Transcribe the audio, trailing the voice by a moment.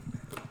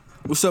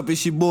What's up?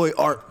 It's your boy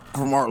Art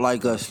from Art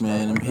Like Us,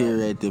 man. I'm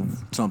here at the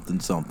something.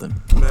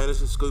 Man,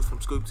 this is Scoop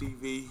from Scoop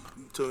TV. You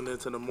tuned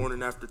into the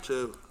Morning After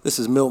Chill. This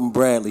is Milton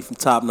Bradley from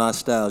Top Notch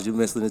Styles. You're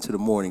listening to the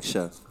morning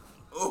show.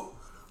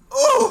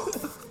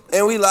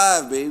 And we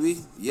live, baby.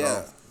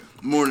 Yeah.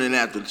 Morning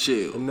After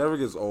Chill. It never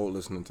gets old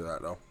listening to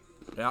that, though.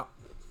 Yeah.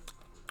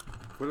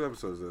 What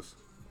episode is this?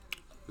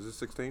 Is this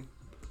 16?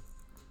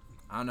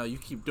 I don't know. You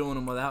keep doing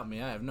them without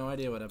me. I have no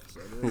idea what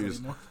episode it is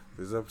anymore.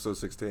 This is episode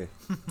 16.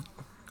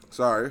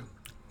 Sorry.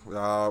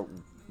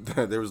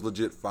 There was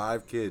legit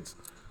 5 kids.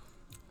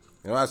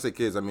 And when I say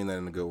kids, I mean that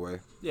in a good way.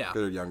 Yeah.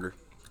 They're younger,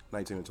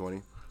 19 and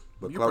 20.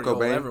 But You're Clark pretty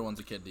old. Cobain, Everyone's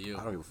a kid to you.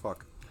 I don't give a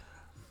fuck.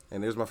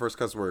 And there's my first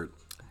cuss word.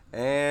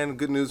 And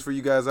good news for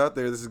you guys out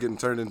there. This is getting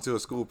turned into a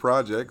school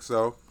project,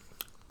 so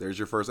there's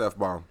your first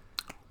F-bomb.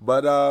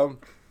 But,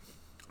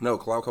 no,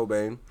 Clark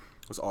Cobain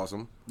was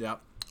awesome. Yeah.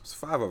 It's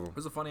 5 of them. It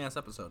was a funny-ass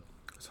episode.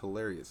 It's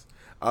hilarious.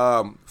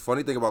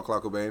 Funny thing about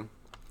Clark Cobain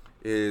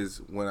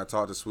is when I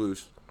talked to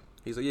Swoosh,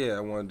 he said, yeah, I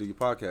want to do your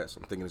podcast.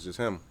 I'm thinking it's just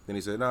him. Then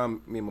he said, nah,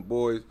 me and my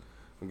boys,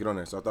 we'll get on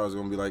there. So I thought it was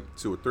going to be like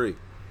 2 or 3.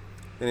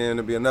 Then it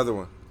ended up being another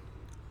one.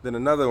 Then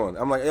another one.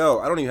 I'm like, yo,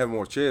 I don't even have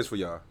more chairs for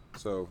y'all.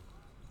 So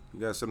you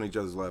guys sit on each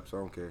other's laps. I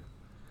don't care.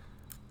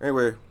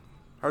 Anyway,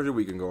 how's your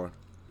weekend going?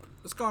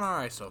 It's going all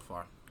right so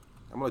far.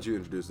 I'm going to let you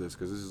introduce this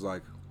because this is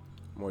like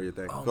more your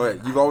thing. Oh, Go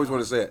ahead. You've always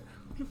wanted to say it.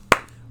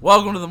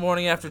 Welcome to the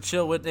Morning After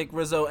Chill with Nick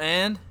Rizzo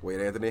and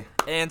Wade Anthony.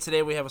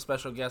 today we have a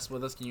special guest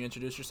with us. Can you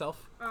introduce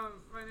yourself?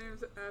 My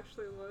name's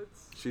Ashley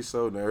Woods. She's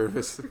so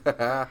nervous.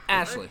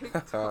 Ashley,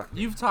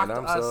 you've talked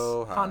And to I'm us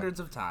so high. hundreds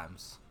of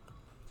times.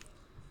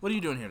 What are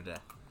you doing here today?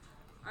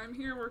 I'm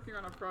here working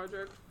on a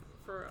project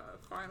for a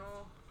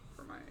final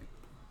for my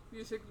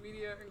music,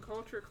 media, and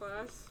culture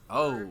class.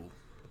 Oh, for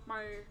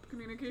my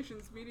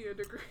communications media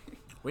degree.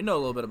 we know a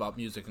little bit about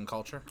music and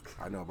culture.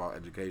 I know about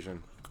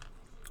education.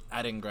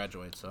 I didn't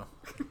graduate, so.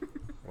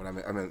 When I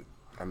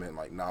meant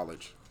like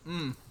knowledge.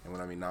 And when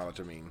I mean knowledge,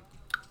 I mean.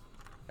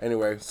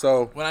 Anyway,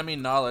 so When I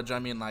mean knowledge, I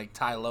mean like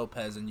Ty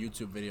Lopez and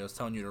YouTube videos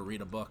telling you to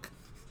read a book.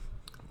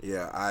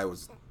 yeah,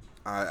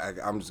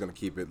 I'm just gonna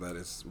keep it that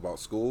it's about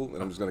school,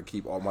 and I'm just gonna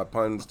keep all my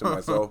puns to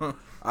myself.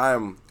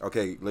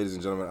 Okay, ladies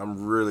and gentlemen.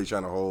 I'm really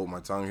trying to hold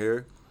my tongue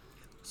here.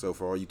 So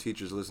for all you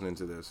teachers listening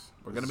to this,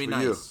 We're gonna this be is for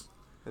nice.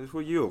 You. It's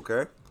for you,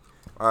 okay?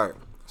 All right.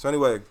 So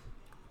anyway,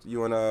 you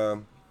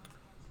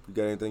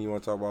got anything you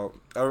want to talk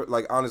about?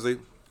 Like honestly,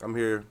 I'm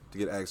here to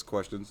get asked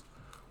questions,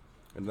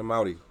 and I'm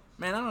outie.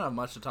 Man, I don't have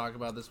much to talk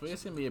about this week.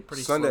 It's gonna be a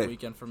pretty Sunday. slow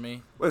weekend for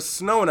me. Well, it's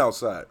snowing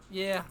outside.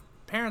 Yeah,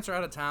 parents are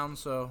out of town,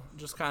 so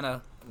just kind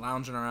of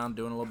lounging around,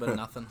 doing a little bit of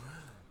nothing.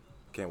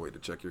 Can't wait to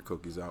check your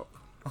cookies out.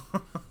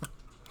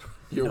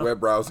 Your web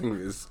browsing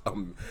is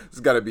it's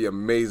got to be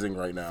amazing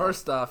right now.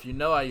 First off, you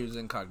know I use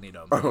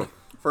incognito mode.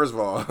 First of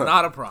all,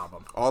 Not a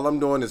problem. all I'm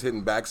doing is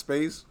hitting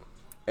backspace,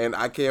 and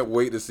I can't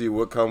wait to see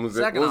what comes.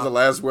 Second What was the off,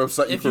 last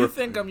website If you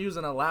think I'm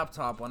using a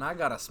laptop when I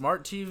got a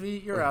smart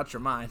TV, you're out your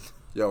mind.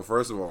 Yo,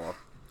 first of all,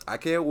 I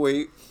can't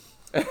wait.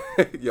 I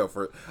just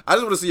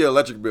want to see your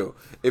electric bill.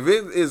 If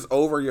it is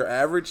over your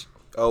average,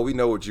 oh, we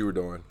know what you were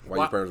doing while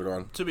your parents were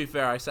gone. To be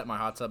fair, I set my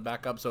hot tub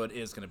back up, so it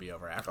is going to be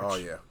over average. Oh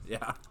yeah,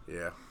 Yeah.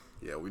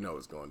 yeah. We know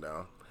what's going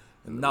down.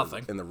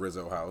 Nothing. In the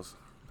Rizzo house.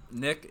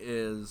 Nick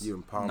is You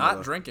and Pamela.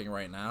 not drinking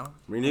right now.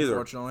 Me neither.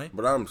 Unfortunately.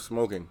 But I'm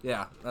smoking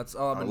Yeah, that's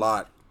all I've a been.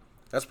 lot.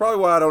 That's probably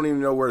why I don't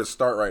even know where to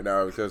start right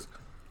now because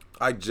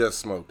I just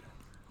smoked.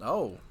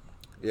 Oh.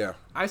 Yeah.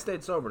 I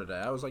stayed sober today.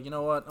 I was like, you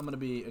know what? I'm going to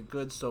be a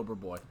good sober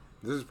boy.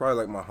 This is probably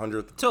like my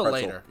 100th Till pretzel.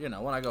 later. You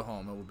know, when I go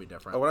home, it will be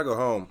different. Oh, when I go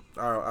home,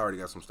 I already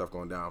got some stuff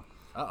going down.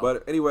 Uh-oh.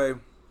 But anyway,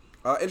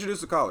 introduce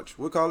to college.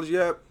 What college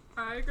you at?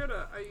 I go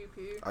to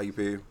IUP.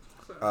 IUP.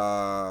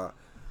 So,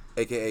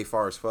 AKA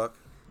far as fuck.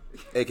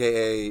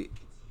 AKA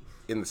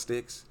in the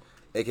sticks.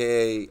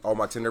 AKA all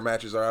my Tinder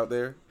matches are out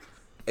there.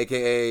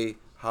 AKA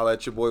holla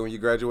at your boy when you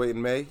graduate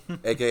in May.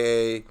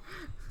 AKA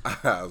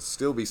I'll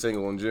still be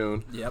single in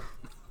June. Yep.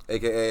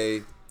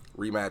 AKA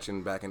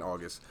rematching back in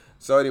August.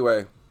 So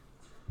anyway,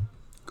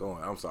 go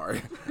on. I'm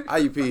sorry.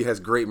 IUP has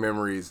great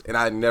memories, and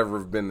I never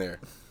have been there.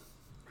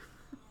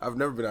 I've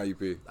never been to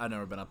IUP, I've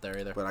never been up there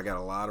either. but I got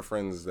a lot of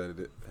friends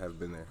that have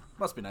been there.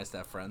 Must be nice to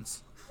have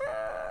friends.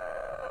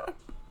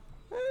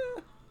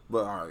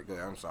 But all right, good.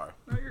 I'm sorry.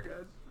 no, you're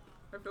good.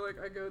 I feel like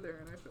I go there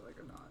and I feel like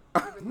I'm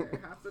not even there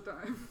half the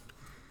time.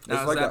 Now,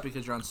 It's is like that that.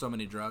 because you're on so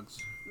many drugs?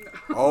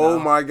 Oh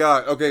my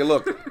God. Okay,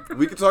 look,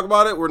 we can talk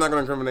about it. We're not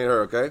gonna incriminate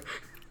her, okay?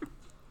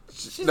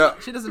 She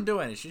doesn't do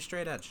any. She's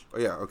straight edge. Oh,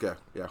 yeah. Okay.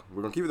 Yeah,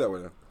 we're gonna keep it that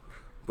way then.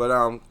 But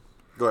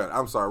go ahead.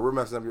 I'm sorry. We're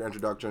messing up your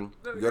introduction.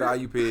 No, You go to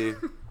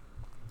IUP.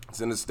 It's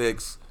in the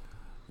sticks.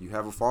 You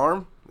have a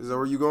farm? Is that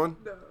where you going?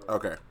 No.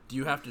 Okay. Do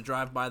you have to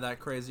drive by that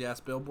crazy ass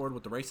billboard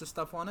with the racist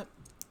stuff on it?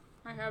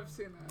 I have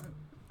seen that.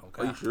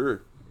 Okay. Are you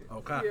sure?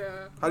 Okay.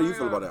 Yeah. How do you my,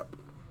 feel about that?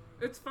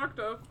 It's fucked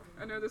up.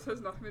 I know this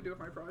has nothing to do with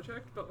my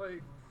project, but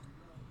like,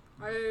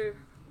 I've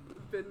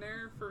been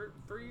there for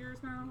 3 years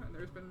now, and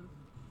there's been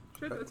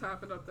shit that's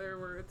happened up there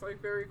where it's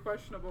like very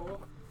questionable.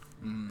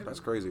 That's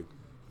crazy.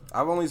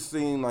 I've only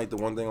seen like the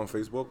one thing on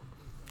Facebook,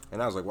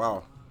 and I was like,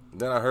 wow,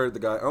 Then I heard the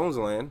guy owns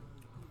the land,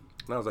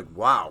 and I was like,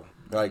 wow,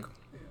 like,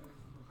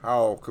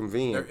 how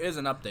convenient. There is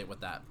an update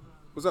with that.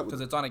 What's up?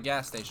 Because it's on a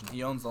gas station.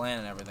 He owns the land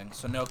and everything.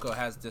 Sunoco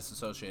has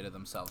disassociated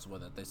themselves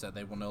with it. They said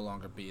they will no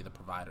longer be the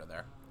provider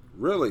there.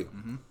 Really?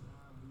 Mm-hmm.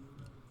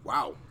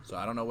 Wow. So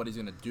I don't know what he's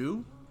going to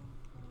do,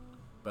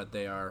 but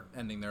they are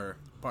ending their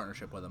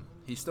partnership with him.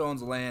 He still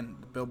owns the land.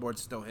 The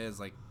billboard's still his.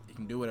 Like, he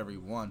can do whatever he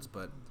wants,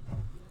 but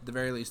at the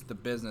very least, the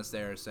business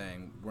there is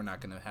saying, we're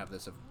not going to have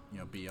this,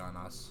 be on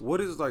us.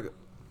 What is, like,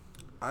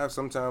 I have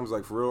sometimes,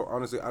 like, for real,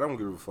 honestly, I don't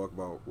give a fuck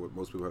about what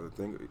most people have to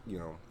think,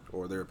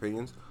 or their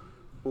opinions.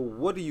 But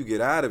what do you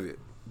get out of it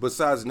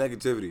besides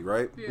negativity,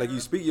 right? Yeah. Like, you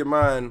speak your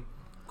mind,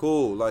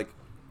 cool. Like,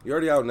 you're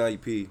already out in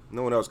IEP.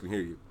 No one else can hear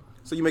you.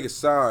 So you make a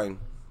sign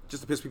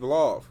just to piss people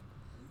off.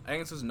 I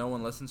think it's because no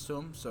one listens to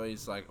him, so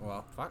he's like,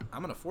 well, fuck,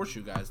 I'm going to force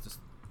you guys to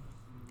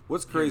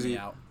What's hear crazy, me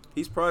out.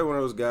 he's probably one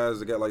of those guys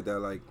that got, like, that,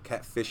 like,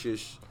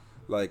 catfishish,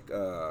 like,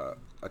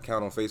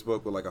 account on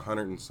Facebook with, like,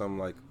 100 and some,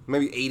 like,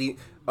 maybe 80,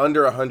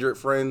 under 100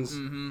 friends.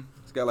 Mm-hmm.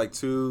 He's got, like,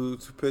 two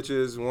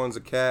pictures. One's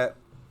a cat.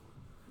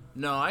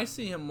 No, I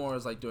see him more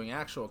as, like, doing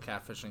actual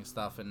catfishing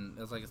stuff, and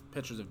it's, like,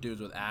 pictures of dudes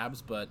with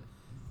abs, but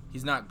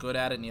he's not good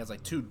at it, and he has,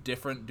 like, two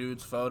different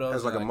dudes' photos.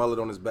 Has, like, a mullet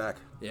on his back.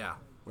 Yeah.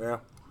 Yeah.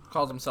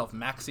 Calls himself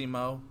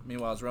Maximo.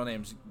 Meanwhile, his real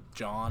name's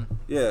John.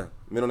 Yeah.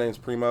 Middle name's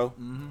Primo.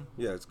 Mm-hmm.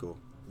 Yeah, it's cool.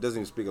 Doesn't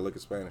even speak a lick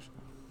of Spanish.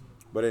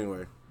 But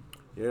anyway,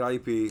 yeah,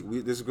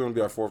 IEP, this is going to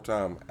be our fourth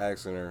time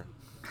asking her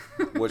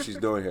what she's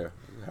doing here.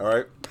 All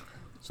right?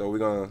 So we're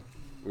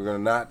gonna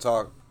not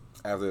talk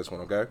after this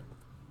one, okay?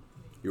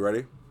 You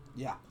ready?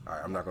 Yeah. All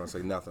right, I'm not going to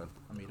say nothing.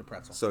 I'm eating a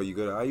pretzel. So you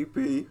go to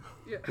IEP.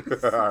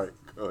 Yes. All right,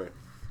 go ahead.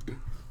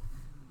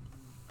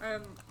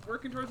 I'm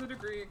working towards a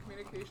degree in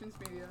communications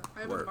media.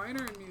 I have Word. a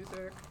minor in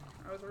music.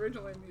 I was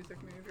originally a music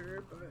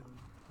major, but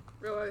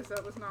realized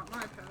that was not my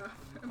path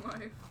in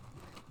life,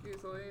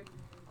 easily.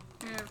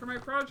 And for my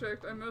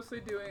project, I'm mostly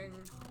doing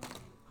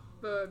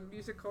the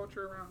music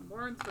culture around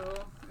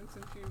Lawrenceville, and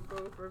since you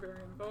both are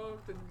very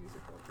involved in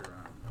music culture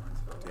around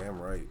Lawrenceville, Damn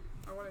right.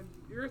 I wanted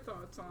your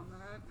thoughts on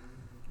that.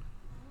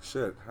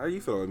 Shit, how you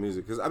feel about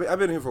music? Because I've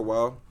been here for a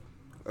while.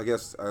 I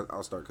guess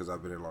I'll start because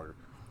I've been here longer.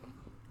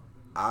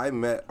 I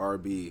met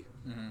RB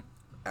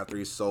after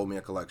he sold me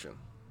a collection.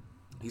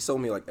 He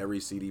sold me like every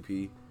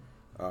CDP,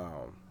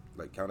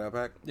 like Countdown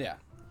Pack, Yeah.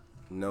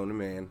 known to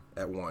man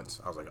at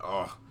once. I was like,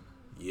 oh,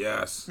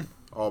 yes,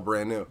 all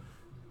brand new.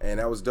 And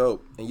that was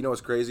dope. And you know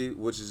what's crazy?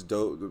 Which is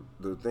dope.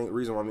 The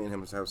reason why me and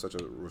him have such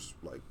a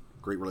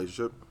great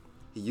relationship,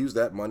 he used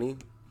that money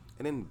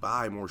and didn't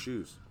buy more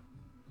shoes.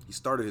 He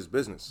started his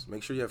business.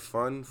 Make sure you have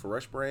fun,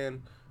 Fresh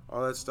brand,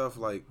 all that stuff.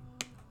 Like,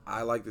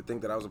 I like to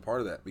think that I was a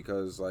part of that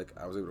because, like,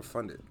 I was able to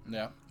fund it.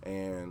 Yeah.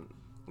 And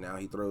now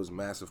he throws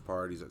massive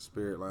parties at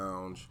Spirit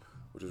Lounge,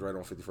 which is right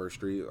on 51st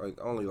Street, like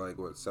only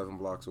 7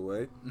 blocks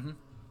away. Mm-hmm.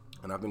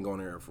 And I've been going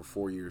there for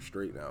 4 years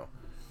straight now.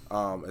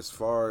 As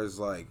far as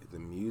like the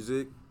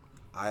music,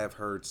 I have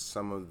heard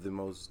some of the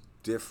most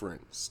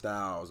different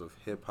styles of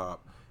hip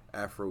hop,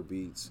 Afro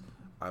beats.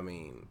 I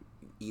mean,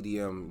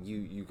 EDM.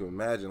 You can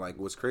imagine. Like,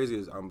 what's crazy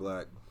is I'm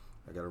black.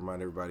 I gotta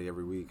remind everybody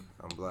every week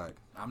I'm black.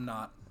 I'm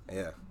not.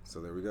 Yeah,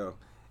 so there we go.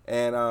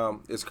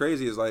 And it's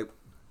crazy. It's like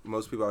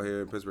most people out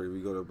here in Pittsburgh, if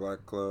you go to a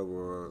black club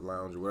or a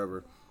lounge or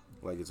whatever,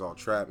 like it's all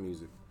trap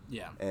music.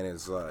 Yeah. And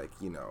it's like,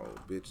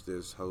 bitch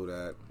this, hoe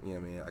that. You know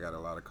what I mean? I got a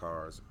lot of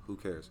cars. Who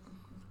cares?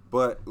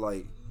 But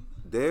like,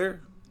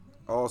 they're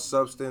all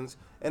substance.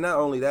 And not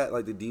only that,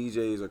 like the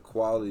DJs are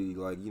quality.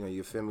 Like,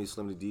 you feel me?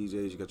 Slim the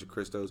DJs. You got your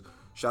Christos.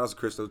 Shout out to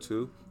Christo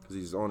too, because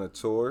he's on a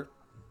tour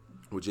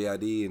with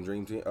JID and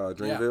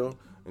Dreamville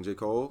and J.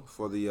 Cole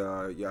for the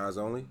Your Eyes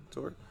Only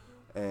tour.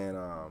 And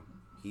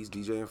he's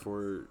DJing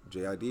for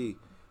JID.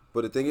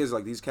 But the thing is,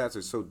 like, these cats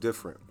are so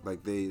different.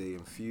 Like, they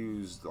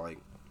infused, like,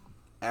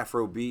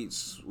 Afro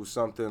beats with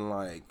something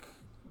like,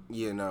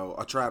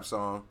 a trap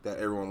song that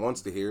everyone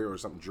wants to hear or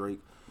something Drake.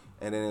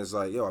 And then it's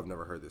like, I've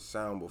never heard this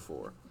sound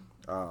before.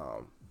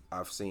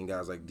 I've seen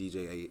guys like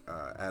DJ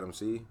Adam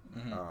C.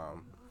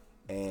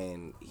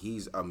 And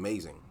he's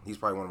amazing. He's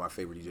probably one of my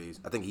favorite DJs.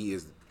 I think he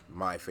is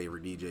my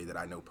favorite DJ that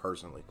I know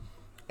personally.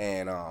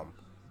 And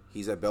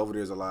he's at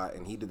Belvedere's a lot,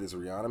 and he did this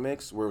Rihanna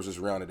mix where it was just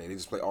Rihanna Day. They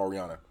just play all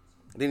Rihanna.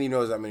 I didn't even know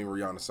there was that many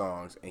Rihanna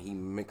songs, and he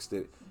mixed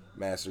it,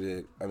 mastered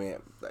it. I mean,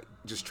 like,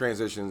 just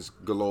transitions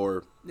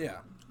galore. Yeah.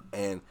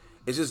 And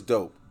it's just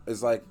dope.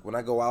 It's like, when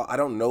I go out, I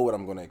don't know what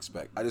I'm going to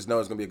expect. I just know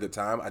it's going to be a good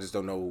time. I just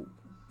don't know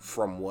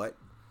from what.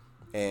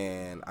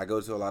 And I go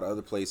to a lot of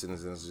other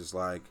places, and it's just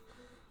like,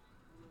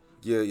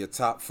 your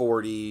top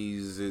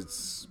 40s,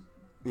 it's,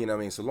 you know what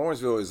I mean? So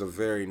Lawrenceville is a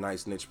very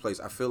nice niche place.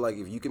 I feel like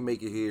if you can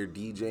make it here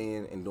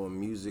DJing and doing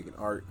music and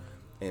art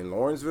in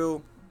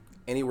Lawrenceville,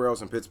 anywhere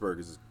else in Pittsburgh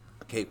is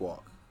a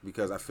cakewalk.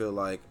 Because I feel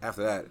like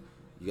after that,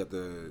 you got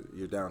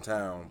your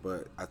downtown,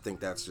 but I think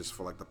that's just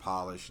for like the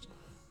polished,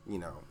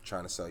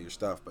 trying to sell your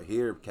stuff. But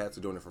here, cats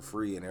are doing it for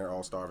free, and they're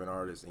all starving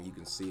artists, and you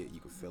can see it, you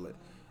can feel it.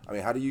 I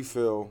mean, how do you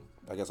feel?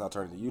 I guess I'll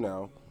turn to you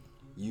now.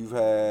 You've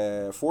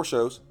had 4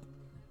 shows.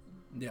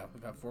 Yeah,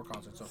 we've had 4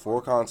 concerts so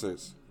far. 4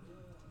 concerts.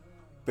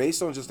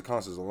 based on just the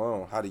concerts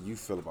alone, how do you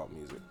feel about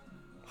music?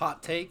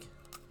 Hot take.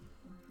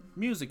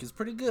 Music is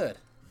pretty good.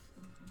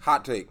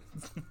 Hot take.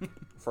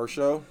 First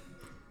show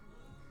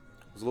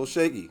was a little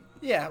shaky.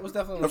 Yeah, it was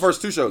definitely. The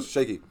first 2 shows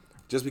shaky,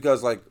 just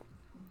because like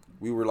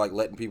we were like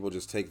letting people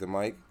just take the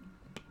mic.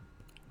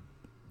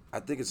 I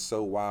think it's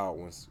so wild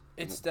when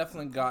It's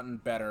definitely gotten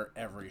better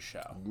every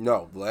show.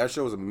 no, the last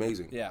show was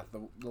amazing. Yeah,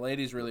 the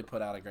ladies really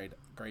put out a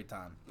great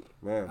time.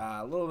 Man,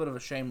 A little bit of a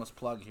shameless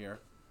plug here.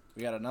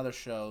 We got another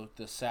show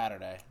this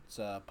Saturday. It's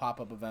a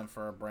pop-up event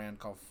for a brand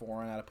called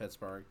Foreign out of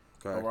Pittsburgh.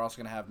 Okay. But we're also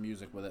going to have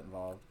music with it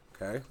involved.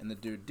 okay. And the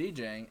dude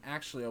DJing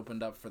actually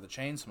opened up for the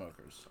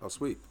Chainsmokers. Oh,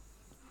 sweet.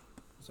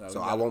 So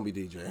So I won't be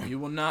DJing You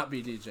will not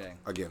be DJing.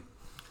 again.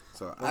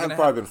 So We're I've gonna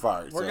probably have- been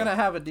fired. We're so. going to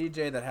have a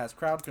DJ that has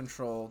crowd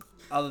control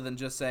other than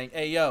just saying,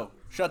 hey, yo,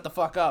 shut the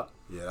fuck up.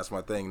 Yeah, that's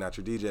my thing, not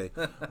your DJ.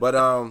 But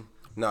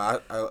no, I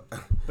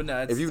But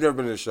no, it's, if you've never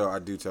been to the show, I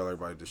do tell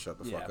everybody to shut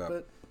the yeah, fuck up.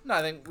 but no,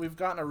 I think we've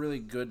gotten a really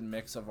good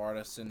mix of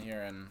artists in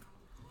here, and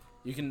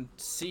you can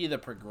see the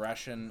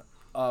progression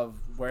of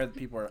where the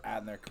people are at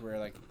in their career.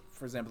 Like,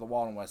 for example, the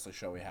Walden Wesley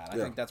show we had. I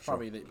Yeah, think that's sure.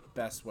 probably the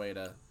best way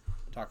to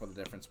talk about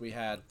the difference. We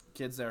had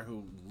kids there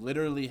who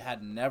literally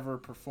had never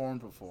performed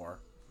before,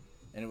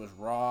 and it was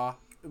raw.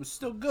 It was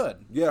still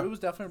good. Yeah. It was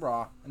definitely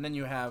raw. And then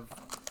you have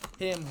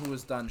him who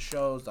has done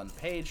shows, done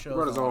paid shows, He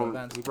brought his done own.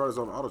 events. He brought his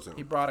own auto-tune.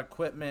 He brought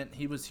equipment.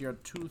 He was here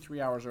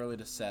 2-3 hours early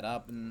to set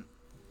up, and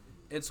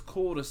it's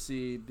cool to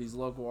see these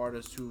local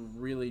artists who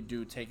really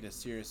do take it as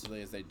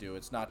seriously as they do.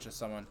 It's not just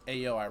someone, hey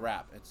yo, I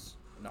rap. It's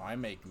no, I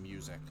make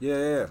music.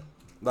 Yeah.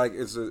 Like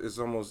it's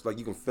almost like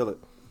you can feel it.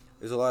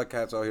 There's a lot of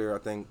cats out here I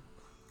think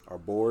are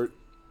bored,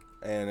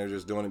 and they're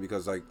just doing it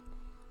because like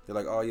they're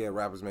like, oh yeah,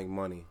 rappers make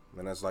money,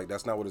 and that's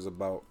not what it's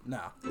about. No,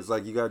 It's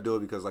like you gotta do it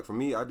because like for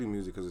me, I do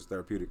music because it's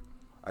therapeutic.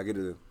 I get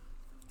to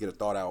get a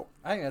thought out.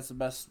 I think that's the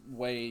best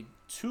way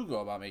to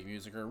go about making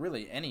music, or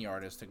really any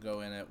artist to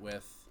go in it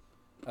with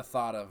a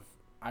thought of,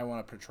 I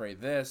want to portray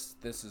this.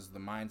 This is the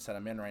mindset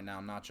I'm in right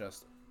now, not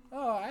just,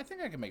 oh, I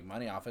think I can make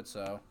money off it.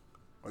 So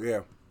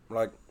Yeah,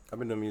 like I've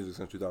been doing music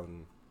since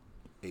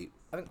 2008.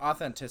 I think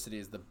authenticity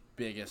is the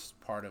biggest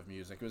part of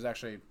music. It was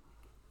actually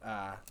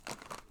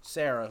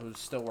Sarah, who's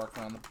still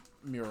working on the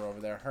mural over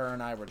there. Her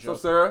and I were joking.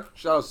 Sarah,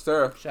 shout out to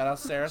Sarah. Shout out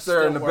Sarah. Sarah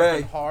still in the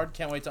working Bay. hard.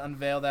 Can't wait to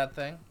unveil that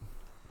thing.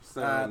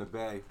 Sarah in the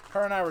Bay.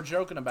 Her and I were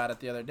joking about it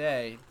the other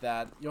day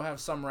that you'll have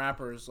some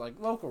rappers, like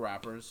local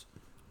rappers,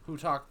 who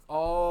talk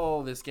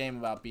all this game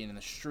about being in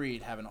the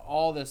street, having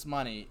all this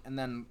money, and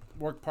then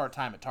work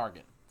part-time at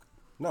Target.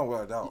 No,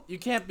 without a doubt. You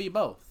can't be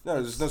both. No,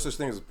 there's no such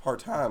thing as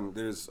part-time.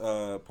 There's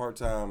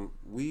part-time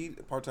weed,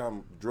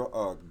 part-time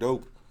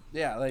dope.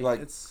 Yeah, Like-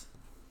 it's...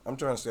 I'm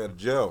trying to stay out of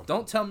jail.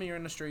 Don't tell me you're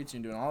in the streets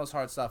and you're doing all this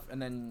hard stuff,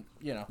 and then,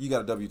 You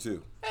got a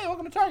W-2. hey,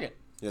 welcome to Target.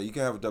 Yeah, you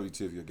can have a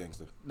W-2 if you're a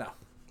gangster. No.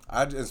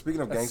 And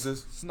speaking of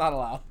gangsters, It's not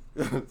allowed.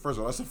 first of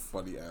all, that's a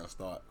funny ass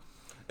thought.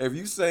 If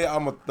you say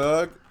I'm a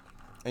thug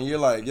and you're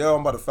like, yo,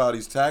 I'm about to file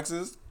these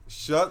taxes,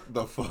 shut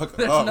the fuck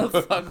There's up. no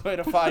fuck way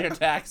to file your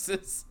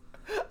taxes.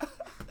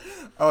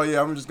 Oh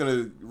yeah, I'm just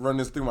gonna run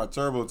this through my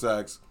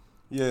TurboTax.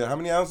 Yeah, how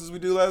many ounces we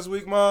do last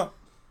week, Ma?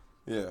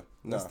 Yeah,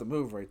 no. That's the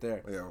move right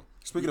there. Yeah.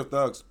 Speaking of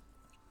thugs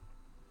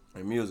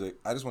and music,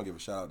 I just want to give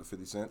a shout out to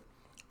 50 Cent.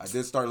 I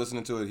did start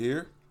listening to it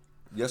here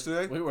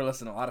yesterday, We were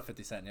listening to a lot of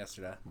 50 Cent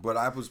yesterday. but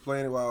I was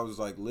playing it while I was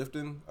like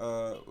lifting,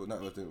 well,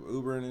 not lifting,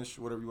 Ubering-ish,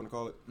 whatever you want to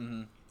call it.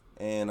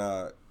 Mm-hmm.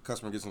 And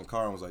customer gets in the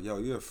car and was like, yo,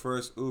 you're the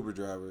first Uber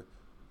driver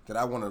that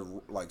I want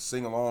to like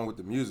sing along with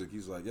the music.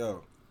 He's like,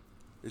 yo,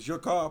 it's your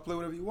car, I'll play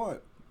whatever you want.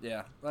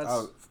 Yeah,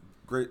 that's...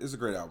 Great. It's a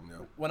great album,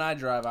 yo. When I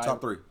drive,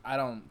 Top 3. I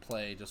don't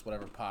play just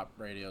whatever pop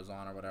radio's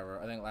on or whatever.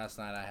 I think last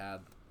night I had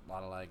a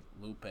lot of like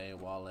Lupe,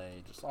 Wale,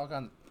 just all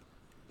kinds.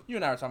 You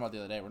and I were talking about the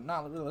other day. We're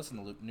not really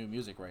listening to new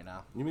music right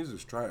now. New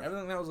music's trash.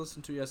 Everything that I was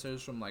listening to yesterday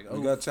was from like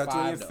You got a tattoo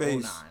on 05 your to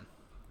face. 09.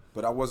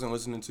 But I wasn't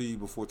listening to you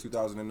before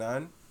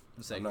 2009.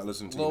 I'm not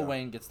listening to you Lil now.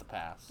 Wayne gets the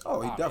pass. Oh,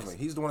 he obviously. definitely.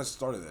 He's the one that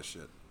started that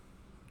shit.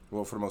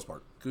 Well, for the most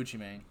part. Gucci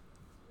Mane.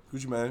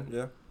 Gucci Mane,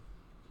 yeah.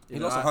 He You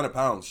know, lost 100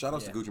 pounds. Shout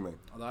out yeah. to Gucci Mane.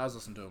 Although I was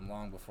listening to him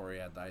long before he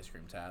had the ice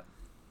cream tat.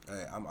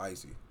 Hey, I'm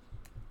icy.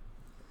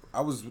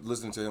 I was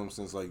listening to him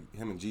since like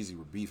him and Jeezy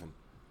were beefing.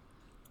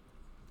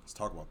 Let's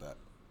talk about that.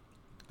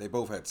 They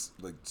both had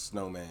like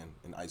snowman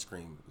and ice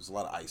cream. There's a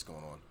lot of ice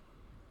going on.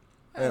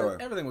 Anyway,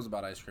 Everything was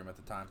about ice cream at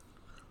the time.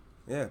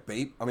 yeah,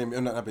 Bape. I mean,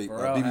 not Bape.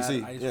 Pharrell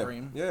BBC. had ice yeah,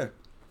 cream. yeah.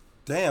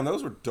 Damn,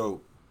 those were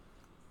dope.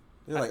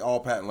 They're like all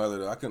patent leather.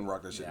 Though. I couldn't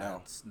rock that shit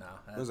now. No.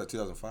 What was that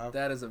 2005?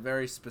 That is a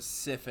very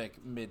specific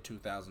mid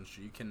 2000s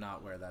shoe. You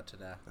cannot wear that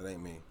today. That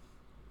ain't me.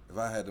 If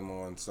I had them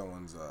on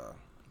someone's,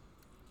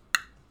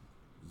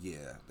 yeah,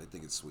 they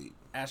think it's sweet.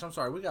 Ash, I'm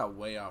sorry, we got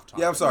way off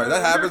topic. Yeah, I'm sorry.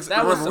 That happens.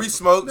 That was Remember, we supp-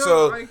 smoke, No,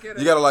 so I get you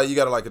it.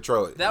 gotta like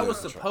control it. That You was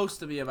gotta control supposed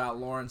to be about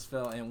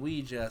Lawrenceville, and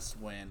we just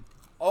went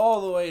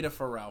all the way to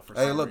Pharrell for it.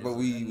 Hey, some look, but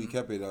reason. we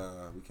kept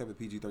it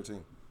PG-13.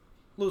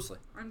 Loosely.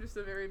 I'm just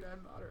a very bad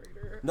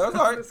moderator. No, it's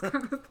alright. This kind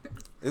of thing.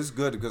 It's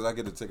good because I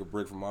get to take a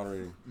break from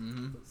moderating.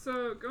 Mm-hmm.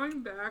 So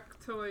going back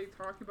to like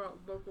talking about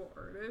local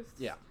artists.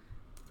 Yeah.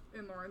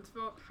 in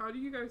Lawrenceville. How do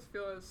you guys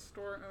feel as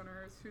store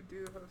owners who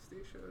do host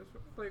these shows?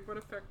 Like, what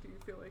effect do you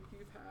feel like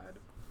you've had?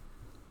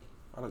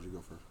 I'll let you go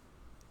first.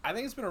 I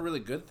think it's been a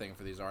really good thing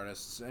for these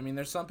artists. I mean,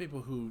 there's some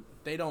people who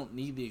they don't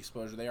need the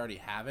exposure; they already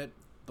have it.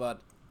 But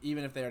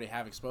even if they already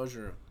have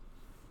exposure,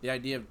 the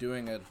idea of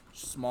doing a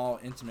small,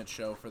 intimate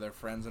show for their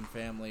friends and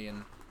family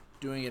and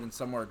doing it in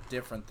somewhere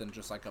different than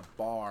just like a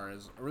bar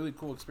is a really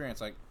cool experience.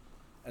 Like,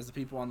 as the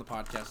people on the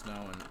podcast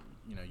know, and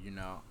you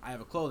know, I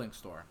have a clothing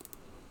store.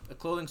 A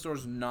clothing store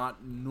is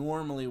not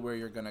normally where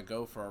you're gonna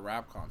go for a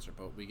rap concert,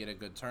 but we get a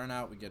good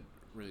turnout. We get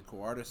really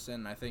cool artists in.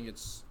 And I think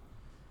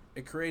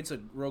it creates a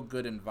real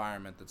good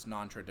environment that's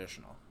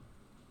non-traditional.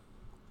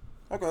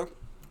 Okay.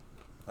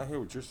 I hear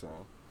what you're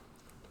saying.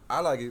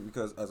 I like it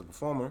because as a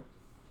performer,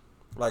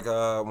 like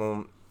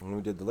when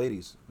we did the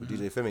ladies with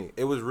DJ Femi,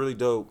 it was really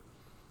dope.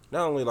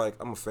 Not only like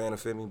I'm a fan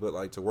of Femi, but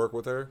like to work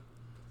with her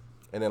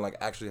and then like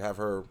actually have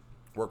her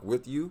work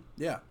with you.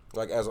 Yeah.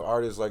 Like as an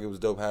artist, like it was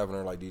dope having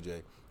her like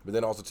DJ. But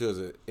then also too as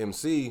a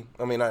MC,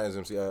 I mean not as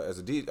MC, as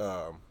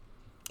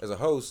a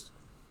host,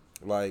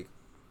 like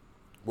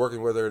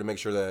working with her to make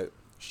sure that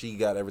she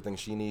got everything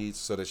she needs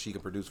so that she can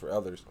produce for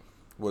others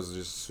was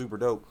just super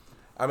dope.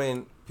 I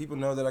mean, people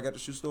know that I got the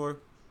shoe store,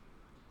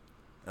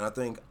 and I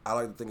think I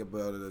like to think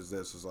about it as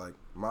this: is like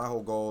my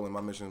whole goal and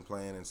my mission,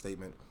 plan, and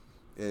statement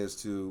is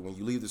to when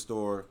you leave the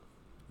store,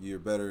 you're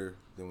better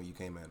than when you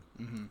came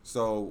in. Mm-hmm.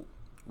 So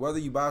whether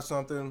you buy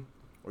something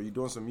or you're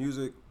doing some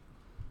music,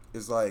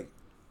 it's like,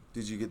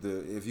 if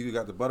you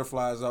got the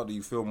butterflies out, do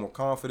you feel more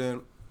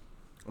confident?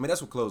 I mean,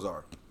 that's what clothes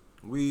are.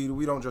 We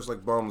don't dress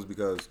like bums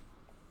because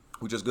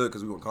we just good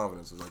because we want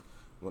confidence. It's like,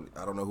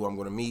 I don't know who I'm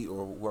going to meet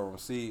or who I'm going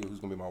to see, or who's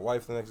going to be my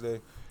wife the next day.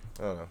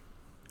 I don't know.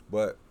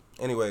 But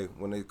anyway,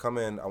 when they come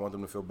in, I want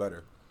them to feel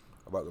better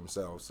about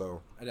themselves.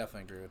 So I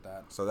definitely agree with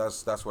that. So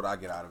that's what I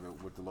get out of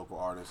it with the local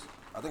artists.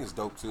 I think it's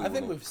dope too. I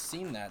think we've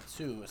seen that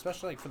too,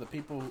 especially like for the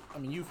people. I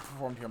mean, you've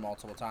performed here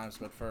multiple times,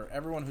 but for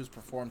everyone who's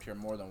performed here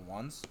more than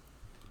once,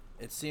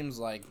 it seems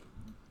like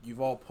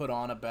you've all put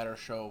on a better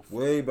show.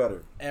 Way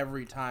better.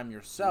 Every time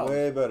yourself.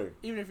 Way better.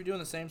 Even if you're doing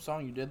the same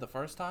song you did the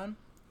first time,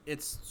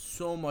 it's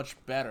so much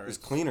better. It's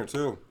cleaner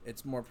too.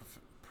 It's more.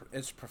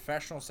 It's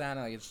professional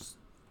sounding. Like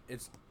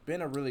it's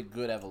been a really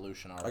good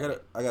evolution already.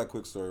 I got a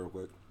quick story real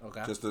quick.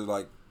 Okay. Just to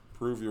like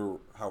prove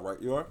how right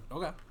you are.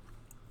 Okay.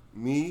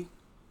 Me,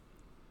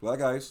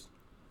 Black Ice,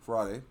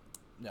 Friday.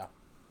 Yeah.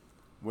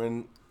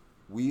 When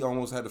we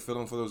almost had to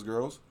fill in for those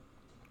girls,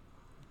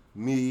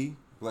 me,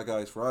 Black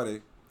Ice,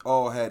 Friday,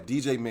 all had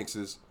DJ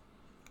mixes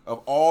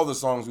of all the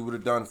songs we would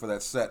have done for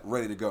that set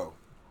ready to go.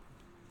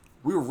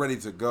 We were ready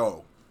to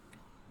go.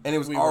 And it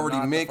was already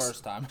were not mixed. The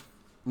first time.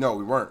 No,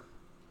 we weren't.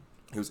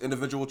 It was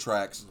individual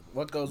tracks.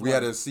 What goes? We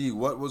had to see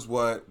what was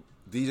what.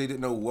 DJ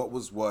didn't know what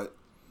was what,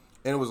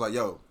 and it was like,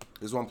 "Yo,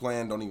 this is what I'm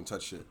playing. Don't even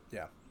touch shit."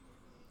 Yeah.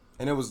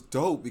 And it was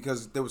dope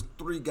because there was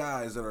 3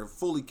 guys that are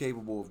fully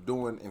capable of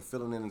doing and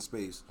filling in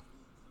space,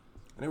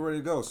 and they were ready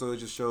to go. So it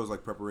just shows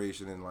like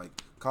preparation and like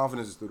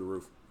confidence is through the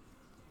roof.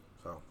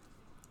 So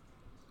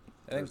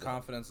I think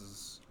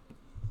confidence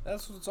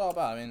that's what it's all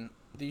about. I mean,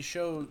 these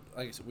shows,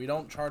 like I said, we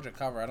don't charge a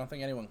cover. I don't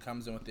think anyone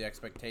comes in with the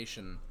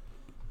expectation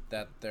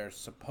that they're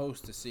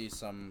supposed to see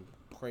some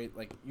great,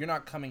 like, you're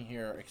not coming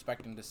here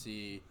expecting to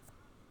see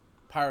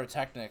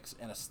pyrotechnics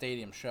in a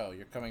stadium show.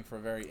 You're coming for a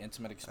very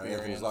intimate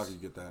experience. Anthony's lucky you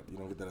get that. You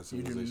don't get that at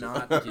You do Civilization.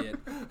 not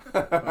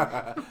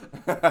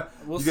get.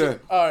 We'll You see.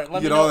 get, All right,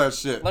 let you me get all know, that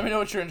shit. Let me know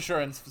what your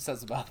insurance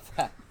says about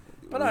that.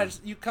 But no,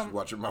 you come.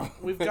 Watch your mouth.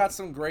 We've got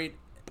some great,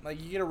 like,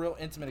 you get a real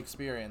intimate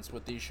experience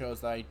with these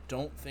shows that I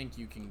don't think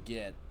you can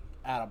get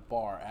at a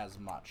bar as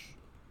much.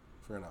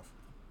 Fair enough.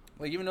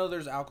 Like, even though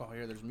there's alcohol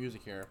here, there's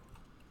music here,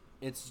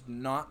 it's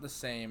not the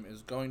same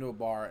as going to a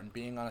bar and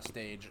being on a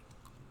stage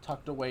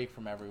tucked away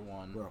from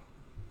everyone. Bro.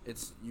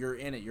 You're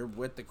in it. You're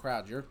with the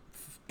crowd. You're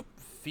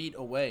feet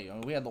away. I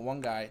mean, we had the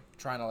one guy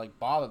trying to, like,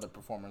 bother the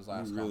performers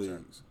last He's really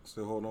concert.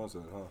 still holding on to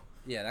it, huh?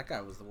 Yeah, that guy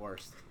was the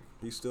worst.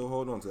 He's still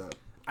holding on to that.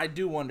 I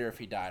do wonder if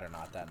he died or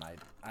not that night.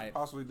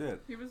 Possibly did.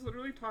 He was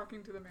literally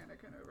talking to the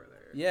mannequin over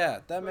there. Yeah,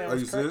 that man Are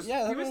was you serious?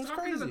 Yeah, that He man was was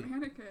talking crazy. to the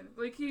mannequin.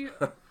 Like,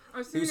 I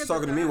was He was sitting at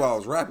talking to the me back. while I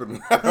was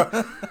rapping.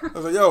 I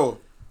was like, yo.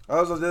 I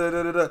was like,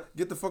 da-da-da-da-da.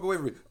 Get the fuck away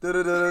from me.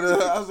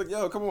 Da-da-da-da-da. I was like,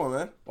 yo, come on,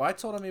 man. Well, I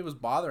told him he was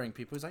bothering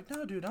people. He's like,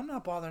 no, dude, I'm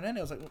not bothering any.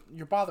 I was like,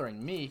 you're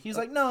bothering me. He's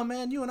like, no,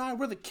 man, you and I,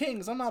 we're the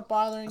kings. I'm not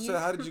bothering I you. said,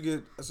 how'd you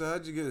get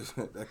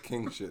that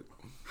king shit?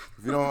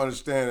 If you don't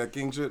understand that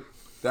king shit,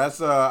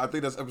 that's, I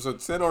think that's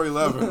episode 10 or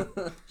 11.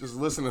 Just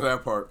listen to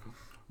that part.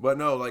 But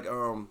no, like, I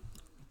don't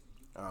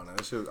know.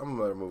 That shit, I'm going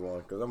to let her move on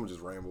because I'm going to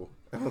just ramble.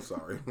 I'm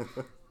sorry.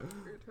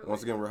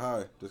 Once again, we're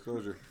high.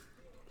 Disclosure.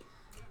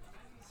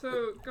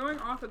 So, going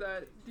off of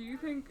that, do you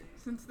think,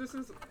 since this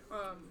is,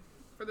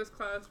 for this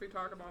class, we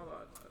talk about a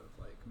lot of,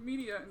 like,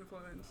 media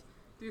influence,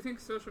 do you think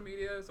social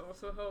media has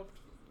also helped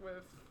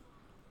with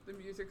the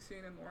music scene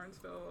in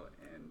Lawrenceville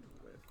and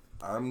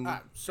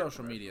with...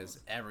 Social media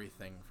is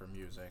everything for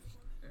music.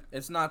 Yeah.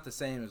 It's not the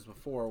same as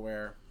before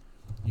where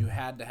you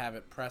had to have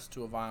it pressed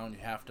to a vinyl. You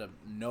have to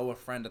know a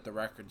friend at the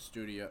record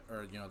studio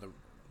or, the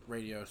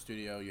radio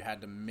studio. You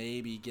had to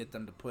maybe get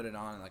them to put it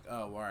on, like,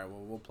 oh, all right,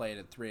 well, we'll play it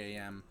at 3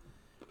 a.m.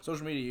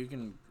 Social media, you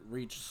can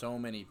reach so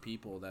many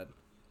people that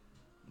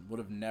would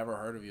have never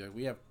heard of you. Like,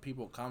 we have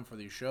people come for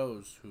these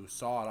shows who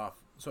saw it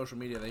off social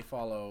media. They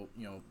follow,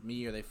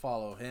 me, or they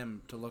follow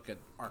him to look at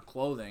our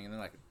clothing, and they're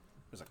like,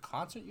 there's a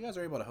concert? You guys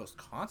are able to host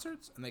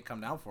concerts? And they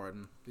come down for it,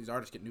 and these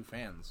artists get new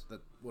fans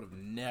that would have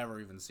never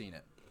even seen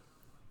it.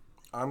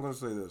 I'm going to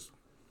say this.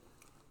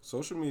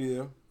 Social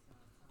media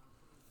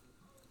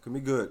can be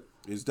good.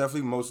 It's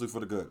definitely mostly for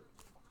the good.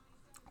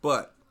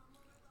 But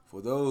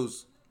for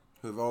those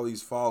who have all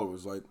these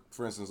followers, like,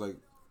 for instance, like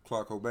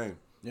Clark Cobain,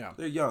 Yeah.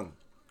 they're young.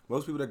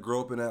 Most people that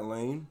grow up in that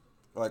lane,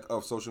 like,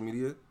 of social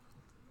media,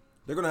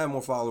 they're going to have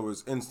more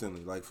followers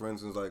instantly. Like, for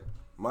instance, like,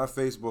 my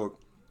Facebook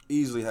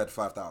easily had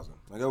 5,000.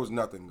 Like, that was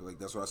nothing. Like,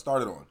 that's what I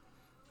started on.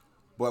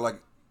 But,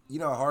 like, you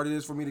know how hard it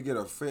is for me to get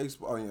a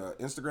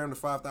Instagram to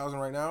 5,000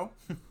 right now?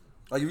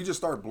 Like, if you just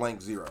start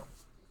blank zero,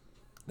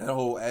 that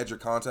whole add your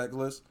contact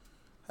list,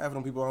 half of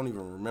them people I don't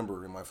even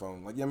remember in my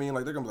phone. Like, you know what I mean?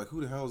 Like, they're going to be like,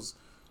 who the hell's,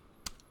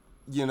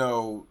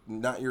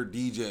 not your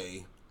DJ?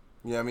 You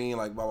know what I mean?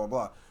 Like, blah, blah,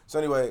 blah. So,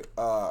 anyway,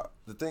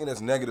 the thing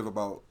that's negative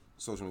about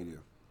social media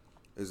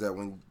is that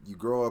when you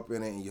grow up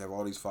in it and you have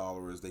all these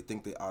followers, they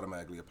think they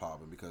automatically are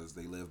popping because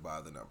they live by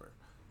the number.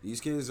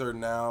 These kids are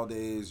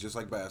nowadays, just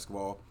like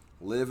basketball,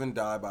 live and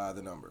die by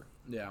the number.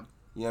 Yeah.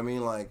 You know what I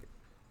mean? Like,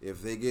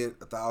 if they get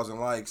 1,000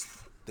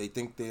 likes, they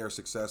think they are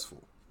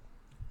successful.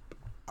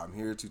 I'm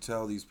here to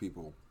tell these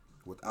people,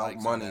 without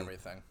Likes on money,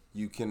 everything.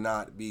 you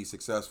cannot be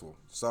successful.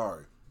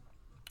 Sorry.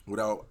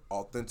 Without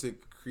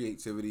authentic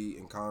creativity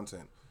and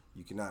content,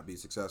 you cannot be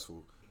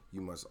successful.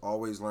 You must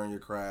always learn your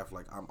craft.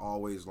 Like, I'm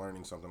always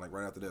learning something. Like,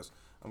 right after this,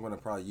 I'm going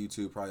to probably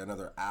YouTube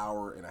another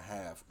hour and a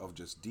half of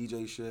just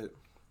DJ shit,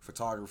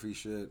 photography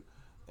shit,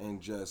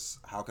 and just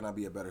how can I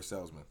be a better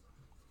salesman.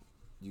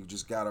 You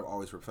just got to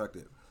always perfect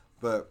it.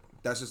 But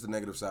that's just the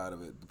negative side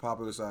of it. The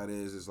popular side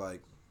is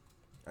like,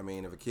 I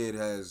mean, if a kid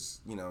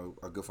has,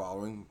 a good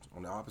following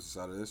on the opposite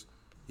side of this,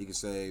 he can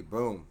say,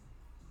 boom,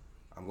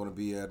 I'm going to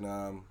be at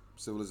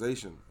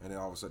Civilization. And then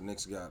all of a sudden,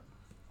 Nick's got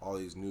all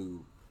these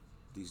new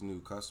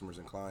customers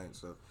and clients.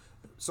 So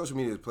social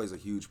media plays a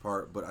huge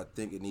part, but I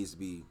think it needs to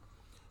be,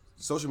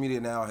 social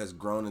media now has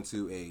grown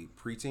into a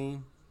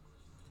preteen,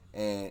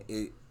 and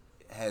it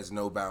has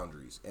no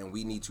boundaries, and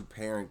we need to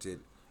parent it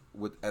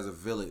as a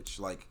village.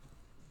 Like,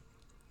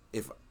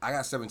 if I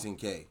got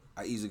 17K,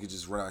 I easily could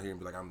just run out here and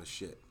be like, I'm the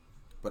shit.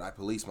 But I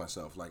police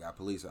myself. Like, I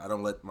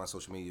don't let my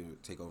social media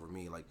take over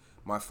me. Like,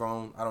 my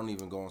phone, I don't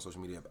even go on social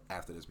media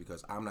after this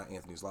because I'm not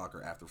Anthony's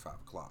Locker after 5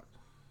 o'clock.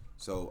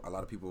 So a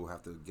lot of people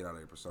have to get out of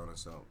their persona.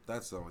 So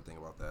that's the only thing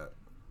about that.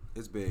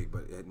 It's big,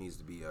 but it needs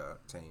to be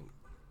tamed.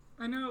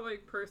 I know,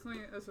 like, personally,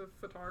 as a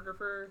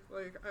photographer,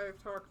 like,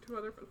 I've talked to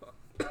other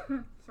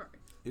sorry.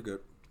 You're good.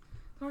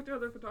 Talked to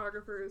other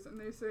photographers, and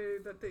they say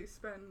that they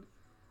spend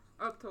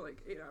up to,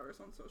 like, 8 hours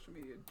on social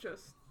media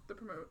just to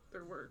promote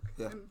their work.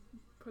 Yeah. And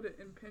put it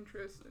in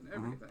Pinterest and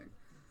everything.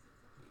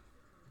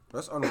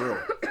 That's unreal.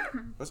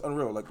 That's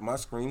unreal. Like, my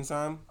screen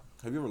time,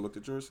 have you ever looked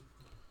at yours?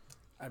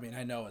 I mean,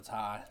 I know it's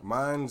high.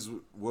 Mine's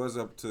was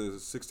up to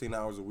 16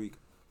 hours a week.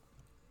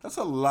 That's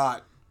a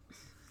lot.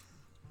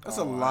 That's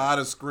a lot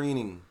of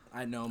screening.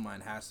 I know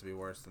mine has to be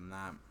worse than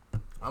that.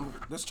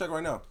 Let's check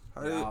right now.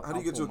 How do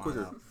you get to it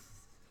quicker?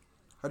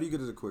 How do you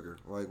get to it quicker?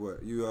 Like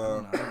what? You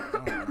I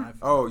don't have an iPhone.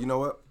 Oh, you know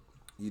what?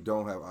 You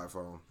don't have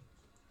iPhone.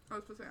 I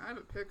was supposed to say, I have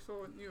a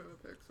Pixel and you have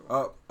a Pixel.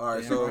 Oh, all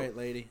right. Damn So, right,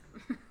 lady.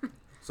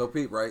 so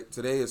Pete, right?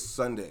 Today is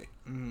Sunday.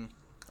 Mm-hmm.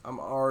 I'm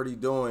already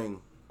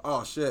doing.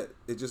 Oh shit!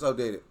 It just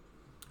updated.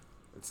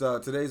 It's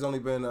today's only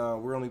been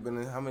we're only been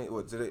in how many?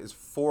 What today is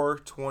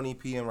 4:20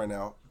 p.m. right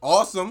now.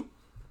 Awesome.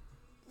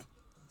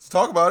 Let's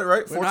talk about it,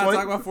 right? We're not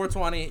talking about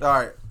 420. All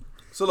right.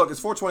 So look,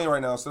 it's 4:20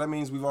 right now. So that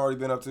means we've already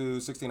been up to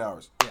 16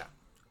 hours. Yeah.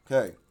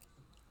 Okay.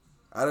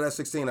 Out of that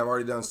 16, I've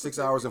already done 6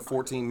 hours and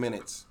 14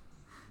 minutes.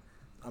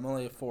 I'm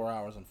only at 4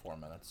 hours and 4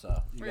 minutes,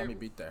 so you got me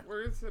beat there.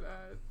 Where is it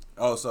at?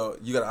 Oh, so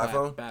you got an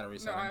iPhone? Battery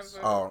No, I have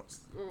settings. a...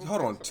 Oh,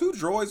 hold on. 2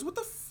 droids? What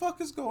the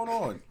fuck is going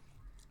on?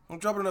 I'm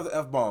dropping another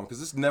F-bomb because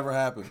this never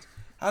happens.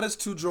 How does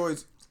 2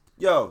 droids...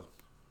 Yo,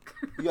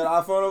 you got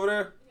an iPhone over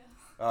there?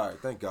 Yeah. All right,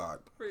 thank God.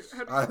 Wait,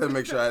 I had to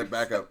make sure I had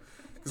backup.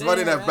 Because if I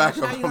didn't have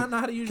backup, how you not know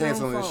how to I'm use your own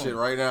canceling this phone? shit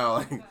right now.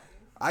 Like,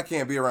 I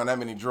can't be around that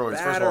many droids.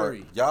 First of all,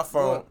 Battery. y'all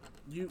phone... Look,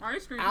 you, My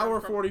screen hour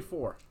time from-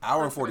 44.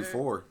 Hour and for today.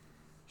 44.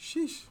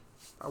 Sheesh.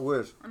 I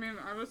wish. I mean,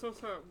 I was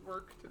also at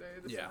work today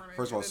this Yeah. morning.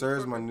 First of all, and then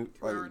Sarah's took my a new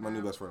 2-hour my new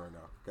nap. best friend right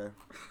now. Okay.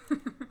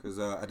 Because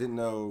I didn't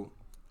know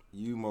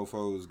you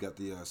mofos got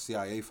the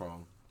CIA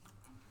phone.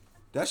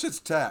 That shit's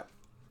tapped.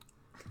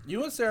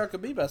 You and Sarah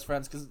could be best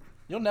friends because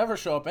you'll never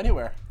show up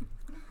anywhere.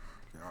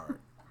 All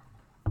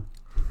right.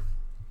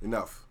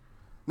 Enough.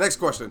 Next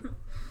question.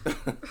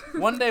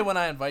 One day when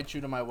I invite you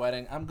to my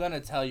wedding, I'm going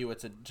to tell you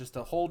it's just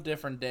a whole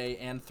different day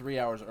and 3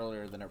 hours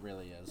earlier than it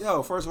really is.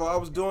 Yo, first of all, I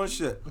was doing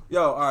shit.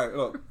 Yo, all right,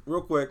 look,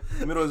 real quick, in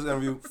the middle of this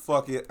interview,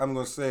 fuck it, I'm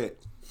going to say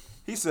it.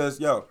 He says,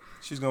 yo,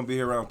 she's going to be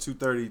here around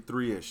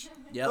 2:33-ish.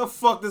 Yep. The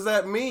fuck does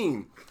that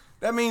mean?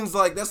 That means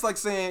like that's like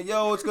saying,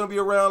 yo, it's gonna be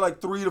around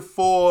like 3 to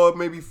 4,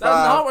 maybe 5.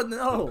 That's not what.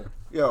 No.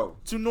 Yo,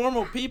 To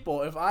normal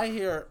people, if I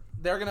hear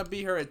they're gonna be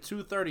here at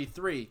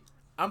 2:33,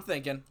 I'm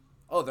thinking,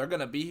 oh, they're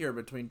gonna be here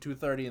between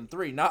 2:30 and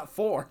 3, not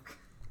 4.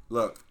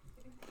 look,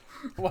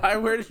 Why?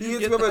 Where did he you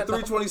hits get me up that at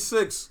number?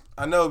 3:26.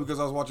 I know because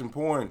I was watching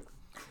porn.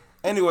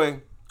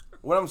 Anyway,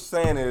 what I'm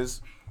saying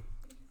is,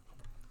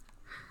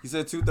 he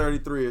said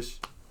 2:33 ish.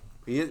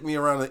 He hit me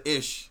around the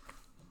ish,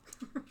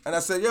 and I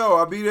said, yo,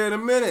 I'll be there in a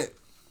minute.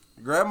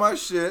 Grab my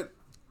shit,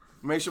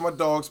 make sure my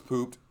dog's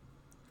pooped,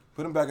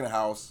 put him back in the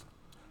house,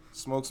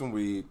 smoke some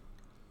weed.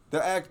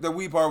 The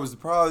weed part was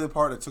probably the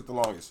part that took the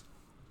longest.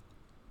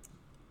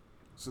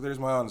 So there's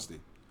my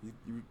honesty.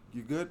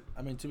 You good?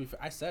 I mean, to be fair,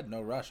 I said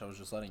no rush. I was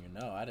just letting you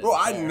know. I didn't. Well,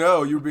 I care.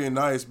 know you were being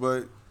nice,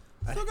 but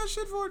still got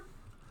shit for it.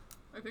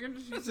 I think I'm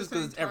just It's used to just 'cause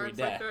saying it's every times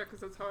day. like that because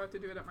that's how I have to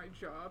do it at my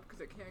job because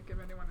I can't give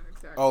anyone an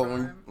exact Oh,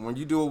 time. when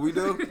you do what we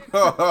do,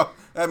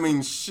 that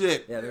means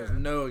shit. Yeah, there's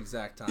no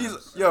exact times.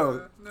 He's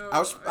yo. no, I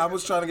was I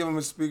was get trying to give him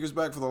his speakers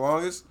back for the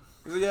longest.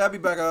 He said, "Yeah, I'll be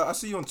back. I'll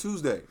see you on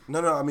Tuesday." No,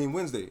 I mean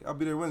Wednesday. I'll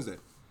be there Wednesday.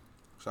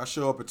 So I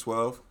show up at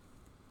 12.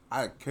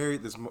 I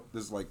carried this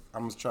like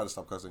I'm gonna try to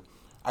stop cussing.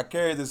 I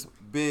carried this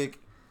big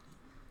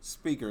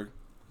speaker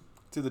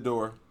to the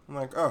door. I'm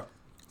like, oh,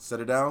 set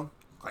it down.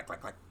 Clack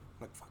clack clack.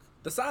 I'm like fuck.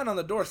 The sign on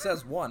the door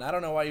says 1. I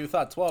don't know why you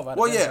thought 12.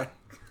 Well, yeah.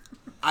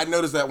 I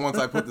noticed that once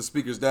I put the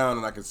speakers down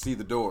and I could see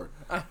the door.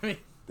 I mean,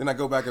 Then I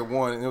go back at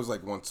 1 and it was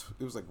like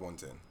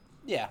 110.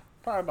 yeah,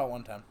 probably about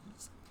 110.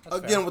 That's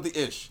Again fair. with the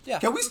ish. Yeah.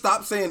 Can we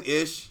stop saying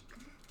ish?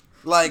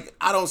 Like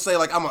I don't say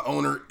like I'm an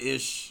owner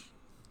ish.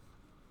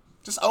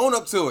 Just own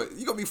up to it.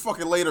 You gonna be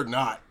fucking late or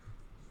not?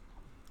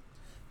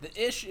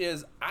 The ish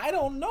is I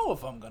don't know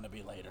if I'm gonna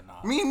be late or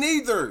not. Me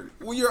neither.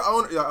 When you're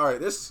owner, yeah, all right.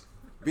 This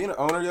being an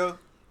owner, yo,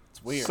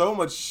 It's weird. so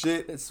much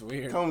shit It's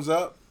weird. comes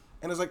up,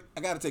 and it's like I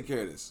gotta take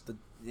care of this.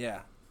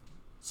 Yeah.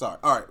 Sorry.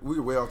 All right, we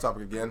were way off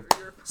topic again.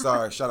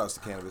 Sorry. Shout outs to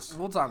cannabis.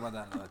 We'll talk about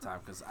that another time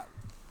because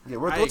Yeah, I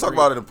we'll talk agree.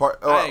 about it in part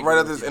I agree right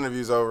after with this you.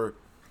 interview's over.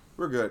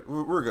 We're good.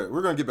 We're good.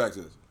 We're gonna get back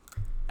to this.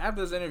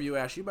 after this interview,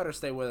 Ash, you better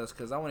stay with us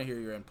because I want to hear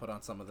your input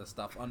on some of this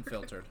stuff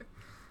unfiltered.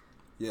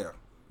 Yeah,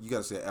 you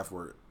gotta say an F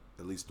word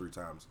at least 3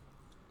 times.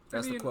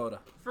 That's I mean, the quota.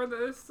 For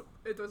this,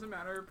 it doesn't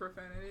matter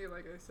profanity.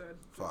 Like I said,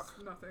 just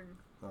Fuck. nothing.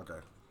 Okay.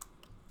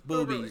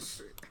 overly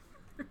Boobies.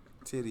 extreme.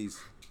 Titties.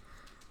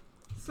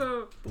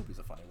 So Boobies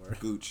a funny word.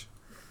 Gooch.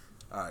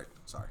 All right.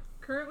 Sorry.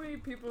 currently,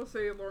 people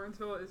say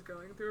Lawrenceville is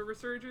going through a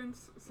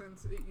resurgence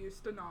since it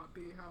used to not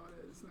be how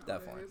it is nowadays.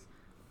 Definitely.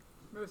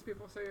 Most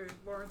people say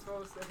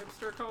Lawrenceville is the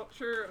hipster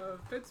culture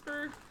of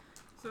Pittsburgh.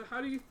 So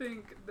how do you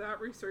think that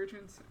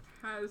resurgence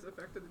has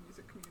affected the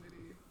music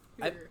community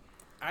here?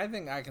 I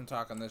think I can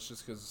talk on this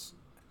just because,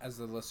 as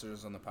the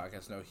listeners on the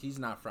podcast know, he's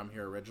not from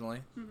here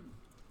originally.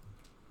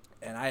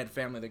 And I had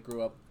family that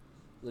grew up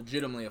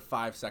legitimately a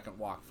 5-second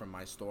walk from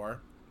my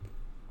store.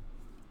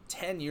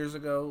 10 years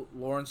ago,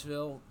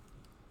 Lawrenceville,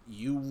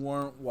 you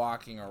weren't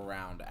walking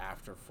around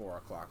after 4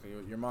 o'clock.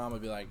 Your mom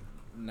would be like,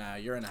 nah,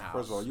 you're in the house.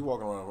 First of all, you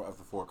walking around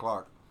after 4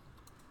 o'clock.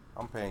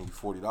 I'm paying you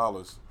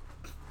 $40,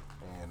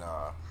 and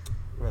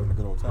we're having a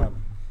good old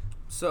time.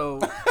 So,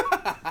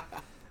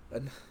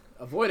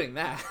 avoiding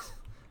that,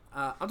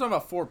 I'm talking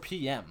about 4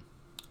 p.m.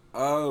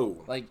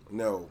 Oh, Like,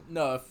 no.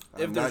 no,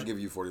 I'm if not there's give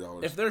you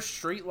 $40. if there's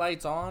street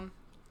lights on,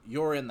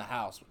 you're in the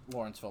house,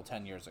 Lawrenceville,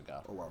 10 years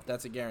ago. Oh, wow.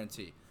 That's a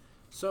guarantee.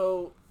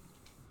 So,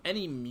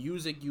 any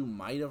music you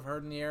might have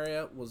heard in the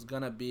area was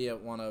going to be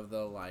at one of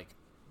the, like,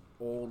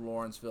 old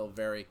Lawrenceville,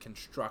 very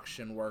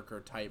construction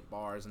worker type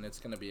bars, and it's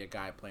going to be a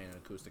guy playing an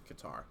acoustic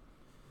guitar.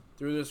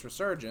 Through this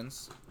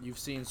resurgence, you've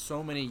seen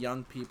so many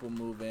young people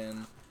move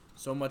in,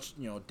 so much,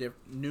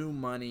 new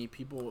money,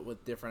 people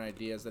with different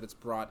ideas, that it's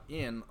brought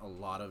in a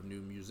lot of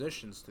new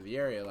musicians to the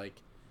area. Like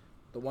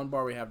the one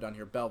bar we have down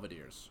here,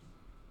 Belvedere's.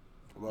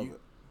 Love it.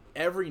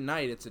 Every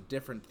night it's a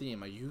different theme.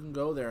 Like you can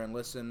go there and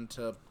listen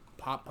to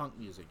pop punk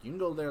music. You can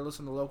go there and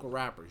listen to local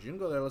rappers. You can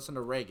go there and listen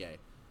to reggae.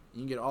 You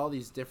can get all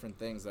these different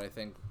things that I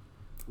think,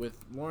 with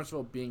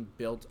Lawrenceville being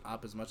built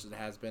up as much as it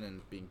has been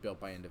and being built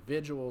by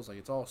individuals, like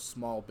it's all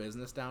small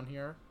business down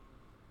here,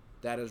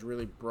 that has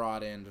really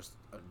brought in just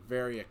a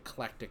very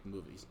eclectic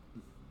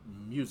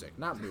music,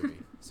 not movie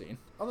scene.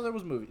 Although there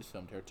was movies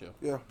filmed here too.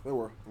 Yeah, there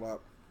were a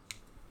lot.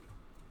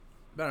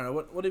 But I don't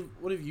know,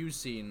 what have you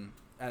seen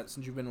since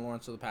you've been in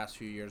Lawrenceville the past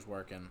few years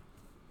working?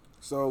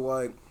 So,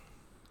 like,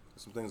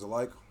 some things I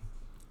like,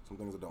 some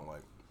things I don't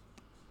like.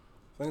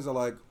 Things I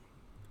like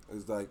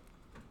is, like,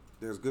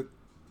 there's good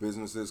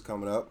businesses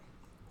coming up.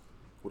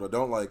 What I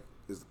don't like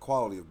is the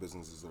quality of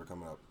businesses that are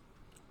coming up.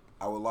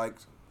 I would like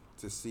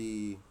to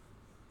see,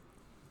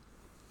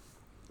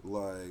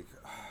 like,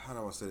 how do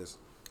I want to say this?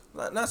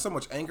 Not so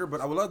much anger,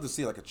 but I would love to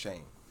see, like, a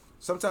chain.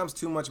 Sometimes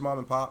too much mom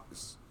and pop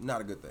is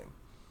not a good thing.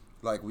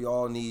 Like, we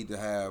all need to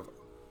have,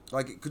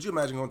 like, could you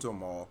imagine going to a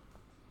mall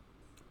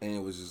and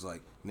it was just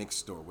like, Nick's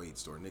store, Wade's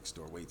store, Nick's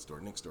store, Wade's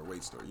store, Nick's store,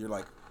 Wade's store. You're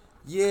like,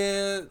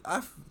 yeah,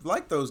 I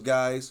like those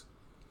guys,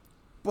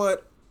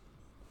 but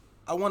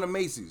I want a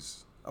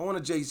Macy's. I want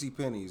a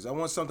JCPenney's. I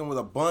want something with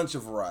a bunch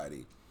of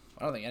variety.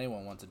 I don't think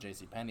anyone wants a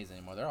J.C. Penney's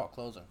anymore. They're all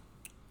closing.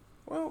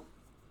 Well,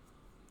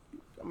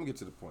 I'm gonna get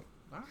to the point.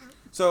 All right.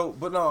 So,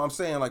 but no, I'm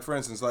saying like for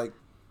instance, like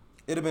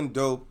it'd have been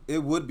dope.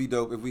 It would be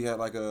dope if we had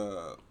like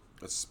a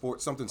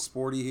sport, something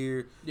sporty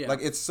here. Yeah. Like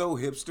it's so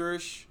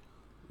hipsterish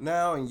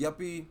now and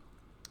yuppie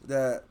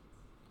that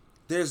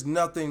there's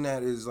nothing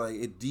that is like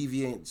it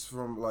deviates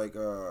from like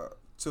to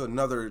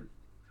another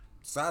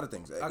side of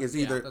things. It's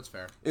yeah, either that's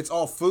fair. it's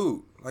all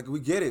food. Like we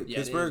get it. Yeah,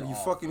 it Pittsburgh, is you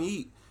all fucking food.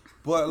 eat.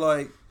 But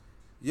like,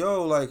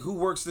 yo, like who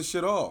works this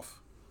shit off?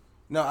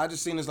 Now I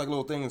just seen this like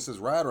little thing that says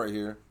ride right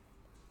here.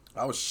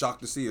 I was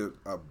shocked to see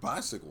a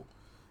bicycle.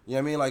 You know what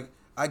I mean? Like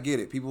I get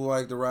it. People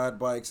like to ride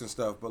bikes and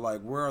stuff, but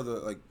like where are the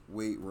like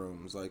weight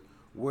rooms? Like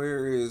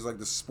where is like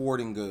the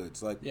sporting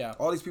goods? Like Yeah.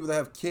 all these people that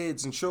have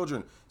kids and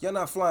children. You're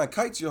not flying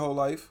kites your whole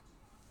life.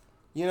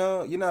 You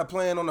know, you're not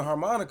playing on the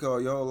harmonica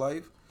your whole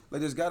life.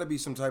 Like there's got to be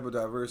some type of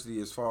diversity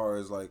as far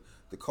as like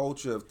the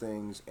culture of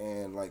things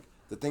and like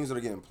the things that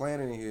are getting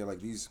planted in here.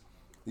 Like these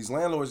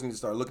landlords need to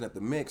start looking at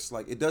the mix.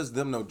 Like it does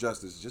them no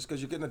justice. Just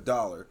because you're getting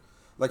 $1.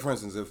 Like for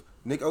instance, if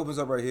Nick opens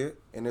up right here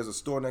and there's a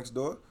store next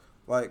door,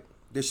 like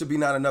there should be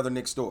not another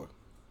Nick store.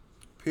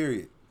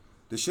 Period.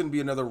 There shouldn't be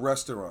another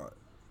restaurant.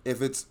 If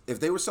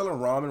they were selling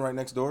ramen right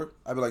next door,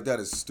 I'd be like, that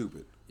is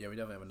stupid. Yeah, we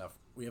definitely have enough.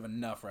 We have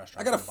enough restaurants.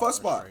 I got a on Butler fuss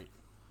spot. Street.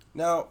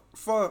 Now,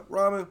 for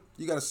ramen,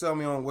 you got to sell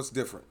me on what's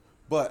different.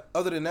 But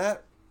other than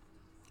that,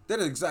 they're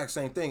the exact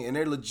same thing, and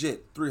they're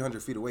legit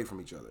 300 feet away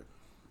from each other.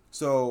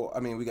 So, I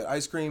mean, we got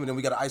ice cream, and then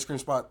we got an ice cream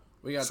spot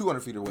We got 200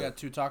 feet away. We got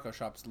 2 taco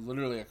shops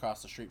literally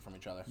across the street from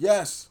each other.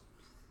 Yes.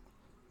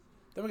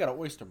 Then we got an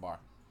oyster bar.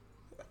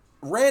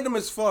 Random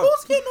as fuck.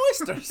 Who's getting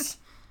oysters?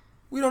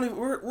 We don't even,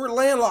 we're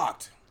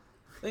landlocked.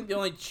 I think the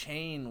only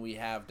chain we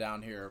have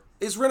down here.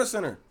 It's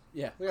Rent-A-Center.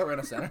 Yeah, we got Rent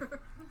a Center.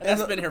 And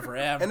that's been here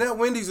forever. And that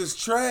Wendy's is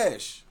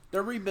trash.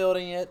 They're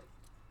rebuilding it.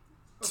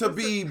 To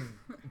be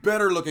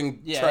better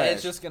looking Yeah, trash.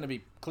 it's just gonna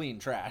be clean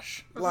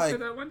trash. Like Like-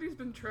 that Wendy's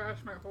been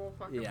trashed my whole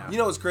fucking Yeah. life. You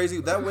know what's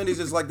crazy? That Wendy's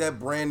is like that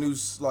brand new,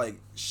 like,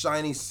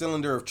 shiny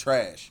cylinder of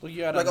trash. Well,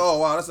 you gotta- Like, oh,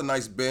 wow, that's a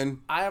nice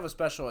bin. I have a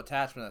special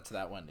attachment to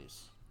that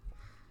Wendy's.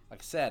 Like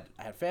I said,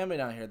 I had family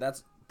down here.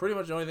 That's pretty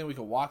much the only thing we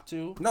could walk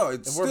to. No,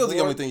 it's If we're still the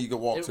bored, only thing you can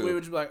walk to. We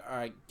would just be like, all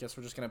right, guess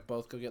we're just gonna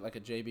both go get like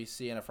a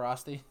JBC and a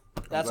Frosty.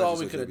 That's glad all you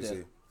we said could have JBC.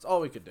 did. That's all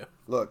we could do.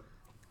 Look,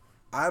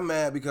 I'm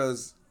mad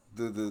because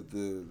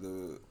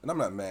the and I'm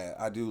not mad.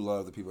 I do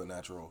love the people at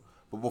Natural.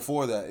 But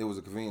before that, it was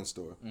a convenience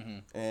store.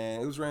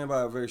 And it was ran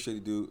by a very shady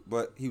dude,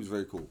 but he was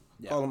very cool.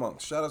 Yeah. Call him Unc.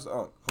 Shout out to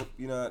Unc. Hope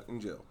you're not in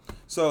jail.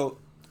 So,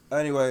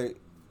 anyway,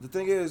 the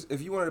thing is,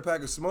 if you wanted a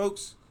pack of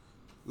smokes,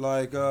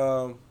 like,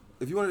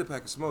 if you wanted a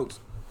pack of smokes,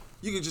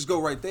 you could just go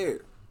right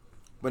there.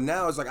 But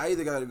now it's like I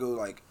either got to go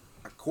like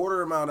a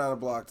quarter of a mile down the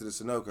block to the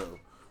Sunoco,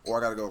 or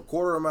I got to go a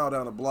quarter of a mile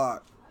down the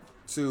block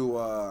to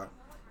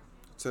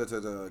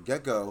the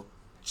Get-Go,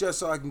 just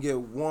so I can get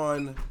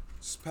one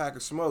pack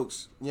of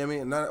smokes. You know what I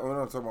mean? And not, I'm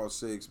not talking about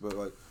 6, but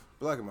like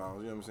Black and Miles.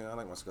 You know what I'm saying? I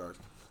like my cigars.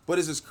 But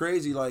it's just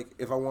crazy. Like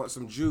if I want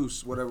some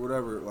juice,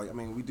 whatever. Like I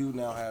mean, we do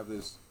now have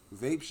this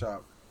vape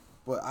shop,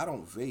 but I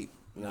don't vape.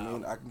 You know what I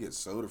mean? I can get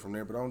soda from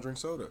there, but I don't drink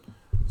soda.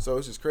 So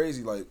it's just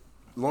crazy. Like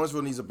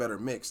Lawrenceville needs a better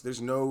mix.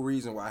 There's no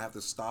reason why I have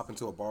to stop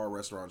into a bar or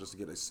restaurant just to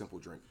get a simple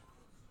drink.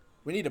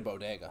 We need a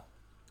bodega.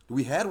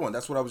 We had one.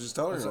 That's what I was just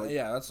telling her. Like,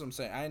 Yeah, that's what I'm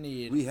saying. I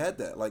need. we had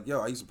that. Like, yo,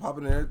 I used to pop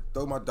in there,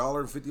 throw my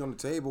 $1.50 on the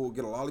table,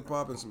 get a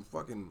lollipop and some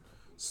fucking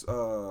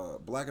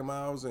Black and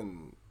Miles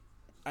and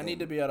I need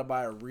to be able to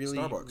buy a really,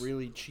 Starbucks.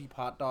 really cheap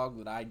hot dog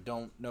that I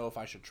don't know if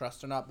I should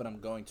trust or not, but I'm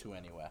going to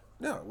anyway.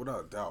 yeah,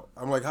 without a doubt.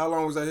 I'm like, how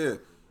long was that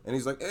here? And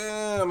he's like,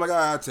 I'm like, all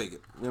right, I'll take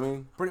it. You know what I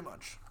mean? Pretty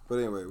much. But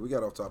anyway, we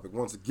got off topic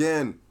once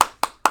again.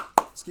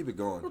 Let's keep it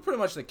We're going. pretty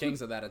much the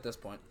kings of that at this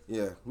point.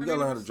 Yeah, we I gotta mean,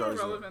 learn how it's to drive.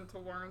 still this relevant to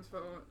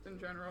Lawrenceville in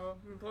general.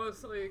 And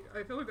plus, like,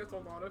 I feel like that's a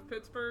lot of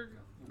Pittsburgh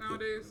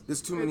nowadays.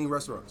 There's too many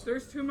restaurants.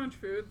 There's too much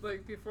food.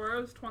 Like, before I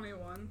was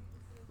 21,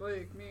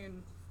 like, me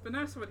and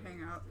Vanessa would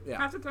hang out. Yeah.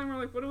 Half the time we're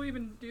like, what do we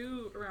even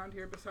do around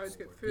here besides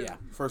get food? Yeah.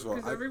 First of all,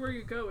 Because everywhere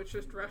you go, it's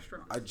just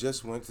restaurants. I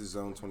just went to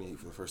Zone 28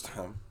 for the first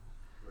time.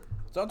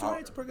 So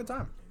it's a pretty good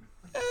time.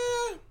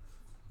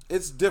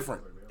 It's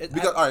different. It-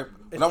 Because, all right,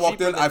 when I it's walked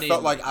cheaper in, than I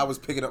felt Navy. like I was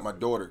picking up my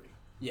daughter.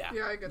 Yeah.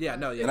 yeah, I get Yeah, that.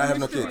 no, yeah. And I have It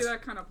no used to kids. be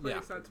that kind of place,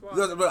 Yeah. that's why.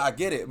 But I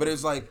get it. But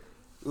it's like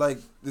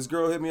this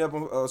girl hit me up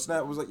on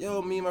Snap, was like,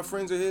 yo, me and my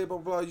friends are here, blah,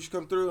 blah, blah, you should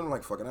come through. And I'm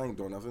like, fuck it, I ain't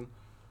doing nothing.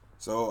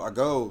 So I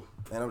go,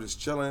 and I'm just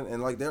chilling,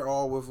 and like they're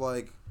all with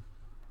like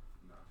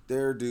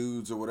their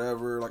dudes or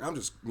whatever. Like I'm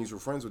just mutual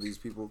friends with these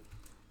people.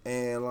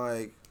 And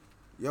like,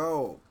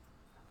 yo,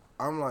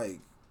 I'm like,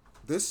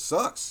 this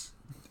sucks.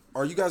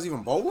 Are you guys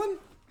even bowling?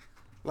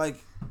 Like,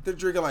 they're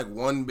drinking like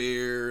one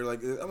beer.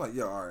 Like, I'm like,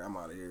 yo, all right, I'm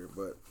out of here.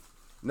 But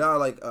now,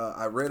 like,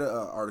 I read an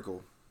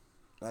article.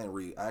 I didn't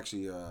read. I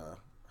actually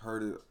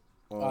heard it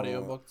on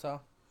Audiobook, so?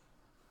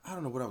 I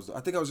don't know what I was doing.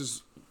 I think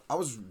I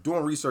was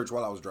doing research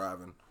while I was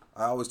driving.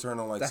 I always turn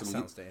on like That some.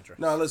 sounds dangerous.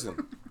 No, listen.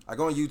 I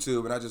go on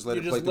YouTube and I just let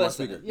You it play just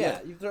through my listen. speaker. Yeah,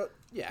 you throw.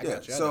 Yeah, I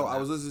got you. So know I that.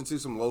 was listening to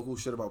some local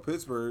shit about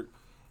Pittsburgh,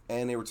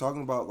 and they were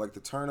talking about like the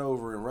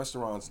turnover in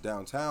restaurants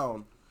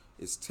downtown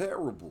is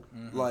terrible.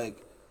 Mm-hmm.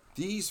 Like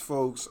these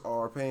folks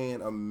are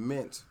paying a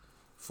mint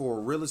for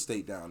real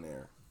estate down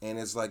there, and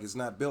it's like it's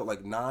not built.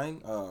 Like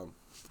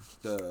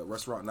the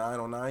restaurant 9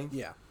 on 9.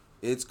 Yeah.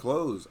 It's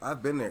closed.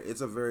 I've been there.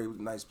 It's a very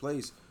nice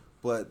place,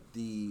 but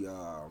the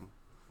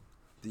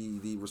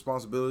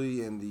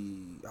responsibility and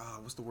the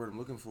what's the word I'm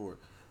looking for?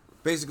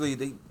 Basically,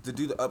 to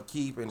do the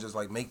upkeep and just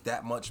like make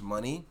that much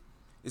money,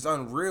 it's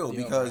unreal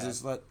because overhead.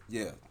 it's like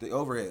the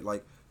overhead.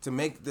 Like to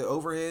make the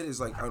overhead is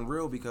like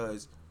unreal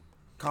because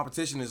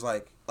competition is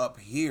like up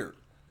here,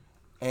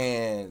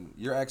 and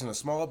you're asking a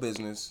small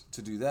business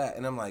to do that,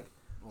 and I'm like,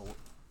 well,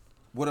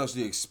 what else do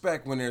you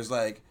expect when there's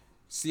like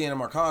Siena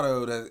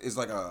Mercado that is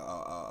like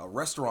a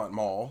restaurant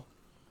mall?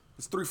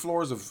 It's 3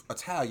 floors of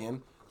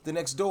Italian. The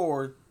next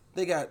door,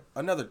 they got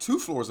another 2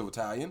 floors of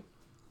Italian.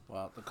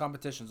 Well, the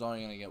competition's only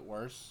going to get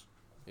worse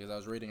because I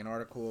was reading an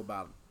article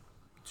about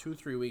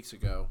 2-3 weeks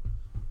ago,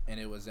 and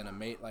it was in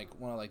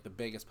one of the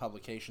biggest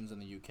publications in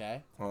the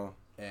UK. Huh.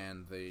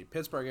 And the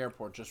Pittsburgh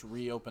airport just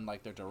reopened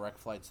like their direct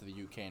flights to the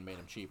UK and made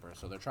them cheaper.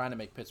 So they're trying to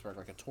make Pittsburgh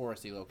like a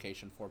touristy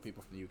location for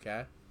people from the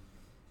UK.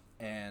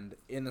 And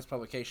in this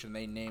publication,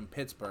 they named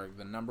Pittsburgh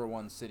the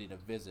 #1 city to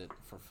visit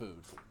for food.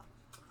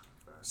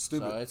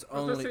 Stupid. So it's I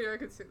was only. gonna say I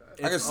could see that.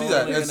 I can it's see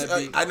that. only It's,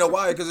 gonna be- I know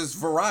why, because it's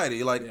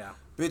variety. Like, Yeah.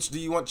 bitch, do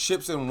you want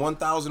chips in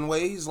 1,000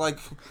 ways? Like,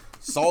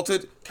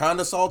 salted, kind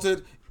of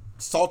salted,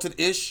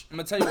 salted-ish? I'm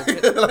gonna tell you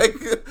what. like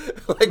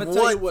I'm gonna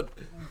tell what? you what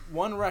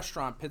one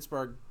restaurant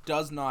Pittsburgh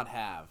does not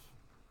have,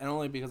 and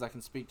only because I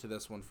can speak to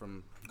this one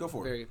from. Go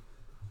for it.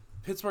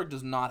 Pittsburgh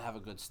does not have a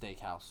good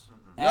steakhouse.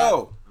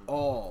 No. At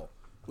all.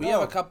 We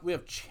No. have We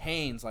have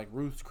chains like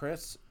Ruth's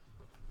Chris.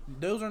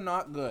 Those are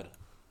not good.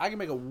 I can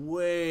make a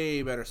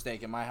way better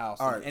steak in my house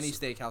All than right, any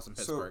steakhouse in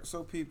Pittsburgh.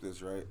 So peep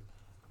this, right?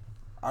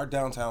 Our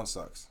downtown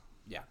sucks.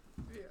 Yeah.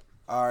 Yeah.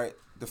 All right,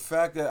 the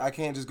fact that I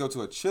can't just go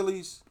to a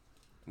Chili's,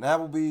 an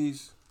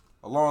Applebee's,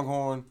 a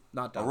Longhorn,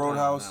 Not a downtown,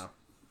 Roadhouse, no.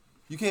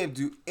 you can't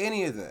do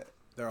any of that.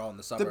 They're all in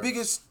the suburbs. The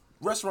biggest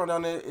restaurant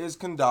down there is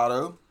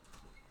Condado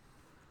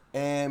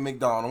and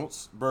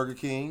McDonald's, Burger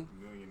King.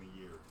 $1 million a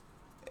year.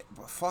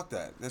 But fuck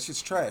that. That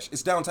shit's trash.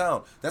 It's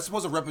downtown. That's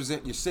supposed to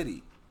represent your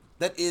city.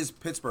 That is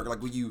Pittsburgh.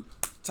 Like when you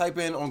type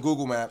in on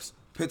Google Maps,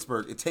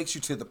 Pittsburgh, it takes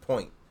you to the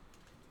point.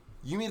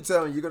 You mean to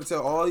tell me you're going to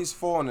tell all these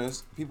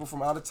foreigners, people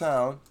from out of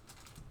town,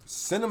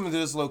 send them to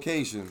this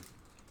location,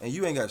 and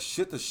you ain't got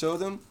shit to show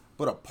them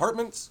but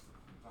apartments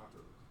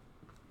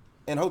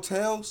and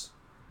hotels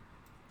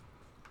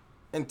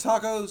and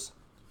tacos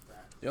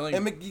The only,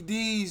 and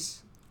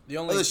McD's. the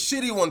Oh, only the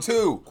shitty one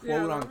too. Yeah,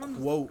 quote that one's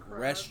unquote crap.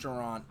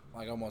 restaurant,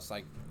 like almost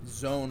like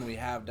zone we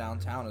have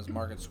downtown is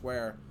Market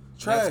Square.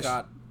 Trash. That's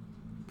got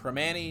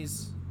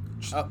Primanti's,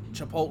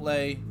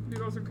 Chipotle,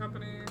 Noodles and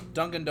Company.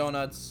 Dunkin'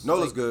 Donuts.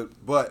 Nola's like, good,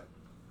 but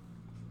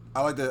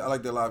I like that. I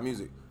like their live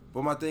music.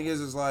 But my thing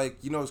is like,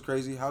 you know, it's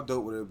crazy. How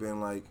dope would it have been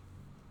like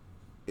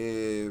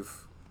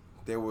if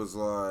there was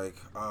like,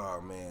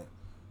 oh man,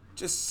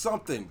 just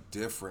something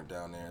different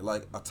down there,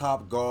 like a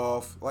Top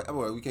Golf. Like,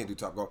 well, we can't do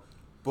Top Golf,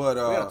 but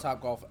we got a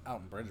Top Golf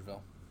out in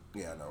Bridgeville.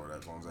 yeah, I know where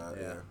that one's at.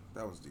 Yeah. Yeah,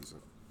 that was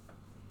decent.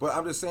 But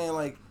I'm just saying,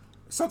 like,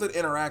 something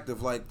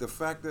interactive, like the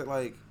fact that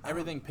like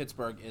Everything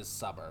Pittsburgh is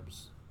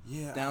suburbs.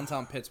 yeah,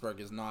 Downtown Pittsburgh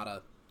is not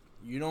a.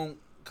 You don't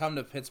come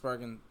to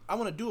Pittsburgh and I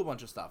want to do a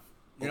bunch of stuff.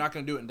 You're not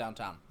going to do it in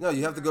downtown. no,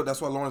 you have to go. That's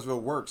why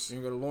Lawrenceville works.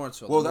 You're going to go to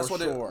Lawrenceville. Well, the that's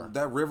North what Shore.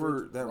 that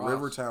Ross.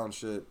 Rivertown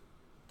shit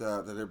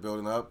that they're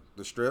building up,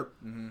 the strip.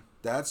 Mm-hmm.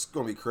 That's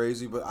gonna be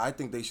crazy. But I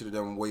think they should have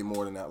done way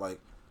more than that. Like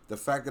the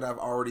fact that I've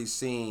already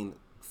seen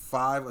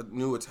 5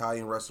 new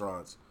Italian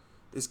restaurants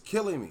is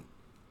killing me.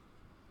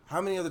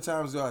 How many other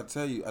times do I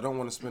tell you I don't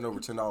want to spend over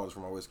 $10 for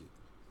my whiskey?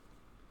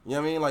 You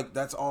know what I mean? Like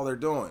that's all they're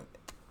doing.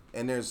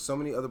 And there's so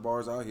many other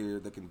bars out here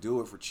that can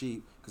do it for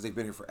cheap because they've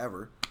been here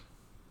forever.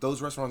 Those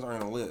restaurants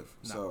aren't gonna live.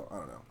 No. So I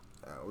don't know.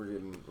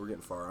 We're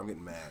getting far. I'm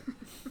getting mad.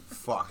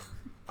 Fuck.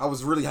 I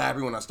was really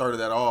happy when I started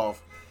that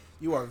off.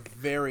 You are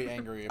very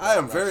angry about I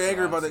am very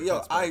angry about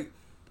restaurants that. in Pittsburgh.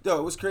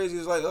 Yo, what's crazy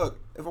is like, look,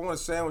 if I want a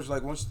sandwich,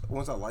 like once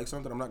I like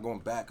something, I'm not going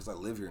back because I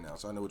live here now,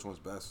 so I know which one's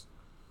best.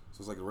 So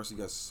it's like the rest of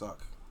you guys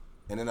suck.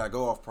 And then I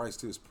go off price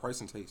too. It's price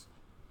and taste.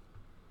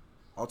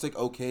 I'll take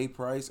okay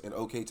price and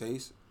okay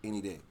taste any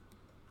day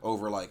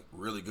over like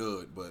really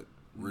good but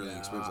really Nah,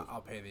 expensive.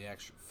 I'll pay the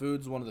extra.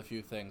 Food's one of the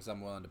few things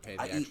I'm willing to pay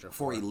the I eat extra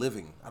for a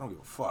living. I don't give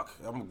a fuck.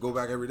 I'm gonna go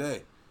back every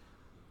day.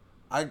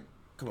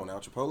 Come on now,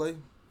 Chipotle.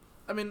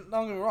 I mean,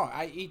 don't get me wrong.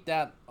 I eat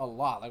that a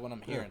lot, like when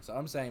I'm here and so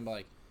I'm saying,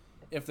 like,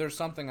 if there's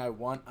something I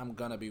want, I'm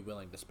gonna be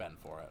willing to spend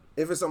for it.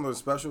 If it's something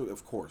special,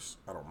 of course,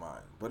 I don't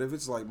mind. But if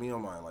it's like me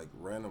on my like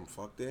random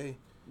fuck day,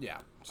 Yeah,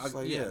 just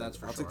like, yeah, that's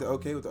for I'll sure. take the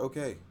okay with the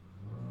okay.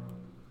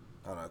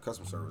 I don't know,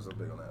 customer service, I'm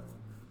big on that.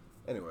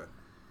 Anyway,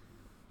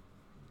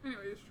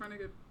 Anyway, just trying to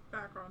get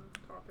back on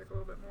topic a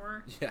little bit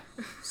more. Yeah,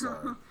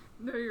 sorry.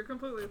 No, you're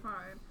completely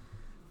fine.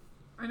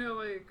 I know,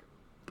 like,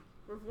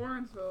 with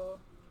Lawrenceville,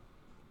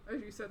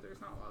 as you said, there's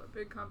not a lot of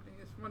big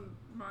companies. When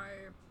my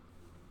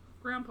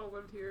grandpa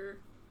lived here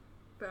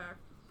back,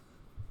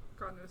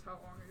 God knows how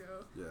long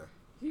ago, Yeah,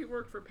 he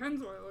worked for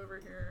Pennzoil over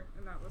here,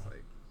 and that was,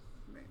 like,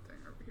 the main thing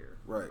over here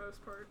for Right. the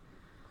most part.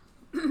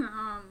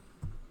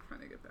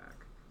 Trying to get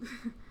back.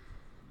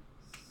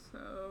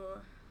 So.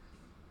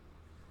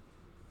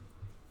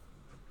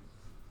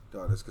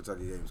 God, this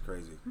Kentucky game is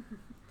crazy.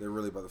 They're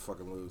really about to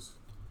fucking lose.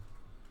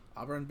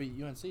 Auburn beat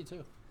UNC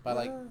too by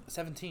like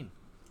 17.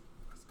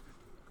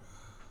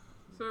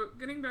 So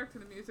getting back to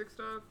the music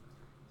stuff.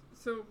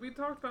 So we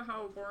talked about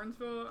how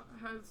Lawrenceville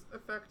has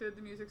affected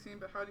the music scene,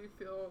 but how do you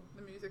feel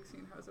the music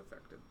scene has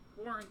affected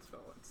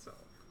Lawrenceville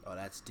itself? Oh,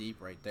 that's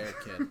deep right there,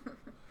 kid.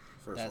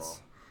 First That's-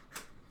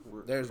 of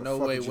all, There's where no the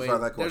fuck way did you Wade.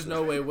 find that There's question?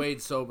 no way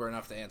Wade's sober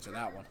enough to answer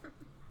that one.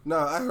 No,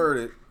 I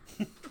heard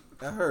it.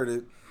 I heard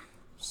it.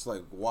 It's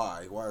like,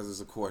 why? Why is this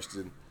a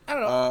question? I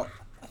don't know.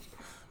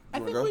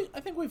 You wanna go? I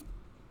think we've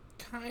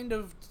kind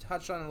of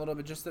touched on it a little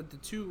bit, just that the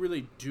two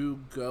really do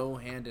go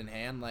hand in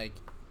hand. Like,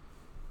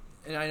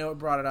 and I know it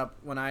brought it up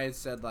when I had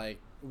said, like,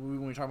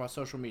 when we talk about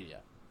social media.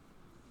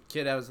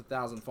 Kid has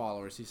 1,000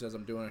 followers. He says,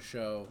 I'm doing a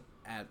show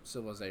at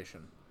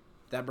Civilization.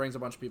 That brings a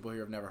bunch of people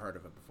here who've never heard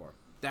of it before.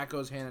 That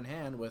goes hand in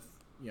hand with,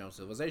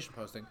 Civilization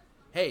posting,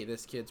 hey,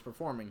 this kid's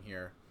performing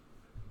here.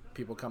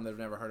 People come that have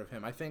never heard of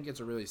him. I think it's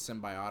a really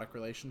symbiotic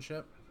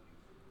relationship.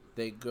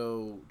 They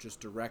go just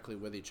directly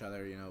with each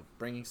other,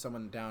 bringing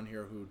someone down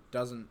here who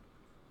doesn't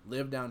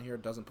live down here,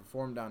 doesn't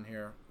perform down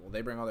here. Well,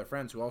 they bring all their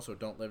friends who also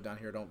don't live down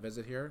here, don't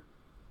visit here.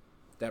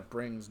 That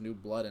brings new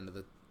blood into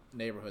the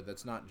neighborhood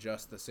that's not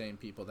just the same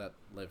people that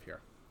live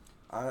here.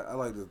 I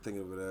like to think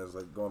of it as,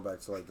 like, going back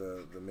to, like,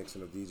 the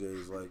mixing of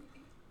DJs. Like,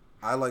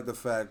 I like the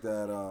fact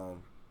that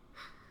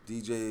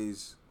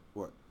DJs...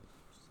 What?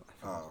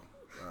 Oh, all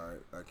right.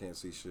 I can't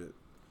see shit.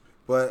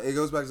 But it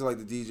goes back to, like,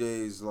 the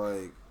DJs,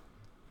 like,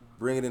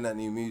 bringing in that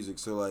new music.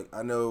 So, like,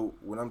 I know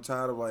when I'm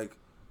tired of, like,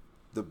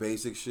 the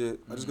basic shit,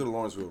 I just go to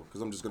Lawrenceville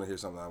because I'm just going to hear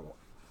something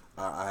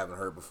I haven't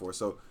heard before.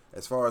 So,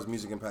 as far as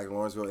music impacting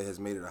Lawrenceville, it has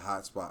made it a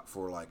hot spot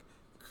for, like,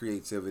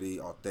 creativity,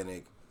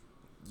 authentic.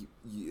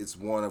 It's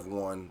one of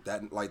one.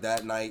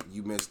 That night,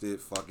 you missed it.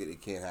 Fuck it.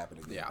 It can't happen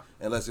again. Yeah.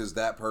 Unless it's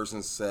that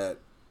person's set,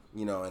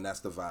 and that's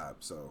the vibe.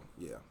 So,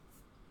 yeah.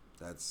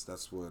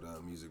 That's what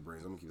music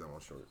brings. I'm going to keep that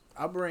one short.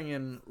 I'll bring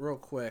in real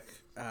quick.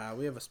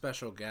 We have a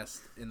special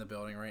guest in the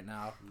building right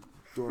now.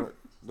 Doing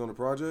the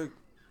project?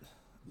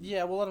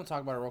 Yeah, we'll let him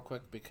talk about it real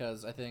quick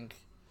because I think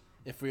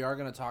if we are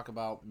going to talk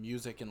about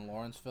music in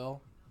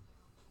Lawrenceville,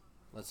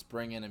 let's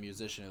bring in a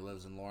musician who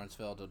lives in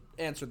Lawrenceville to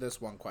answer this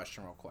one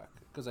question real quick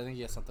because I think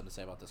he has something to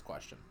say about this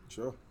question.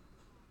 Sure.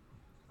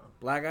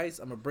 Black Ice,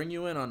 I'm going to bring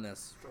you in on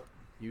this.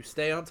 You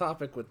stay on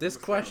topic with this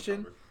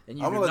question, and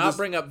you I'm do gonna not just-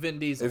 bring up Vin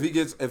Diesel. If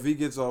he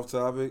gets off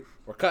topic,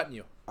 We're cutting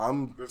you.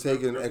 I'm There's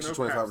taking no extra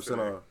Paps 25%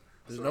 today. off.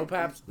 There's So, no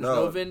Paps. There's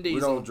no Vin we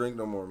Diesel. don't drink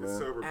no more, It's man.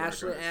 sober black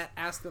Ashley, ice.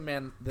 ask the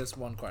man this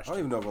one I question. don't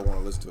even know if I want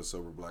to listen to a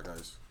sober Black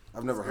Ice.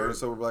 I've never heard of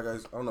sober Black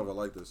Ice. I don't know if I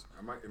like this.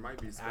 It might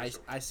be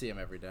special. I see him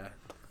every day.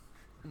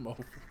 Mo.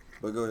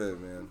 But go ahead,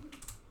 man.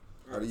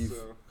 How do Alright, you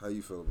so how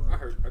you feel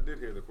about it? I did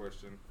hear the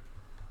question.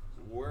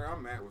 Where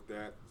I'm at with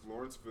that,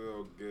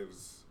 Lawrenceville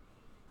gives.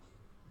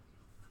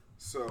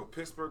 So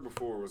Pittsburgh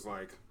before was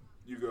like,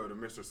 you go to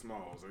Mr.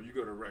 Smalls or you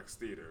go to Rex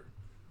Theater.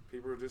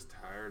 People are just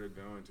tired of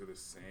going to the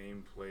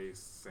same place,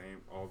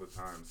 same all the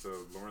time. So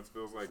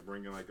Lawrenceville's like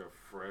bringing like a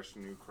fresh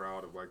new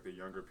crowd of like the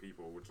younger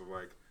people, which is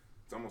like,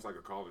 it's almost like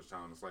a college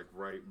town. It's like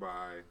right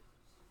by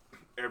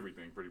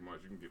everything pretty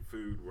much. You can get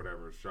food,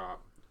 whatever,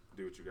 shop,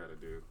 do what you got to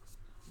do.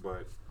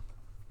 But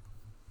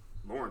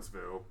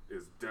Lawrenceville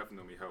is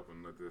definitely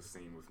helping with this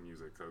scene with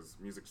music because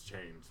music's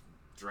changed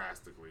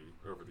drastically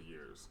over the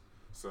years.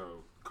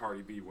 So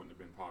Cardi B wouldn't have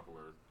been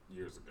popular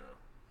years ago.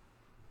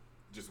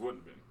 Just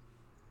wouldn't have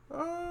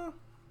been.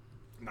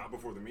 Not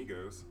before the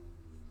Migos.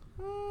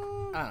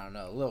 I don't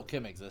know. Lil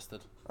Kim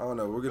existed. I don't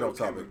know. We're getting off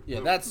topic.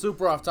 Yeah, that's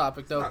super off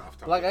topic though. not off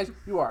topic. Black Ice,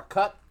 you are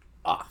cut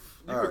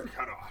off. You All were right.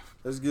 cut off.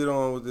 Let's get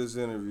on with this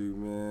interview,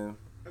 man.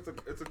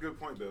 It's a good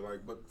point though.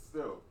 Like, but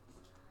still,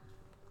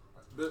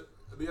 the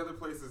other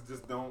places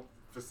just don't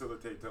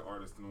facilitate to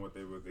artists and what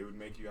they would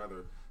make you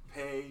either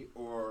pay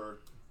or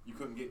you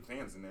couldn't get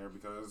fans in there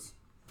because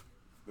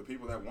the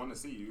people that want to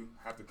see you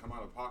have to come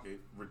out of pocket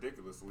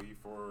ridiculously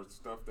for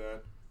stuff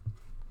that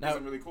Now-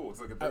 isn't really cool. It's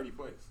like a dirty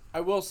place.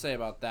 I will say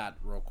about that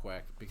real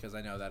quick because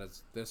I know that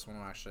this one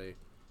will actually,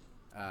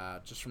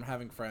 just from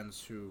having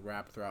friends who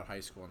rapped throughout high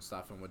school and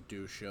stuff and would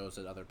do shows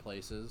at other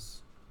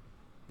places,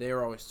 they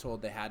were always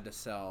told they had to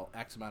sell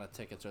X amount of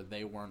tickets or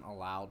they weren't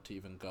allowed to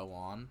even go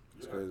on.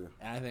 It's crazy.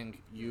 And I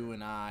think you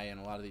and I and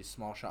a lot of these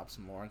small shops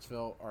in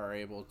Lawrenceville are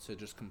able to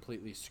just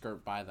completely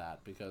skirt by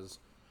that because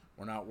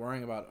we're not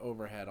worrying about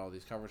overhead, all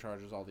these cover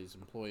charges, all these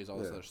employees, all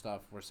this Yeah. other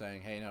stuff. We're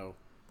saying, hey, no,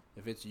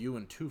 if it's you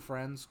and two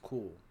friends,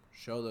 cool.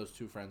 Show those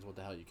two friends what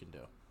the hell you can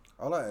do.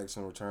 All I ask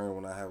in return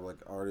when I have like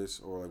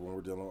artists or like when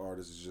we're dealing with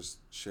artists is just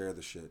share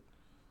the shit.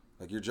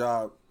 Like your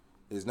job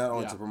is not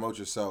only Yeah. to promote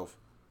yourself,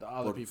 The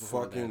other but people who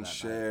are there fucking that night.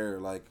 share,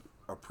 like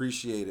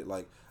appreciate it.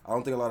 Like I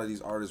don't think a lot of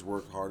these artists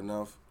work hard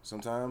enough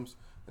sometimes.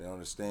 They don't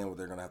understand what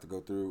they're gonna have to go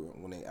through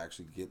when they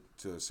actually get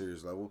to a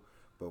serious level.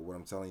 But what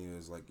I'm telling you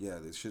is like, yeah,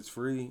 this shit's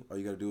free. All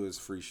you gotta do is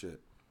free shit,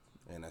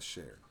 and that's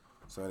share.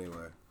 So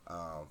anyway,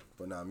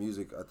 but now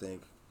music, I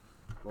think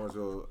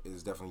Lawrenceville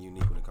is definitely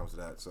unique when it comes to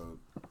that, so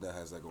that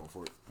has that going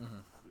for it. That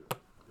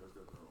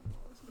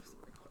was most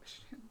of my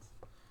questions.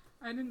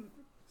 I didn't.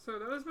 So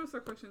that was most of the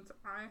questions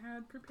I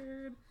had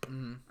prepared.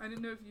 I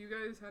didn't know if you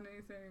guys had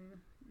anything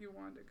you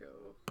wanted to go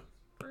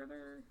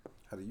further.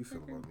 How do you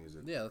feel about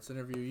music? Yeah, let's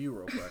interview you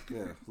real quick.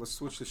 Yeah, let's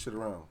switch this shit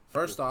around.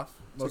 First off,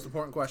 most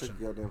important question. Take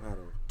your goddamn hat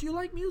off. Do you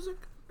like music?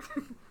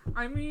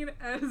 I mean,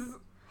 as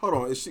Hold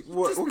on, is she,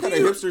 what Just kind do of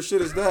you- hipster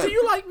shit is that? Do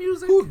you like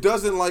music? Who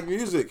doesn't like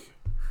music?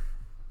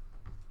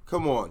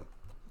 Come on.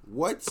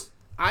 What?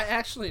 I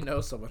actually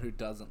know someone who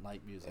doesn't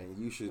like music. And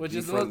you should Which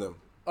is befriend the- them.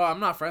 Oh, I'm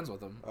not friends with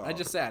them. I Oh.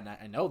 just said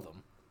I know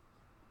them.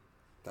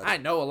 That, I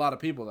know a lot of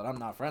people that I'm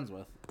not friends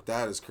with.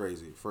 that is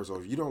crazy. First of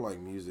all, if you don't like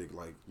music,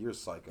 like, you're a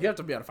psycho. You have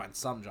to be able to find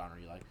some genre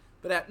you like.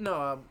 But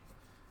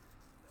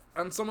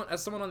as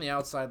someone on the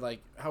outside,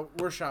 like how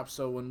we're shop,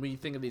 so when we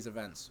think of these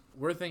events,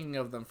 we're thinking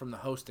of them from the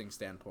hosting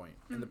standpoint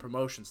and the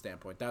promotion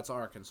standpoint. That's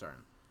our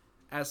concern.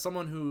 As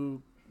someone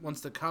who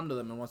wants to come to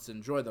them and wants to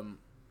enjoy them,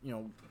 you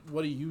know,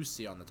 what do you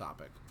see on the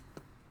topic?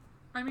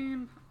 I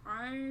mean,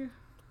 I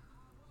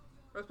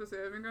was supposed to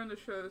say I've been going to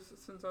shows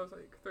since I was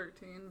like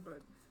 13,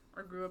 but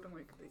I grew up in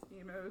like the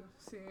emo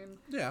scene.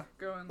 Yeah.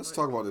 Going. Let's like,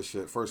 talk about this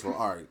shit. First of all,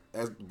 all right,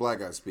 as the black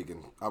guy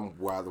speaking, I'm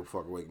wide the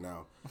fuck awake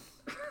now.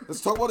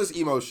 Let's talk about this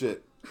emo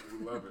shit.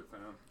 We love it, fam.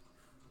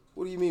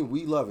 What do you mean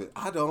we love it?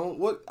 I don't.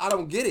 What? I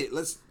don't get it.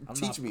 Let's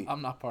teach me.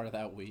 I'm not part of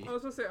that we. I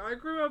was supposed to say I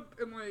grew up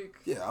in like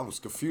Yeah, I was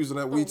confused on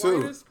that the we too.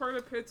 whitest part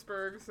of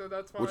Pittsburgh, so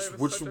that's why. it was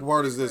Which such a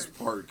part big is this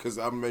thing. part? Because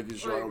I'm making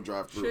sure I Like, don't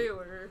drive through.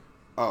 Shaler.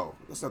 Oh,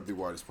 that's not the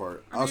whitest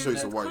part. I I'll mean, show you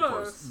some it's white close.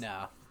 parts.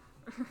 Nah,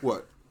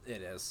 What?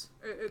 it is.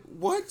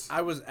 What?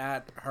 I was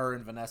at her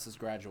and Vanessa's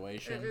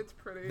graduation. It's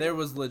pretty. There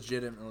was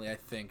legitimately, I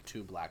think,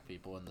 2 black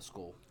people in the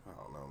school. I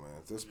don't know, man.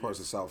 This part's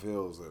of South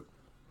Hills that.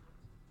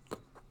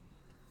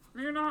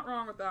 You're not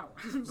wrong with that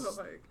one, but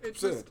like it's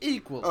Saying. just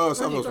Equal. Oh,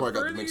 South the Hills probably got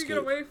the further mixed you get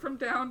kid. away from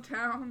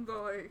downtown, the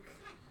like.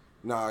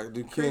 Nah,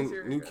 New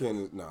Crazier, Ken, I guess.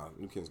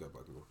 New Ken's got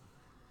black people.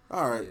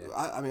 All right,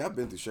 Yeah. I mean, I've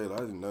been through Shayla. I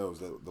didn't know it was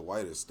the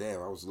whitest.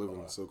 Damn, I was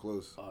living so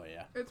close. Oh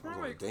yeah. It's I more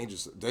was on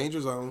like danger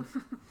zone.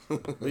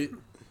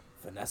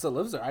 Vanessa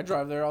lives there. I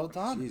drive there all the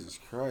time. Jesus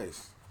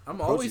Christ. I'm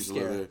Coach always used to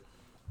live scared. there.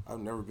 I've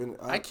never been.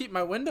 I keep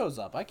my windows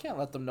up. I can't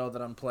let them know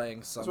that I'm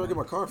playing some. That's where I get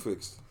my car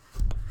fixed.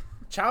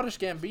 Childish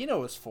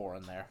Gambino is 4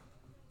 in there.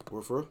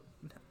 What for?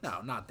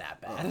 No, not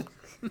that bad.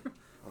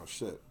 Oh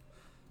shit.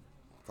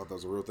 Thought that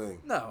was a real thing.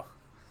 No.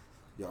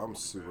 Yeah, I'm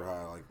super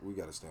high. Like, we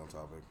gotta stay on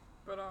topic.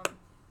 But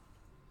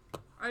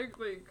I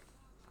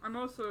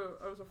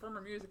was a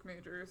former music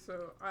major,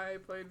 so I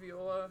played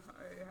viola.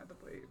 I had to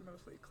play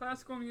mostly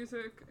classical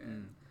music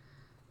and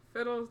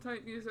fiddle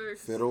type music.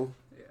 Fiddle.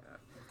 Yeah,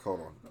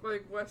 Hold on.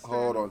 like Western.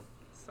 Hold on.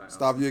 Style.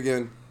 Stop you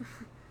again.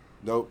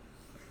 Nope.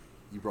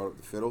 You brought up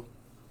the fiddle.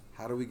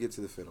 How do we get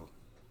to the fiddle?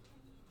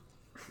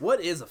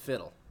 What is a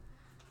fiddle?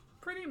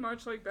 Pretty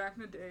much like back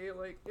in the day,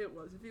 like it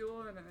was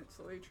viola, and then it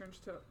slowly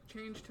changed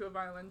to a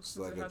violin. It's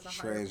since like it a has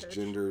higher pitch.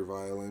 transgender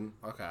violin.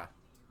 Okay.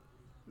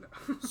 No.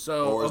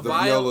 So Or a is the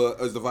viol- viola?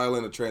 Is the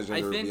violin a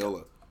transgender I think-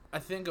 viola? I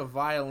think a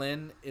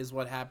violin is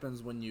what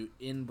happens when you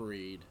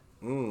inbreed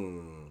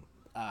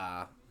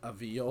a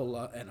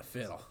viola and a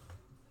fiddle.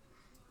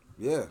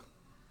 Yeah.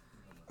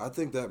 I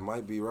think that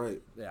might be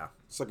right. Yeah.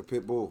 It's like a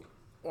pit bull.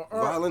 Or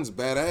Violin's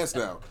badass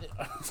now.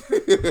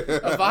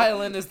 a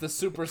violin is the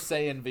Super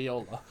Saiyan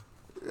viola.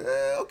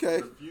 Yeah,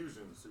 okay.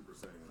 Fusion Super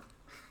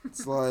Saiyan.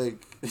 It's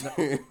like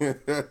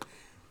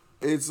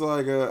it's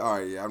like all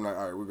right, yeah, I'm not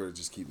all right, we're gonna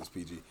just keep this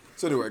PG.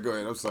 So anyway, go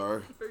ahead, I'm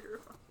sorry. Figure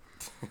it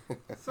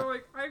out. So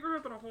like I grew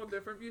up in a whole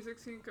different music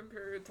scene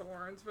compared to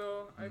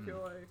Lawrenceville. I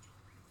feel like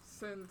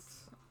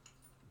since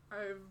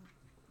I've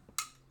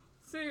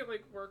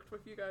worked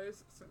with you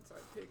guys, since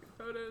I've taken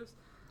photos,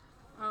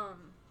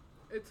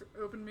 it's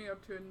opened me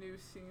up to a new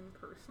scene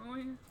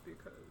personally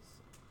because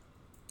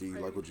Do you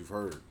like what you've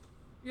heard?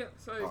 yes,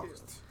 I Oh,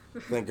 do.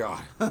 thank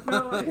God.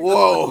 No, like,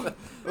 Whoa.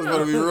 I was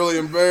gonna be really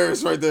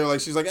embarrassed right there. Like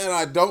she's like, and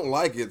I don't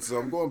like it, so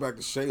I'm going back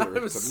to Shaler.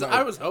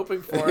 I was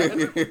hoping for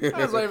it.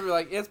 I was waiting for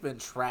like it's been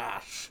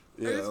trash.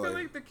 I just feel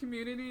like the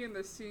community and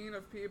the scene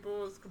of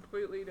people is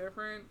completely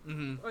different.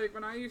 Mm-hmm. Like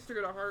when I used to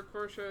go to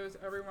hardcore shows,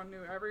 everyone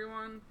knew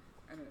everyone,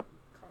 and it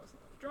caused a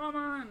lot of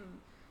drama. And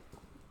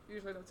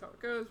usually that's how it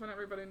goes when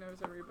everybody knows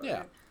everybody.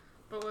 Yeah.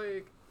 But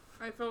like,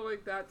 I felt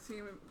like that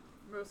scene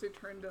mostly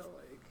turned to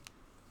like,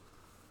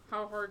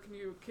 how hard can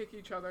you kick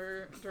each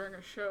other during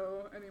a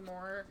show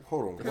anymore?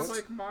 Hold on, Because what?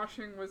 like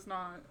moshing was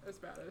not as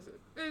bad as it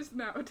is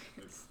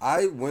nowadays.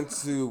 I went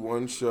to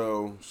one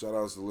show. Shout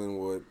outs to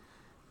Linwood.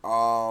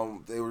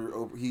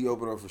 He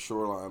opened up for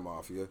Shoreline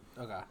Mafia,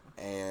 Okay.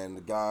 and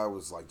the guy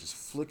was like just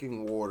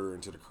flicking water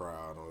into the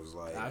crowd. I was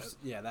like,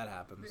 Yeah, that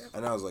happens. Yeah.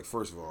 and I was like,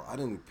 first of all, I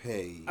didn't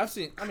pay I've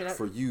seen. I mean,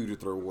 for you to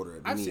throw water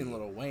at I've me. seen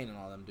Lil Wayne and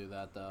all them do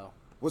that though.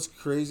 What's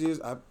crazy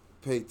is I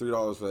paid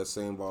 $3 for that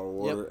same bottle of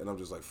water, Yep. and I'm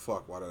just like,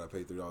 fuck, why did I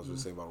pay $3 for the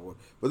same bottle of water?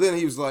 But then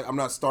he was like, I'm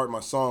not starting my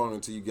song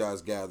until you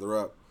guys gather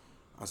up.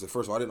 I said,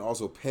 first of all, I didn't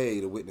also pay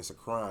to witness a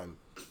crime.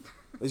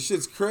 This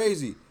shit's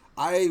crazy.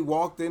 I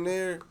walked in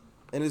there,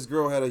 and this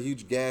girl had a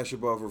huge gash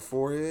above her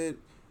forehead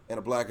and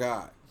a black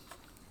eye.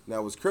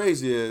 Now, what's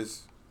crazy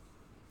is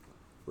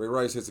Ray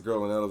Rice hits a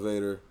girl in an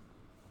elevator.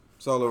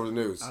 It's all over the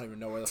news. I don't even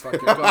know where the fuck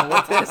you're going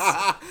with this.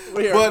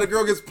 But the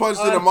girl gets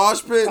punched in a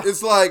mosh pit.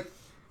 It's like,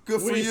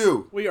 good for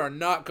you. We are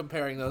not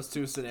comparing those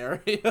two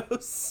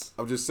scenarios.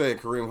 I'm just saying,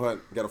 Kareem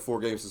Hunt got a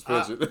 4-game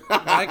suspension.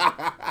 Mike,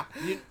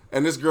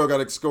 and this girl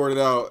got escorted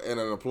out and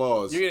an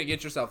applause. you're going to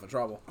get yourself in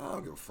trouble. I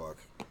don't give a fuck.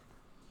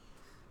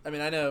 I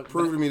mean, I know.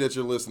 Prove to me that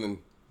you're listening.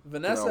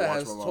 Vanessa watch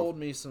has my mouth. told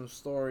me some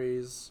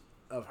stories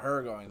of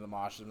her going to the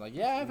mosh pit. Like,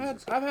 yeah,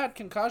 I've had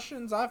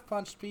concussions. I've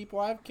punched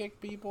people. I've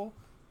kicked people.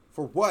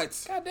 For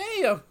what? God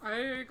damn.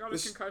 I got a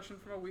concussion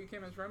from a We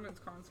Came as Romans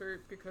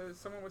concert because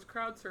someone was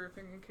crowd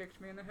surfing and kicked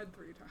me in the head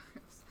 3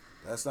 times.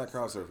 That's not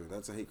crowd surfing.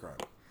 That's a hate crime.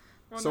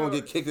 Well, Someone no,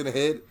 get kicked in the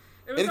head.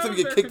 it was Anytime out you of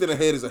get their kicked in the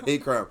head is a control.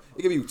 hate crime.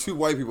 It can be 2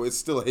 white people. It's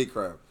still a hate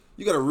crime.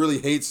 You gotta really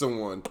hate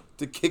someone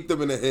to kick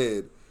them in the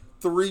head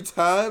 3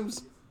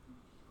 times.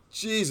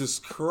 Jesus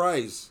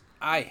Christ.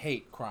 I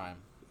hate crime.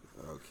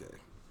 Okay.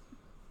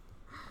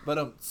 But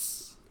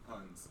Puns.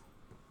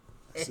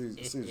 See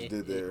what you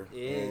did there.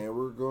 Yeah. And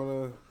we're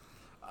gonna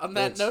on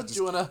that note, do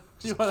you wanna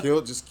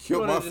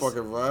kill my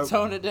fucking vibe.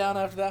 tone it down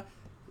after that?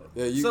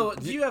 Yeah,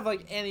 Do you have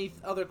like any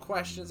other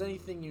questions?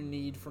 Anything you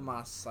need from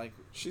us? Like,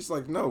 she's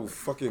like, no,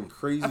 fucking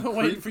crazy I've been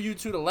waiting creep. for you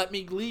two to let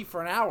me leave for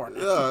an hour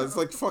now. Yeah, it's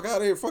like, fuck out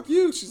of here. Fuck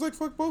you. She's like,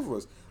 fuck both of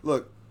us.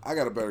 Look, I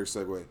got a better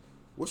segue.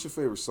 What's your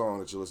favorite song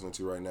that you're listening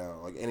to right now?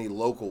 Like any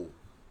local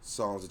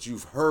songs that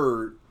you've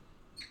heard?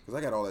 Because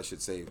I got all that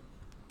shit saved.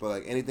 But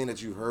like anything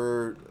that you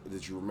heard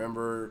that you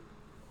remember,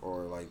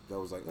 or like that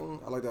was like,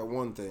 I like that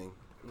one thing.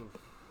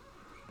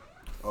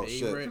 Oh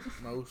Favorite,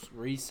 shit! most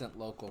recent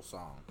local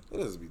song. It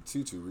doesn't be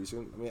too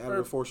recent. I mean, out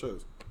of 4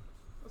 shows. I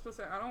was supposed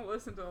to say, I don't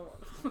listen to a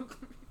lot of local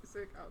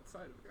music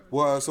outside of Gunna.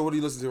 Well, so what do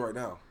you listen to right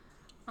now?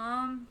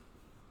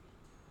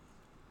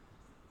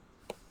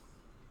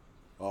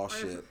 Oh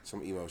shit!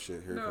 Some emo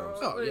shit. Here it No. comes.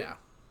 Oh Like, yeah,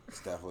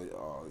 It's definitely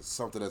it's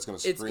something that's gonna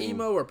scream. it's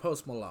emo or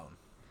Post Malone.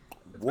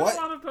 It's What?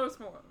 been a lot of Post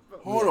Malone.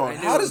 But Hold Yeah, on. I knew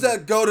How it does was-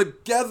 that go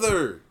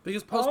together?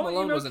 Because Post all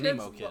Malone was an kids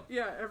emo kid.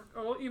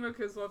 all emo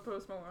kids love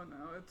Post Malone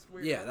now. It's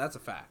weird. Yeah, that's a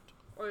fact.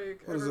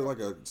 like. What is it, like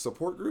a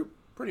support group?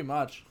 Pretty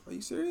much. Are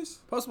you serious?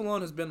 Post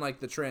Malone has been like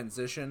the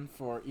transition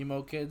for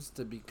emo kids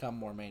to become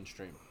more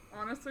mainstream.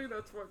 Honestly,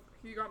 that's what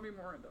he got me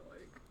more into.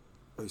 Like,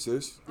 Are you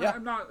serious? Yeah.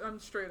 I'm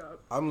straight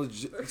up. I'm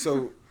legit.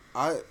 So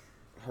I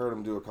heard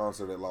him do a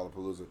concert at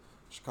Lollapalooza,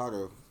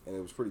 Chicago, and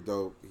it was pretty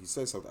dope. He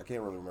said something. I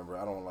can't really remember.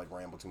 I don't like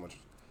ramble too much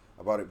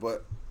about it,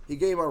 but he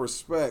gave my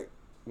respect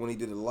when he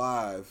did it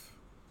live.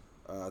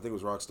 I think it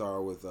was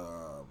Rockstar with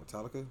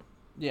Metallica.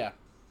 Yeah.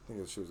 I think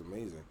that shit was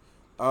amazing.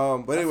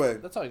 But anyway,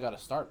 That's how you got to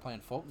start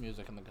playing folk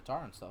music and the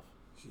guitar and stuff.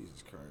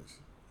 Jesus Christ,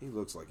 he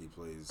looks like he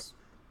plays.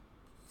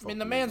 I mean, folk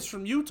the man's music.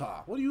 from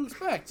Utah. What do you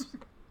expect?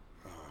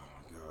 Oh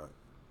my god.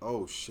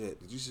 Oh shit.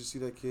 Did you just see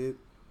that kid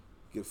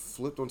get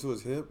flipped onto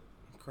his hip?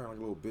 I'm crying like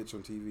a little bitch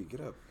on TV.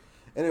 Get up.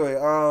 Anyway,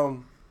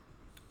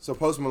 so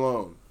Post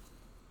Malone.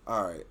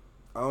 Alright.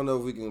 I don't know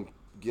if we can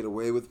get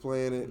away with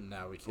playing it.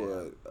 No, we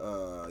can't.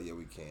 But yeah,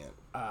 we can.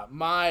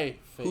 My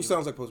favorite. Who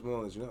sounds like Post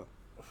Malone as you know?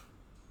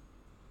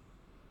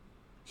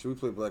 Should we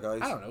play Black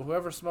Ice? I don't know.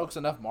 Whoever smokes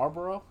enough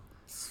Marlboro,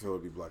 So it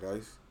would be Black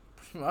Ice.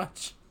 pretty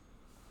much.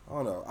 I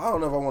don't know. I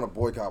don't know if I want to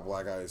boycott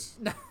Black Ice.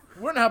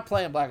 We're not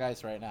playing Black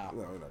Ice right now. No,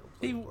 we're not gonna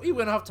play Black He Ice.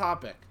 went off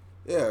topic.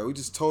 Yeah, we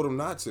just told him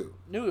not to.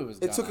 Knew it was.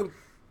 It took him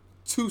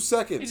 2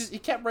 seconds. He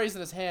kept raising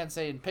his hand,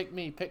 saying pick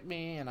me,"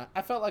 and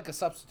I felt like a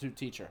substitute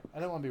teacher. I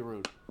didn't want to be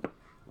rude.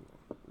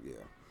 Yeah.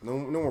 No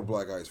more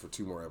Black Ice for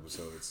 2 more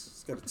episodes.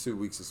 It's got a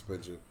 2-week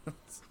suspension.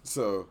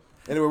 So,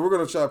 anyway, we're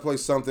going to try to play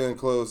something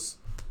close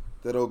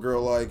that old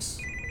girl likes.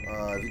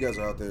 If you guys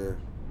are out there,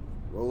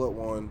 roll up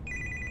one.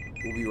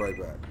 We'll be right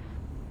back.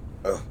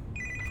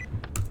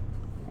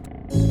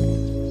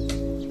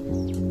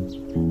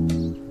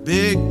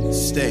 Big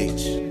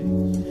stage.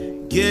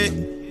 Get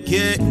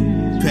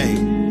paid.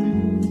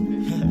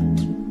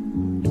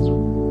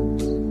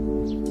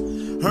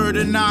 Heard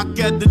a knock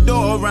at the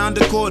door around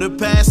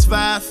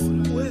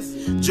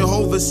 5:15.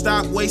 Jehovah,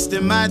 stop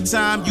wasting my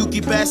time. You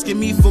keep asking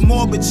me for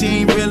more, but you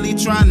ain't really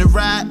trying to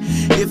ride.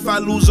 If I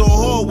lose a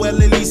whore,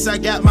 well, at least I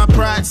got my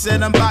pride.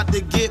 Said I'm about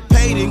to get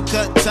paid and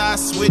cut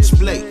ties, switch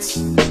blades.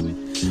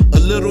 A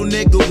little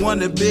nigga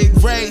won a big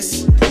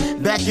race.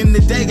 Back in the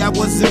day, I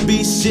wasn't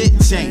beast, shit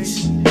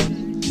changed.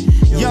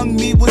 Young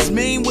me was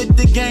mean with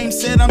the game.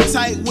 Said I'm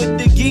tight with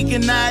the geek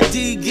and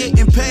ID,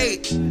 getting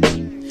paid.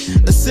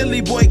 A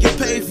silly boy get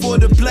paid for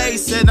the play.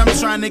 Said I'm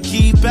trying to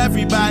keep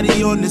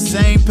everybody on the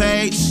same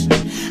page.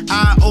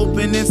 Eye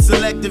open and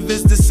selective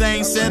is the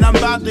same. Said I'm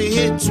about to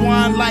hit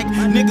Twan like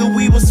nigga,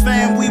 we was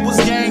fam, we was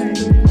gang.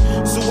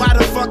 So why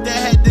the fuck that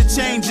had to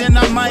change? And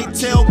I might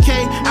tell K,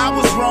 I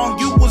was wrong,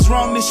 you was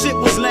wrong, this shit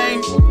was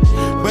lame.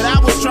 But I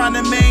was trying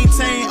to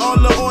maintain all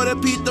the order,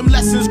 peep them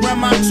lessons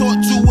grandma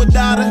taught to a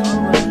daughter.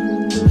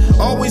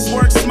 Always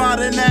work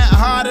smarter, not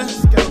harder.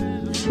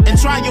 And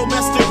try your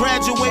best to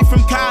graduate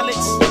from college.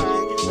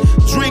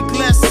 Drink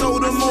less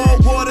soda, more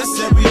water.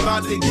 Said we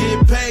about to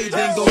get paid,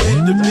 then go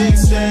hit the big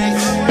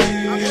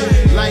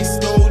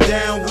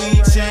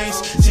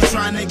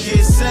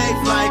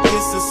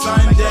it's a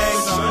Sunday.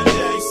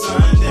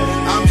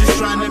 I'm just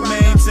trying to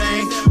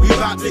maintain. We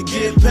about to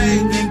get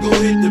paid, then go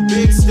hit the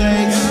big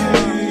stage.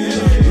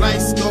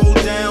 Lights go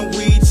down,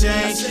 we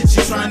change.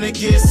 She trying to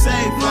get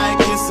safe like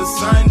it's a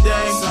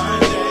Sunday.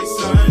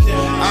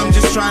 I'm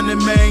just trying to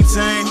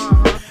maintain.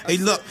 Hey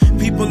look,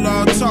 people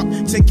all talk,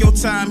 take your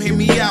time, hear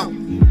me out.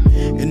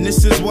 And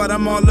this is what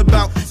I'm all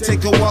about.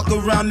 Take a walk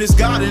around this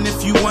garden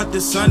if you want, the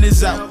sun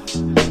is out.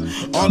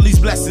 All these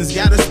blessings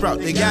gotta sprout,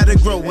 they gotta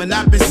grow. And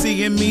I've been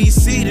seeing me,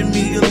 seeding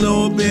me a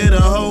little bit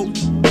of hope.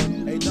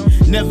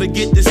 Never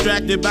get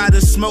distracted by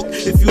the smoke.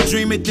 If you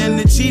dream it, then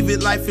achieve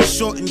it. Life is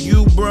short and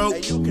you broke.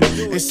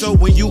 And so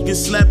when you get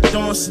slept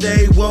on,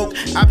 stay woke.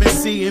 I've been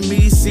seeing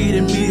me,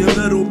 seeding me a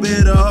little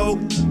bit of hope.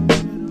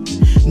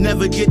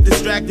 Never get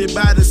distracted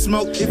by the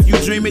smoke. If you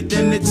dream it,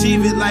 then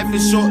achieve it. Life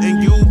is short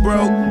and you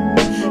broke.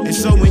 And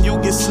so when you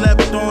get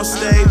slept on,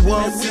 stay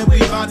woke. And we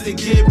about to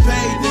get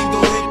paid, then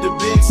go hit the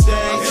big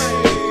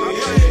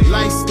stage.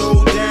 Lights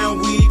go down,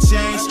 we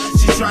change.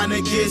 She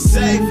tryna get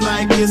safe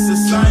like it's a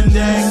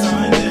Sunday.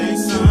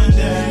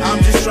 I'm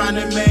just trying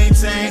to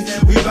maintain.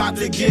 We about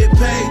to get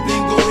paid,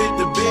 then go hit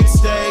the big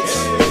stage.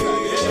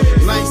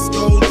 Lights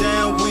go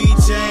down, we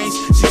change.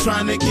 She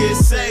tryna get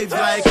safe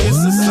like it's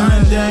a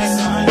Sunday.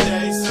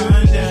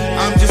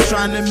 I'm just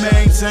trying to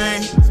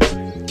maintain.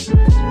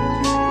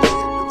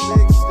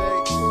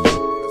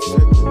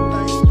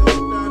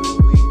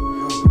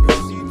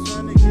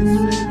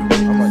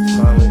 I might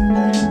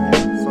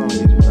finally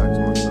getting back to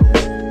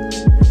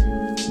myself.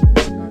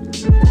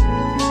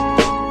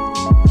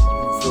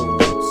 You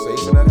feel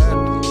safe in that hat?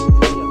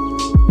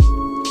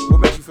 What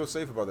makes you feel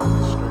safe about that?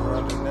 The string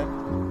around your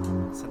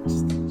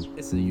neck?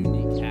 It's a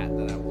unique hat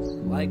that I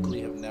would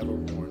likely have never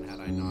worn had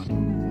I not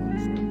owned a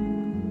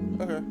clothing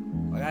store. Okay.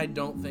 Like, I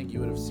don't think you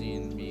would have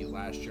seen me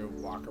last year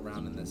walk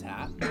around in this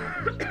hat.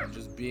 And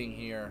just being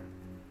here,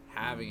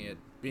 having it,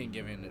 being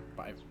given it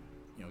by,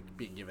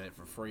 being given it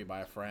for free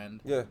by a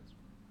friend. Yeah.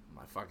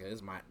 My fucking,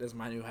 this is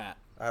my new hat.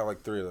 I have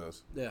like 3 of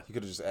those. Yeah. You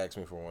could have just asked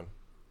me for one.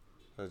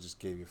 I just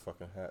gave you a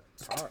fucking hat.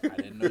 Sorry, I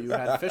didn't know you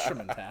had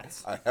fisherman's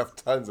hats. I have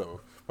tons of them.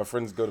 My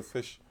friends go to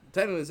fish.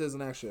 Technically, this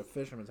isn't actually a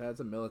fisherman's hat. It's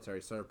a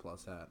military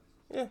surplus hat.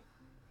 Yeah.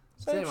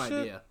 Same shit.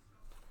 idea.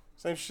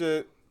 Same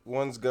shit.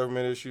 One's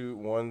government issue.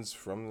 One's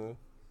from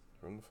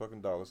the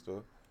fucking dollar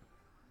store.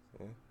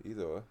 Yeah,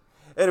 either way.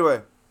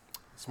 Anyway,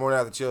 this morning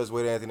after chills,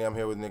 Wade Anthony. I'm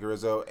here with Nick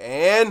Rizzo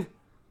and.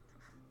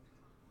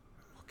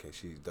 Okay,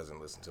 she doesn't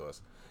listen to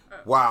us.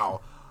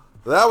 Wow,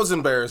 that was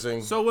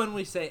embarrassing. So when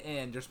we say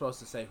 "and," you're supposed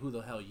to say who the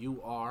hell you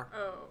are.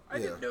 Oh, I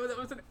didn't know that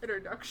was an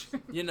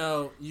introduction.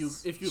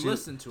 If you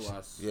listen to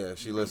us. Yeah,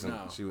 she listened.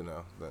 know. She would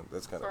know.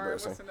 That's kind of Sorry,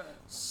 embarrassing. listen to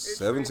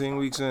 17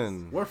 weeks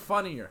in. We're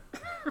funnier.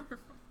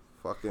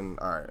 Fucking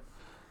all right.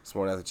 This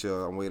morning after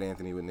chill, I'm Wade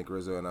Anthony with Nick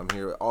Rizzo, and I'm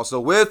here also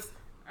with.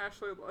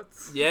 Ashley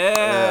Lutz.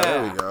 Yeah.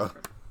 There we go.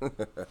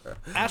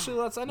 Ashley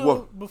Lutz, I know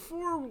Whoa.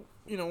 before, when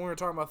we were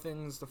talking about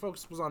things, the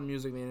focus was on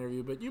music in the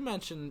interview, but you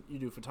mentioned you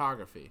do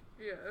photography.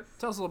 Yes.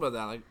 Tell us a little bit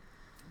about that. Like,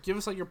 give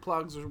us your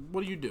plugs, or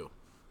what do you do?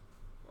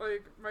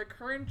 Like my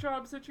current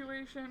job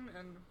situation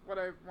and what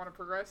I want to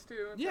progress to.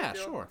 Yeah,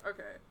 sure.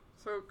 Okay.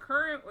 So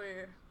currently,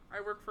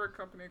 I work for a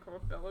company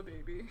called Bella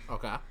Baby,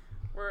 Okay.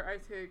 where I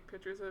take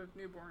pictures of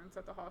newborns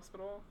at the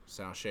hospital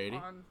Sounds shady.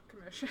 on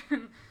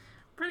commission.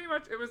 Pretty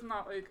much, it was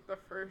not like the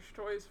first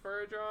choice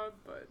for a job,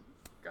 but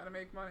gotta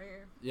make money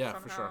Yeah,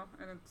 somehow, for sure.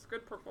 and it's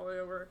good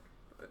portfolio work.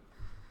 But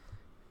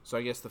So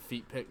I guess the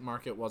feet pick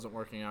market wasn't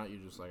working out. You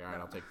just like, all right,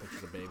 I'll take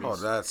pictures of babies. Oh,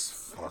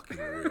 that's fucking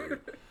weird.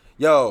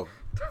 Yo,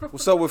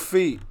 what's up with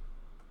feet?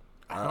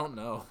 I don't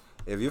know.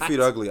 If your feet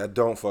ugly, I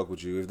don't fuck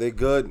with you. If they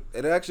good,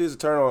 it actually is a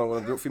turn on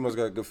when a female's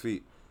got good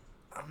feet.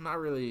 I'm not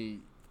really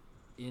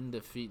into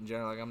feet in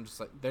general. Like, I'm just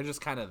like, they're just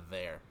kind of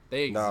there.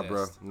 They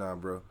exist. Nah,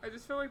 bro. I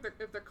just feel like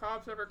if the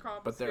cops ever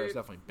confiscate But there's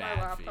definitely my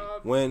bad feet.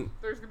 laptop, When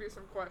there's gonna be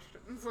some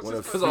questions. Let's When just a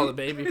put Because it all that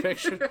the way. baby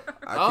pictures.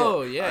 I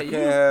Oh, can't- yeah, I you.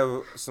 can't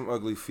have some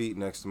ugly feet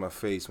next to my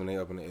face when they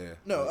up in the air.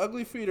 No,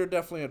 ugly feet are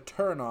definitely a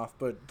turn off,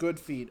 but good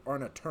feet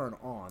aren't a turn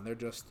on. They're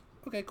just,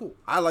 okay, cool.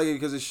 I like it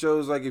because it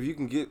shows like if you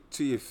can get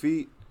to your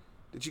feet,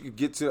 that you can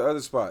get to other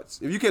spots.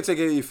 If you can't take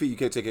care of your feet, you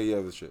can't take care of your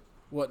other shit.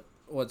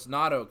 What's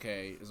not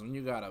okay is when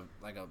you got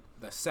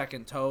the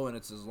second toe and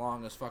it's as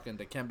long as fucking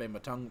Dikembe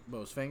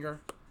Mutombo's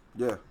finger.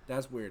 Yeah.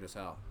 That's weird as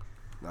hell.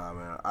 Nah,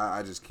 man.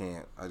 I just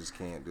can't. I just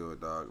can't do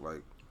it, dog.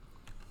 Like,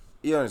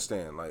 you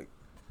understand? Like,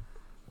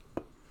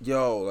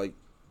 yo, like,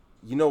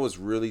 you know what's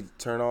really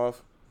turn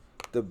off?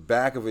 The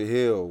back of a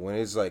heel when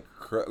it's like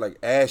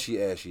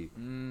ashy.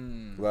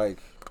 Like,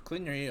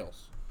 Clean your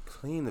heels.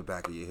 clean the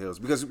back of your heels.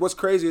 Because what's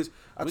crazy is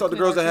I We talk to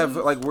clean girls our that have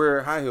heels? like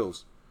wear high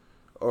heels,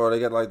 or they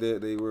got like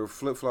they wear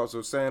flip flops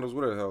or sandals,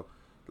 whatever the hell.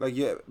 Like,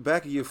 yeah,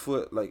 back of your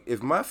foot. Like,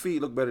 if my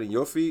feet look better than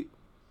your feet,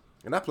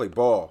 and I play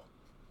ball,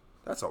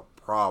 that's a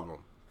problem.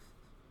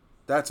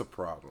 That's a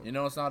problem. You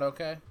know what's not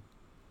okay?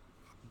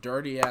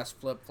 Dirty ass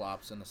flip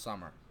flops in the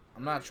summer.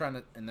 I'm not trying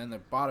to, and then the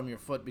bottom of your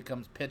foot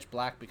becomes pitch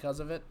black because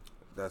of it.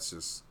 That's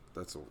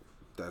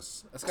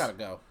Gotta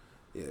go.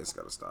 Yeah, it's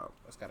gotta stop.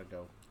 That's gotta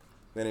go.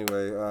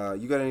 Anyway,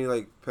 you got any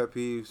like pet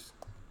peeves?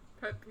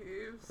 Pet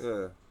peeves.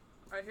 Yeah.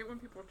 I hate when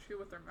people chew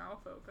with their mouth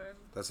open.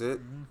 That's it?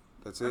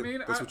 That's it? I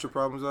mean, That's what your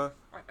problems are?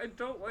 I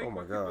don't like Oh my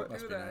when God. people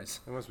Must do be that. nice.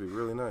 It must be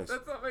really nice.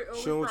 That's not my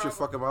only Chewing with your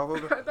problem. fucking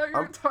mouth open? I thought you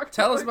were talking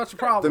Tell us like- about your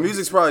problems. The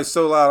music's probably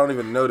so loud I don't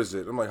even notice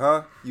it. I'm like,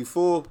 huh? You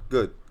fool?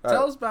 Good. All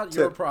Tell right. us about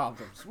your Tip.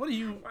 problems. What do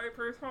you? My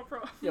personal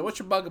problem. Yeah, what's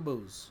your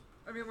bugaboos?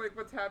 I mean, like,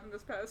 what's happened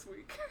this past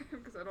week?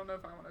 Because I don't know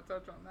if I want to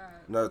touch on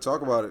that. No,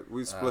 talk about it.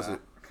 We explicit.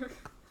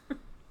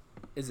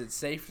 Is it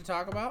safe to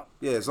talk about?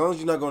 Yeah, as long as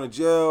you're not going to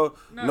jail,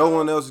 no No.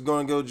 one else is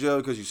going to go to jail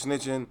because you're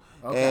snitching,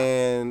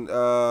 Okay. and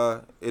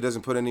it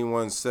doesn't put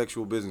anyone's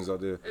sexual business out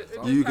there. It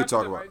You just could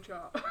talk happened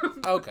about at it. my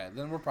job. Okay,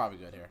 then we're probably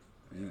good here.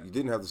 You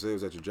didn't have to say it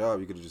was at your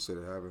job. You could have just said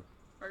it happened.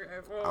 Okay,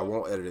 well, I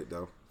won't edit it,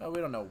 though. No, we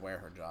don't know where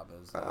her job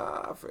is.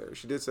 Fair.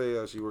 She did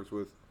say she works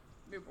with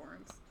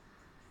newborns.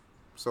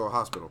 a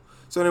hospital.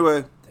 So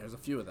anyway, There's a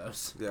few of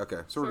those. yeah,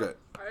 okay. So we're good.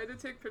 I had to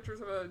take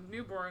pictures of a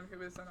newborn who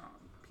was in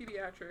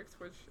pediatrics,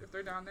 which if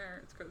they're down there,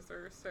 it's because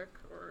they're sick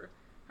or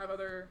have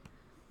other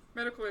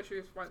medical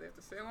issues why they have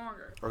to stay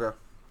longer. Okay.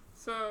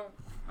 So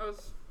I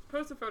was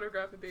supposed to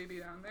photograph a baby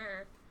down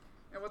there,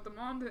 and what the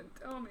mom didn't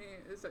tell me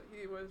is that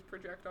he was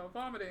projectile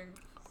vomiting.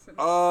 Since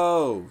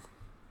Oh.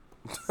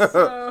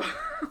 So,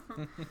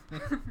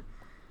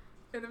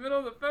 in the middle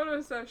of the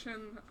photo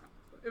session,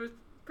 it was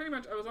pretty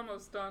much, I was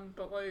almost done,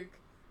 but like,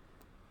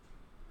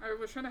 I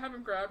was trying to have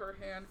him grab her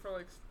hand for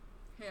like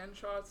hand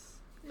shots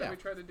that Yeah. we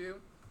try to do,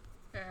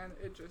 and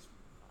it just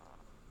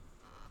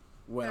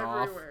Went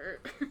everywhere.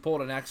 off.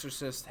 Pulled an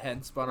exorcist,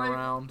 head spun Like,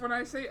 around. When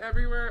I say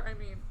everywhere, I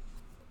mean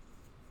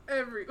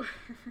everywhere.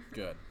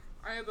 Good.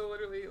 I had to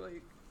literally,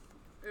 like,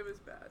 it was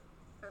bad.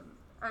 And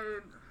I,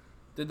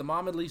 Did the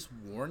mom at least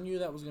warn you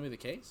that was going to be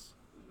the case?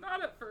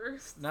 not at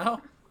first.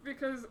 No?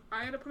 Because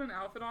I had to put an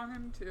outfit on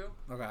him, too.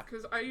 Okay.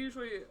 Because I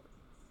usually,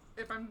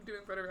 if I'm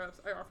doing photographs,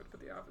 I offer to put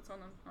the outfits on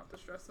them, not to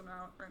stress them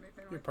out or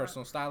anything You're like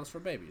personal stylist for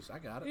babies. I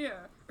got that. it. Yeah.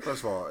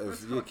 First of all,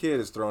 if your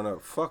kid is throwing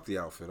up, fuck the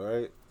outfit, all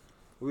right?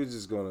 We're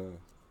gonna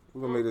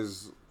make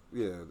this,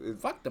 yeah.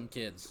 Fuck them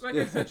kids. Like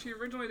Yeah. I said, she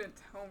originally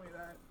didn't tell me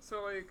that.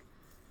 So, like,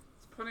 I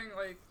was putting,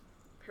 like,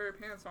 a pair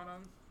of pants on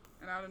him,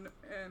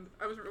 and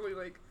I was really,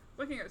 like,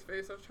 looking at his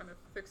face. I was trying to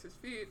fix his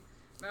feet.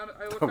 Now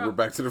I look We're up.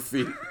 back to the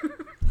feet.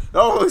 It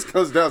always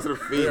comes down to the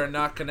feet. We are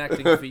not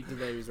connecting feet to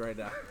babies right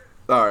now.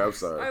 All right, I'm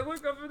sorry. I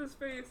look up at his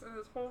face, and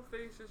his whole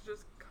face is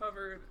just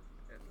covered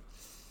in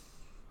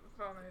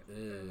vomit,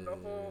 and the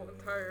whole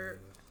entire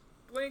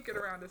blanket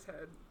around his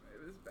head.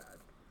 It was bad.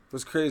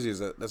 What's crazy is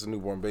that that's a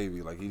newborn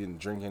baby. Like, he didn't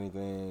drink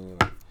anything.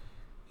 Like,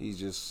 he's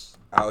just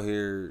out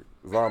here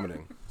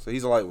vomiting. So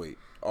he's a lightweight,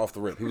 off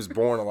the rip. He was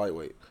born a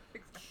lightweight.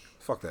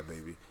 Fuck that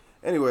baby.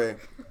 Anyway,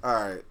 all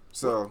right.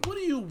 So What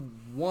do you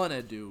want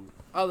to do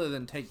other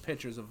than take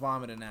pictures of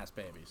vomiting ass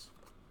babies?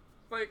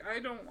 Like, I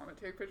don't want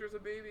to take pictures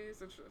of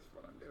babies. It's just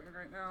what I'm doing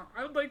right now.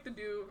 I would like to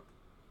do,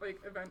 like,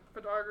 event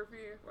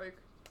photography. Like,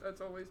 that's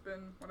always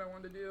been what I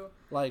wanted to do.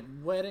 Like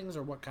weddings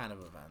or what kind of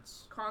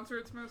events?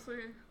 Concerts mostly.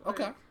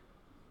 Okay. Like,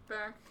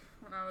 back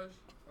when I was,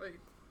 like,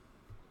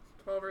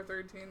 12 or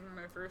 13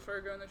 when I first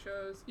started going to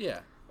shows. Yeah.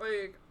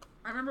 Like,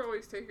 I remember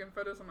always taking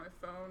photos on my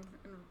phone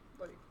and,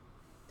 like,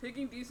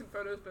 taking decent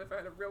photos, but if I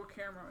had a real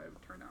camera, it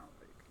would turn out,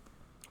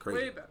 like, crazy,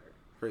 way better.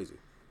 crazy.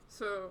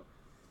 So,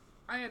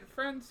 I had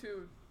friends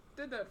who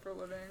did that for a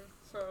living,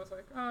 so I was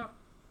like, oh,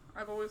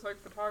 I've always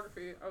liked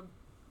photography. I'd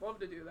love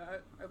to do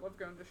that. I love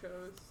going to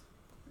shows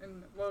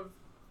and love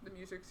the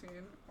music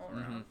scene all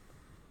around.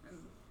 And,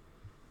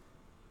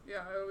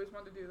 yeah, I always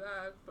wanted to do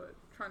that, but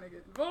trying to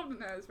get involved in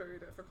that is very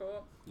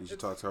difficult. You should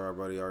It's- talk to our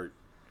buddy Art.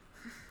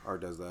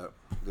 Art does that.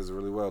 Does it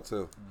really well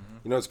too.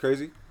 You know what's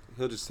crazy?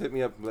 He'll just hit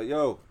me up and be like,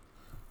 "Yo,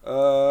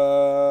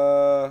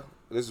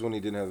 this is when he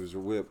didn't have his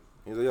whip.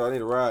 He's like, yo, I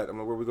need a ride. I'm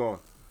like, where we going?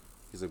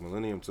 He's like,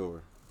 Millennium Tour.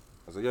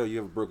 I was like, yo, you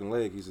have a broken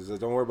leg. He says,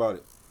 don't worry about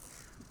it.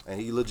 And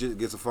he legit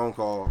gets a phone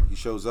call. He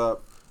shows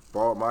up,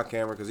 borrowed my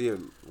camera because he had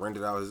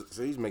rented out his.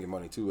 So he's making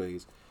money 2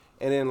 ways.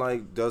 And then,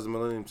 like, does the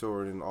Millennium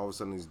Tour, and then all of a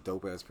sudden these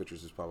dope-ass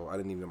pictures just pop up. I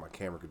didn't even know my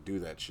camera could do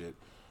that shit.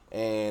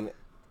 And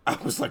I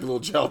was, like, a little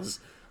jealous.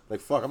 Like,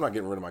 fuck, I'm not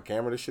getting rid of my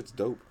camera. This shit's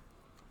dope.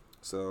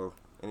 So,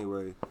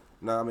 anyway.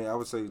 No, I mean, I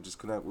would say just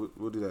connect.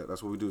 We'll do that.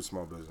 That's what we do with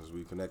small business.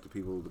 We connect the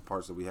people, the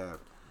parts that we have.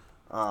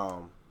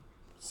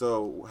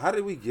 So, how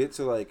did we get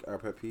to, like, our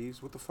pet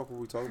peeves? What the fuck were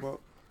we talking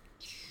about?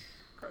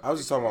 I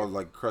was just talking about,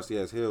 like,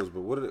 crusty-ass heels, but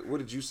what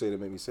did you say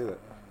that made me say that?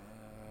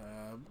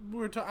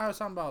 I was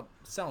talking about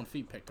selling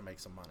feet pick to make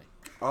some money.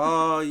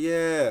 Oh,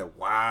 yeah.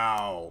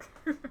 Wow.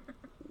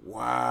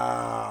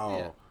 Wow.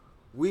 Yeah.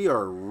 We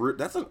are...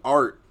 that's an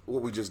art,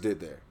 what we just did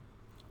there.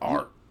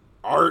 Art.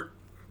 Art.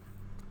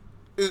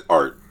 It's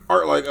art.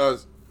 Art like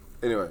us.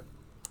 Anyway,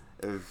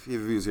 if he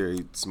was here,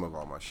 he'd smoke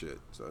all my shit.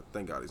 So,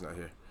 thank God he's not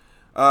here.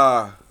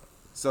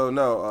 So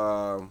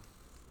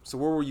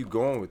where were you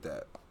going with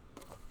that?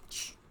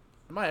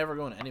 Am I ever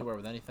going anywhere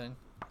with anything?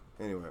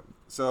 Anyway,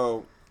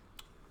 so...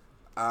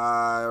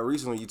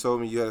 recently you told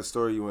me you had a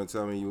story you want to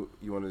tell me.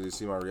 You wanted to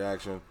see my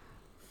reaction.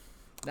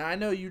 Now, I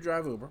know you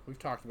drive Uber. We've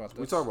talked about this.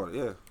 We talk about it,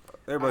 yeah.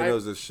 Everybody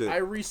knows this shit. I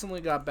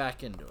recently got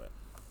back into it.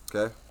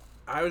 Okay.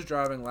 I was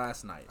driving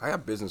last night. I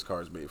have business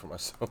cards made for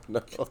myself.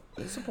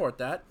 Support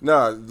that.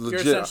 Nah, You're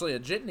legit. essentially a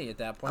jitney at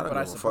that point, but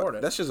I give a support fuck.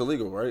 it. That shit's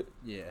illegal, right?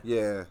 Yeah.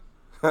 Yeah.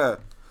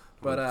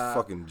 But,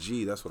 fucking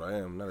G, that's what I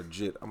am. Not a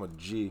jit. I'm a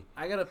G.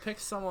 I gotta pick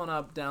someone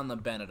up down the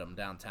Benedum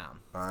downtown.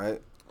 All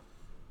right.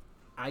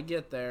 I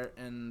get there,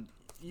 and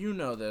you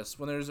know this.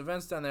 When there's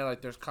events down there,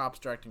 like there's cops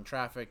directing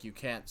traffic, you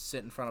can't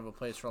sit in front of a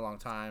place for a long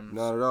time.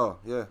 Not at all.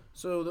 Yeah.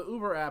 So the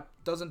Uber app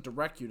doesn't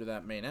direct you to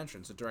that main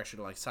entrance. It directs you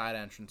to like side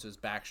entrances,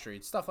 back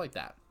streets, stuff like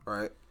that. All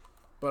right.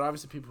 But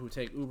obviously people who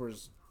take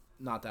Ubers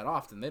not that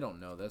often, they don't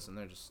know this, and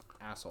they're just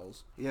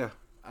assholes. Yeah.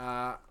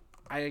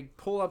 I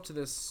pull up to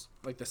this,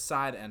 like, the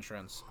side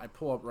entrance. I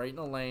pull up right in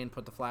a lane,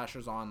 put the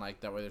flashers on, like,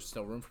 that way there's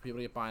still room for people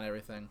to get by and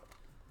everything.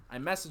 I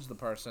message the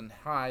person,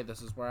 hi,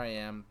 this is where I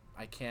am.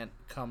 I can't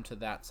come to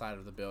that side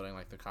of the building,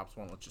 like, the cops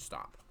won't let you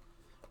stop.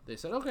 They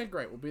said, okay,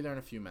 great, we'll be there in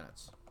a few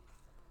minutes.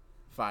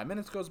 5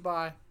 minutes goes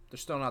by, they're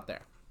still not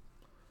there.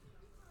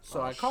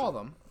 So I call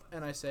them,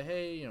 and I say,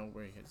 hey, you know,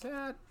 where you guys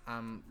at?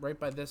 I'm right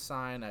by this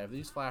sign, I have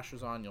these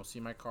flashers on, you'll see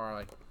my car.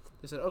 Like,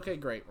 they said, okay,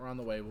 great, we're on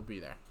the way, we'll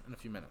be there in a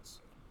few minutes.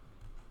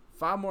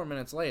 5 more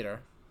minutes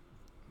later,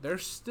 they're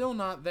still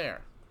not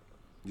there.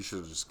 You should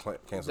have just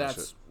canceled That's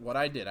shit. what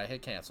I did. I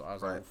hit cancel. I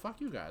was like, Right. well, fuck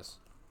you guys.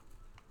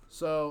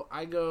 So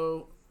I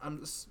go,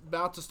 I'm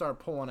about to start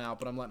pulling out,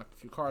 but I'm letting a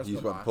few cars You go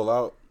about by. to pull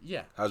out?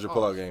 Yeah. How's your Oh,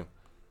 pullout game?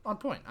 On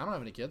point. I don't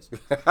have any kids.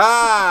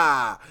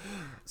 Ha!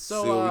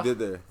 So See what we did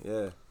there.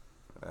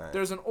 Yeah.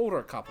 there's an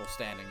older couple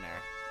standing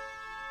there.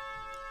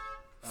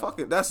 Fuck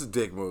it. That's a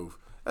dick move.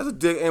 That's a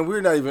dick. And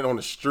we're not even on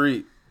the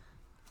street.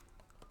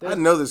 I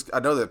know this. I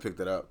know they picked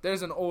it up.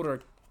 There's an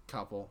older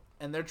couple,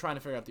 and they're trying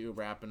to figure out the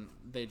Uber app, and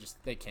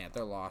they can't.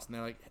 They're lost, and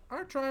they're like,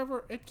 our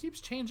driver, it keeps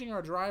changing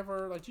our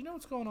driver. Like, do you know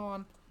what's going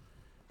on?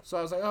 So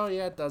I was like, oh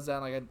yeah, it does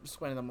that. And, like, I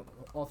explained to them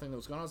the whole thing that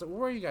was going on. I was like, well,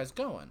 where are you guys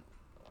going?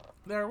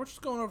 We're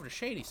just going over to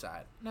Shady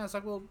Side. And I was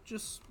like, well,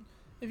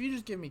 if you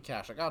just give me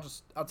cash, like,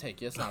 I'll take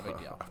you. It's not a big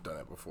deal. I've done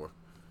that before.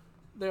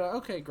 They're like,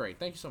 okay, great,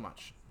 thank you so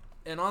much.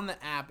 And on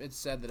the app, it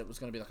said that it was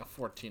going to be like a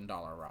 $14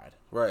 ride.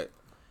 Right.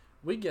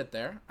 We get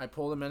there. I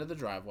pull them into the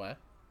driveway.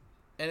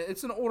 And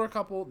it's an older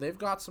couple. They've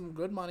got some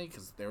good money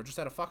because they were just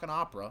at a fucking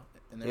opera.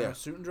 And they're in a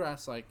suit and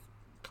dress. Like,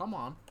 come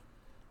on.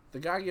 The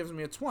guy gives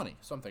me a 20.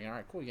 So I'm thinking, all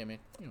right, cool. He gave me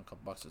a couple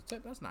bucks as a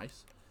tip. That's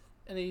nice.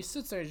 And he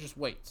sits there and just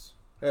waits.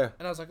 Yeah.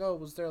 And I was like, oh,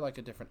 was there like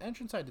a different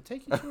entrance I had to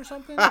take you to or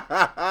something?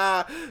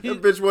 That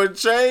bitch wouldn't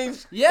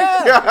change.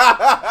 Yeah.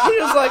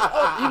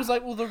 He was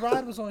like, well, the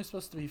ride was only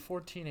supposed to be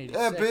 $14.86.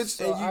 Yeah, bitch.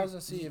 So And I was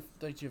going to see if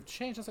like, you have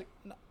changed. I was like,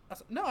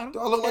 no, I don't Do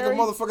I look like a carry-"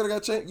 motherfucker that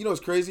got changed? You know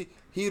what's crazy?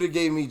 He would have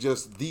gave me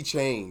just the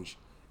change,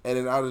 and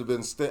then I'd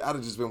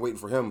have just been waiting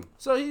for him.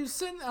 So he was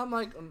sitting. I'm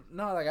like,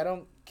 no, like I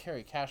don't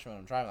carry cash when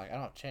I'm driving. Like I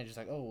don't have change. He's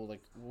like, oh, well,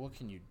 like what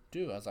can you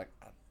do? I was like,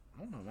 I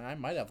don't know, man. I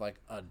might have like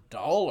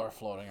 $1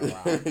 floating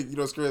around. You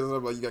know what's crazy?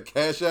 I'm like, you got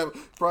Cash App?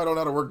 Probably don't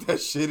know how to work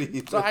that shit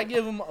either. So I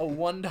give him a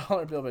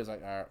 $1 bill, but he's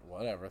like, all right,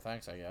 whatever,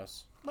 thanks, I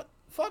guess. But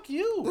fuck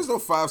you. There's no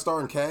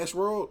 5-star in Cash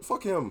World.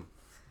 Fuck him.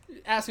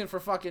 Asking for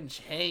fucking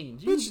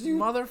change, you Bitch, you-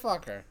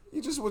 motherfucker.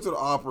 You just went to the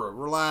opera.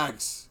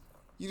 Relax.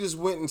 You just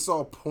went and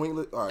saw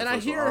pointless. All right, And I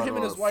first of all, hear don't him know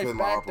and how his to wife film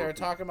back opera. there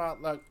talking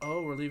about like,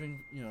 oh, we're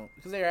leaving, you know,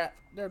 because they're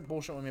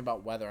bullshitting with me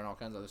about weather and all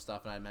kinds of other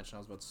stuff. And I mentioned I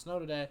was about to snow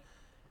today,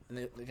 and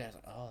the guy's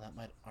like, oh,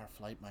 our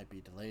flight might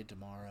be delayed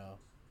tomorrow.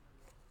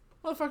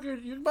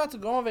 Motherfucker, you're about to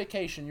go on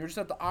vacation. You're just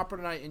at the opera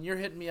tonight, and you're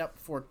hitting me up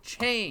for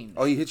change.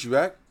 Oh, he hit you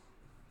back?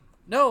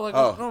 No, like,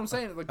 Oh. no, I'm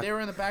saying, like, they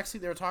were in the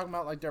backseat. They were talking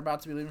about, like, they're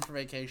about to be leaving for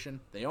vacation.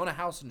 They own a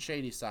house in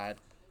Shady Side,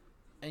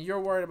 and you're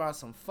worried about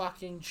some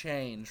fucking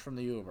change from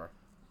the Uber.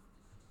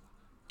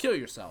 Kill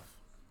yourself.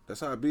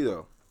 That's how it be,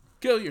 though.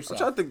 Kill I'm yourself.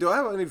 trying to think, do I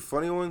have any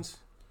funny ones?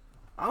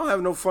 I don't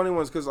have no funny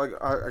ones because, like,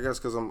 I guess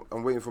because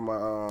I'm waiting for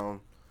my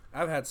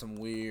I've had some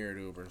weird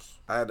Ubers.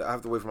 I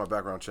have to wait for my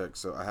background check,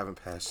 so I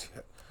haven't passed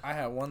yet. I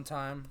had one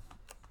time,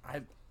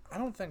 I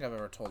don't think I've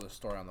ever told this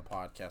story on the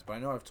podcast, but I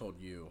know I've told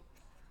you.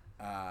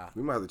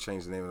 We might have to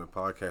change the name of the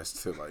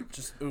podcast to like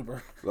Just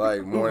Uber.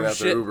 like morning Uber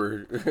after shit.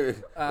 Uber,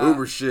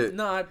 Uber shit.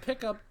 No, I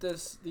pick up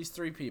these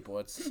three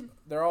people.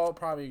 They're all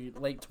probably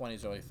late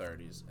 20s, early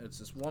 30s. It's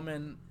this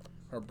woman,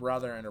 her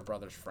brother, and her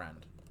brother's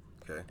friend.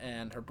 Okay.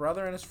 And her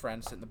brother and his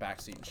friend sit in the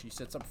back seat, and she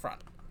sits up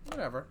front.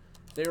 Whatever.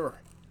 They were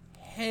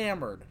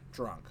hammered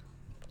drunk.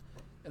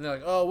 And they're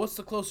like, oh, what's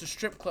the closest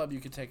strip club you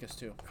could take us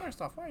to?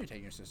 First off, why are you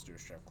taking your sister to a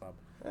strip club?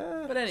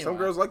 But anyway. Some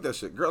girls like that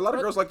shit. A lot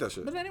of girls like that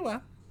shit. But anyway,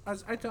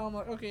 I tell them,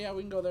 like, okay, yeah,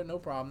 we can go there, no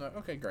problem. They're like,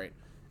 okay, great.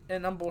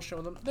 And I'm bullshitting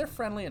with them. They're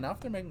friendly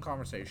enough. They're making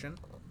conversation.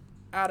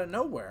 Out of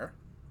nowhere,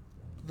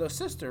 the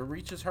sister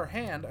reaches her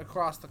hand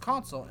across the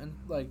console and,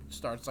 like,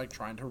 starts, like,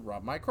 trying to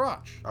rub my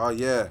crotch. Oh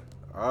yeah.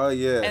 Oh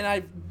yeah. And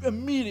I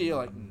immediately,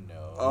 like,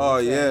 no. Oh,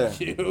 yeah.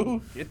 Thank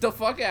you. Get the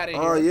fuck out of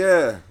here. Oh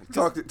yeah.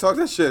 Talk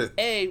that shit.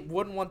 A,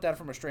 wouldn't want that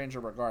from a stranger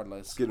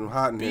regardless. It's getting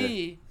hot in here.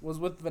 B, was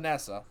with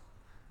Vanessa.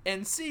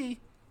 And C,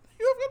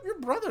 you have your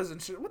brothers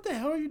and shit. What the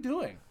hell are you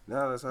doing?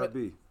 No, that's how it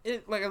be.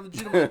 It, like, a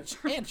legitimate...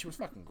 and she was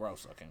fucking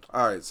gross looking.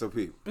 All right, so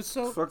Pete. But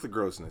so... Fuck the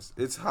grossness.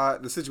 It's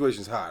hot. The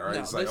situation's hot, right?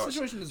 No, it's the like,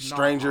 situation is not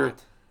stranger.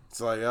 hot. It's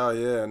like, oh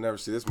yeah, I never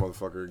see this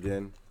motherfucker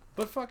again.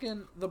 But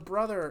fucking the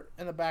brother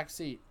in the back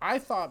seat, I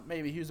thought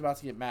maybe he was about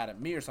to get mad at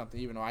me or something,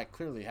 even though I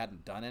clearly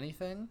hadn't done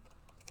anything.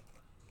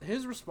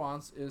 His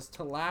response is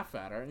to laugh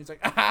at her, and he's like,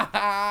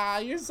 "Ah,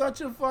 you're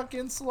such a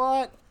fucking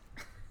slut."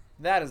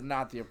 That is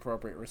not the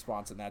appropriate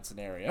response in that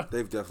scenario.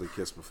 They've definitely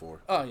kissed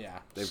before. Oh yeah,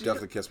 They've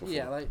definitely kissed before.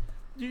 Yeah, like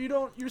you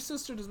don't. Your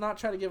sister does not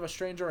try to give a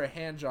stranger a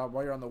hand job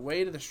while you're on the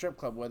way to the strip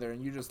club with her,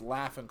 and you just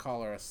laugh and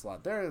call her a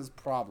slut. There is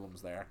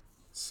problems there.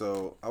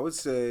 So I would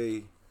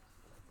say,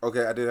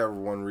 okay, I did have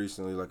one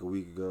recently, like a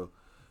week ago.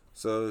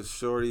 So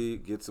shorty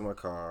gets in my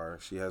car.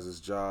 She has this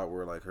job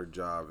where like her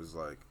job is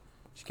like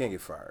she can't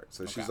get fired.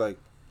 So she's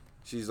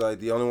like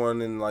the only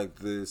one in like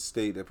the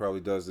state that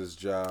probably does this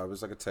job.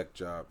 It's like a tech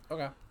job.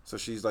 Okay. So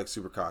she's like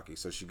super cocky.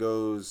 So she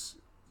goes,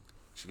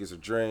 she gets a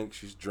drink.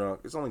 She's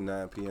drunk. It's only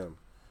 9 p.m.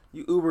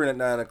 You Ubering at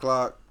 9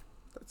 o'clock.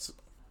 That's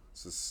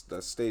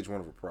stage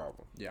one of a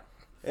problem. Yeah.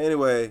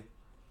 Anyway,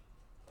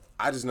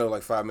 I just know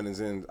like 5 minutes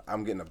in,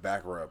 I'm getting a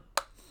back rub.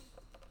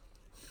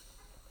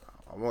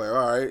 I'm like,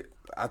 all right.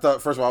 I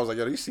thought first of all I was like,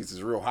 yo, these seats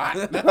is real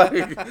hot.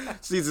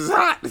 Like, seats is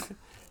hot.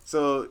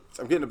 So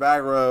I'm getting a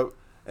back rub,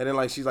 and then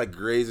like she like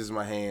grazes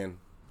my hand.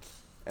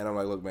 And I'm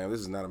like, look, man, this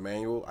is not a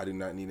manual. I do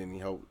not need any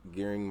help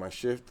gearing my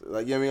shift.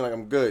 Like, you know what I mean? Like,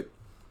 I'm good.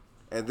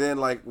 And then,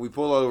 like, we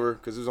pull over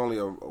because it was only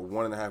a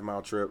 1.5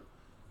 mile trip.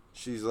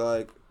 She's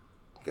like,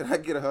 can I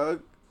get a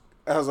hug?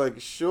 I was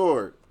like,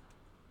 sure.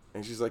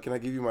 And she's like, can I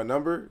give you my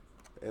number?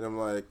 And I'm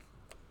like,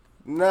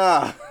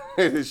 nah.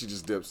 And then she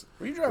just dips.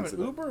 Were you driving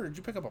Uber or did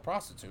you pick up a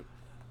prostitute?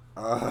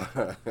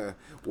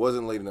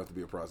 Wasn't late enough to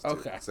be a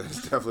prostitute. Okay. So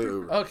it's definitely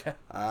Uber. Okay.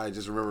 I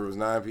just remember it was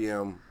 9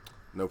 p.m.,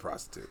 no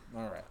prostitute.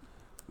 All right.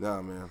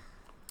 Nah, man.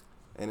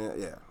 And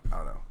yeah, I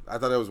don't know. I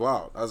thought that was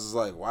wild. I was just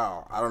like,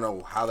 wow. I don't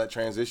know how that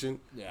transitioned.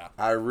 Yeah.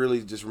 I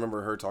really just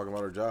remember her talking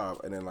about her job,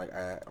 and then like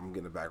I'm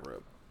getting a back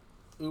rub.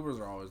 Ubers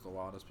are always the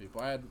wildest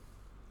people. I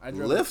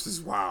drove Lyft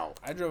is wild.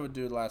 I drove a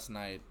dude last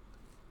night.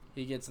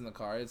 He gets in the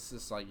car. It's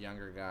this like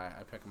younger guy.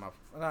 I pick him up.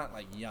 Not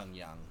like young,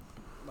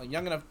 like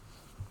young enough.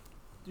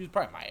 He's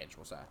probably my age.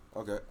 We'll say.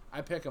 Okay.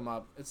 I pick him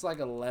up. It's like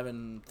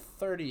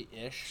 11:30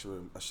 ish.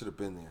 I should have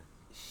been there.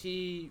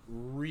 He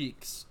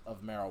reeks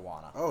of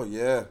marijuana. Oh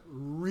yeah.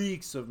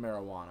 Reeks of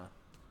marijuana.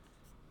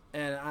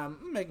 And I'm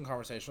making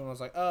conversation. I was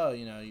like, oh,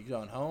 you know, you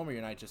going home or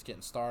your night just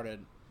getting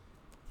started?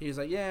 He's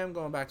like, yeah, I'm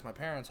going back to my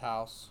parents'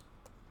 house.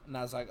 And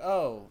I was like,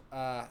 oh,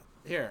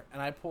 here. And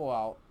I pull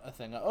out a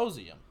thing of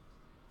Ozium.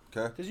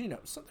 Okay. Because, you know,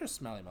 there's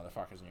smelly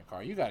motherfuckers in your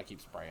car. You got to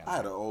keep spraying. I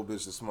had an old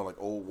bitch that smelled like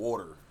old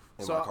water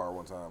in my car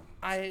one time.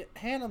 I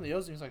hand him the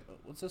Ozium. He's like,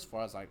 what's this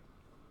for? I was like,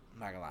 I'm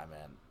not going to lie,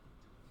 man.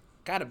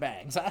 Kind of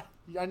bangs.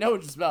 I know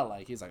what you smell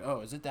like. He's like, oh,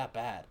 is it that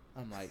bad?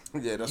 I'm like,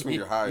 yeah, that's when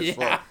you're high as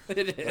fuck. Yeah,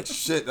 it is. Like,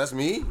 shit, that's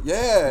me?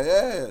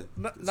 Yeah.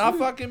 Not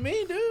fucking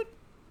me, dude.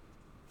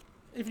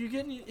 If you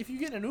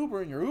get an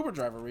Uber and your Uber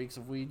driver reeks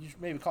of weed, you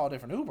should maybe call a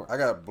different Uber. I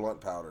got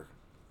blunt powder.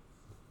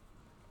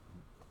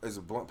 Is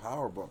it blunt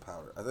powder or blunt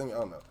powder? I don't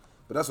know.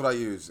 But that's what I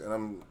use,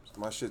 and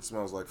my shit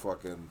smells like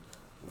fucking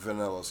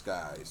vanilla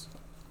skies,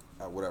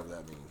 whatever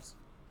that means.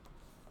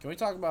 Can we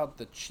talk about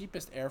the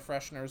cheapest air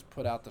fresheners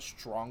put out the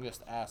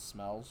strongest ass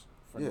smells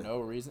for no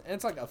reason? And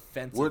it's like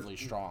offensively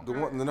strong. The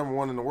number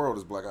one in the world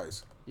is Black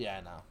Ice. Yeah,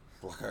 I know.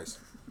 Black Ice.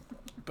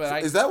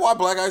 But is that why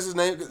Black Ice is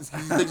named? You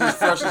think it's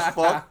fresh as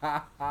fuck?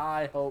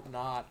 I hope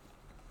not.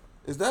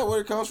 Is that where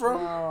it comes from?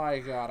 Oh my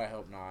god, I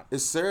hope not.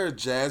 Is Sarah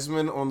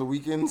Jasmine on the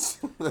weekends?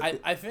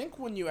 I think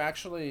when you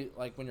actually,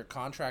 like, when your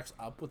contract's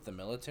up with the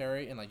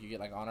military and, like, you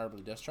get, like,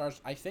 honorably discharged,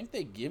 I think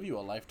they give you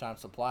a lifetime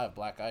supply of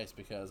Black Ice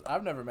because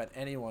I've never met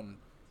anyone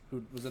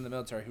who was in the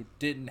military who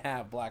didn't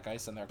have Black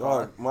Ice in their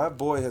car. Dog, my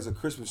boy has a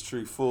Christmas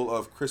tree full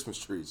of Christmas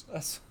trees.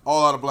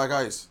 All out of Black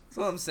Ice. That's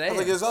what I'm saying. I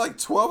was like, is that like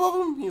 12 of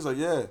them? He's like,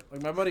 yeah.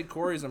 Like, my buddy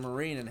Corey's a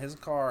Marine, and his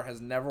car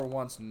has never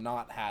once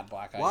not had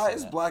Black Ice. Why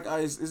is Black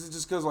Ice? Is it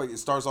just because like it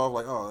starts off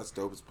like, oh, that's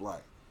dope, it's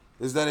black?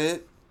 Is that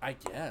it? I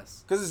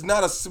guess. Because it's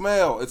not a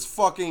smell. It's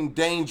fucking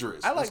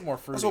dangerous. I like more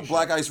fruity. That's what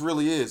Black Ice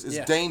really is.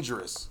 It's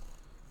dangerous.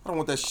 I don't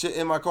want that shit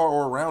in my car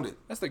or around it.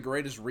 That's the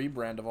greatest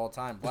rebrand of all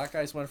time. Black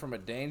Ice went from a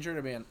danger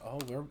to being,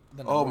 we're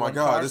the number oh my one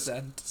god, car this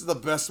scent. is the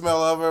best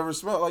smell I've ever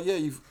smelled. Like, yeah,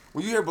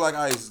 when you hear Black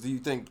Ice, do you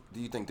think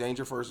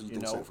danger first or you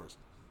think scent first?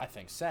 I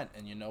think scent,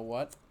 and you know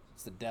what?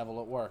 It's the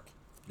devil at work.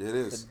 It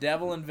is. The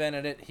devil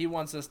invented it. He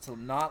wants us to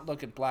not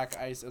look at Black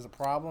Ice as a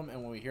problem,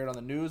 and when we hear it on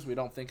the news, we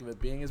don't think of it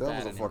being as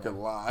bad anymore. That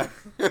was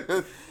a fucking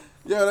lie.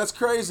 Yeah, that's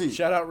crazy.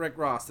 Shout out Rick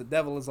Ross. The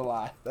devil is a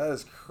lie. That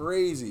is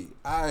crazy.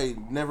 I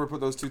never put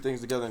those two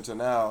things together until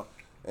now.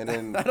 And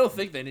then I don't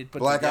think they need to put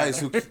Black together. Ice,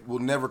 who will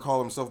never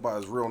call himself by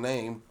his real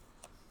name.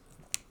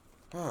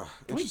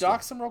 Can we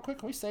dox him real quick?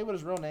 Can we say what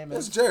his real name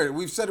is? It's Jared.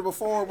 We've said it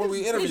before when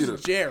we interviewed him.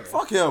 Jared.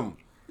 Fuck him.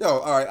 Yo,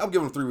 all right, I'm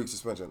giving him 3 weeks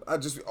suspension. I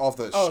just off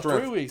the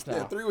strength. 3 weeks now.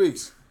 Yeah, 3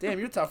 weeks. Damn,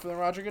 you're tougher than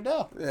Roger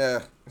Goodell.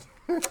 Yeah.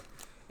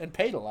 And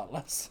paid a lot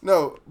less.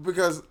 No,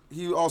 because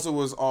he also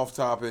was off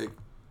topic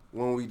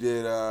when we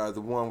did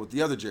the one with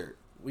the other Jared.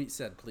 We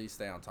said please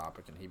stay on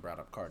topic, and he brought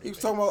up Cardi B. He was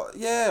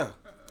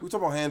talking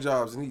about hand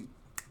jobs, and he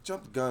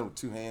jumped the gun with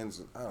 2 hands.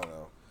 And I don't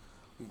know.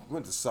 We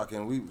went to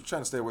sucking. We were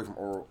trying to stay away from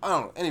oral. I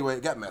don't know. Anyway,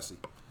 it got messy.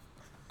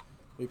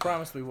 We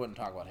promised we wouldn't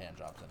talk about hand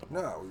jobs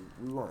anymore. No,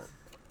 we weren't.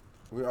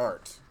 We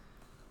aren't.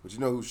 But you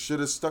know who should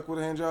have stuck with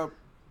a hand job?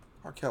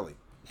 R. Kelly.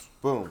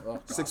 Boom.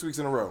 6 weeks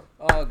in a row.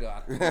 Oh,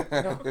 God.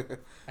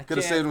 Could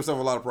have saved himself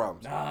a lot of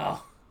problems. No.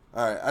 All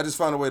right, I just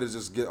found a way to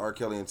just get R.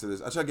 Kelly into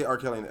this. I try to get R.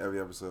 Kelly into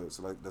every episode,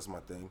 so like that's my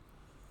thing.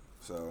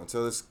 So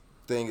until this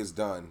thing is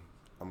done,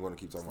 I'm going to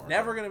keep talking about R.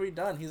 Never Kelly. going to be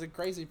done. He's a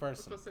crazy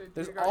person. supposed to say,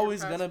 There's you got your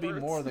always going to be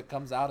passports. more that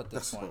comes out at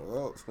this That's point.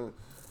 well,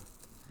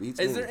 beats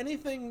Is me. there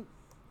anything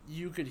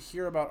you could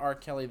hear about R.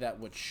 Kelly that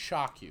would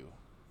shock you?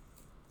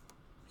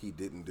 He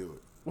didn't do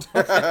it.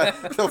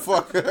 The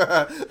fuck?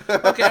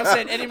 Okay, I'm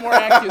saying any more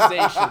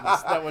accusations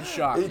that would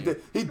shock you.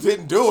 He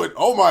didn't do it.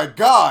 Oh my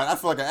god, I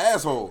feel like an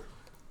asshole.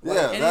 Like,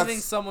 Yeah, anything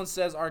that's someone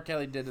says R.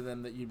 Kelly did to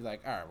them that you'd be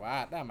like, all right,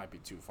 well, that might be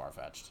too far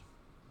fetched.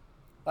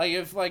 Like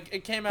if like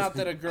it came out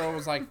that a girl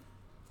was like,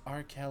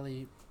 R.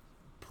 Kelly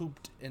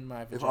pooped in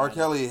my vagina. if R.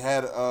 Kelly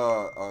had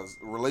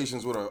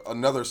relations with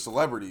another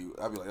celebrity,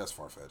 I'd be like, that's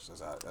far fetched.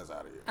 That's out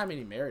of here. I mean,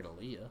 he married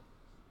Aaliyah.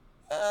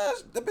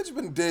 That bitch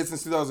been dead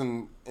since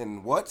 2000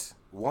 and what?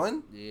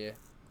 1? Yeah.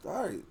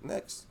 All right,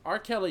 next. R.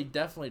 Kelly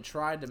definitely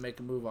tried to make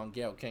a move on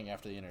Gayle King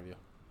after the interview.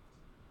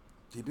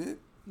 He did?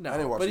 I No,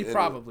 didn't watch but he the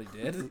probably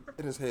interview. did.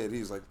 In his head,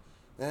 he's like,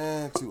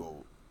 too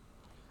old.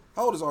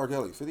 How old is R.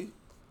 Kelly? 50?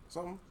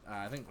 Something?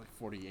 I think like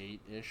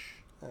 48-ish,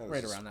 Yeah,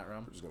 right just- around that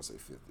realm. I'm just gonna say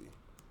 50.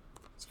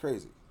 It's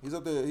crazy. He's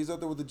up there. He's up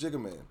there with the Jigga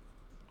Man.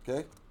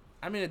 Okay.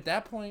 I mean, at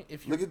that point,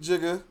 if you Look at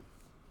Jigga,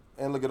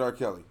 and look at R.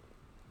 Kelly.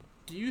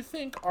 do you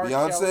think R.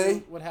 Beyonce?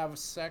 Kelly would have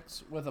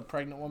sex with a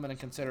pregnant woman and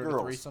consider it a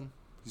Girls. threesome?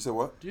 You said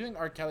what? Do you think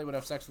R. Kelly would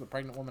have sex with a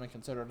pregnant woman and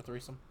consider it a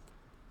threesome?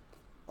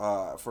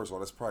 First of all,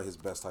 that's probably his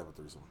best type of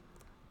threesome.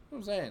 What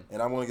I'm saying.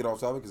 And I'm gonna get off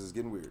topic because it's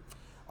getting weird.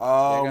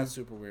 Yeah, it got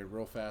super weird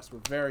real fast. We're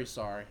very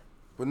sorry.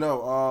 But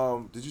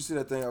no, did you see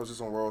that thing? I was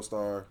just on World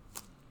Star.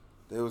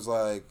 They was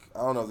like, I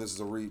don't know if this is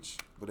a reach,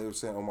 but they were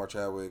saying Omar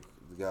Chadwick,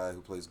 the guy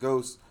who plays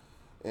Ghost,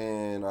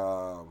 and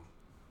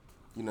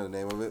you know the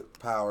name of it,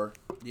 Power.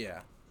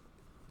 Yeah.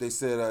 They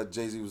said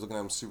Jay-Z was looking at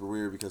him super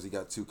weird because he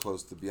got too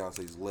close to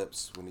Beyonce's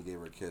lips when he gave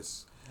her a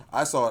kiss.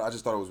 I saw it. I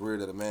just thought it was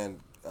weird that a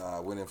man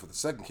went in for the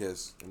second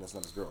kiss and that's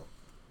not his girl.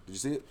 Did you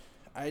see it?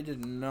 I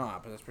did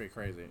not, but that's pretty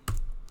crazy.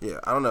 Yeah,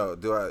 I don't know.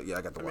 Do I? Yeah,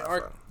 I got the I mean,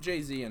 Wi-Fi.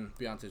 Jay-Z and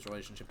Beyonce's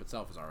relationship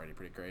itself is already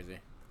pretty crazy.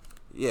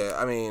 Yeah,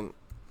 I mean,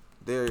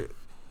 they're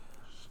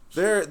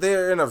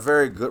in a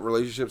very good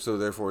relationship, so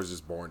therefore it's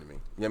just boring to me.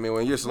 Yeah, I mean,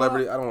 when you're a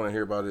celebrity, I don't want to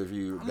hear about it if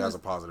you guys are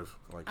positive.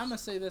 Like, I'm gonna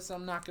say this.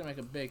 I'm not gonna make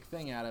a big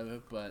thing out of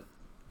it, but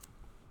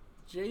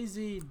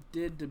Jay-Z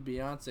did to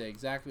Beyonce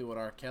exactly what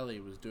R. Kelly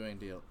was doing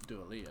to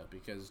Aaliyah,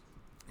 because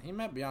he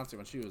met Beyonce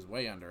when she was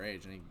way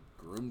underage, and he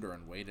groomed her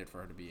and waited for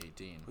her to be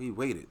 18. he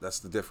waited. That's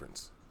the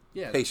difference.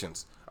 Yeah,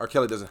 Patience. R.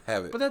 Kelly doesn't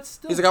have it. but that's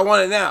still He's like, I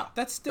want it now.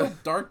 that's still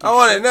dark. As I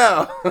want shit. it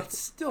now. That's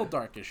still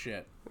dark as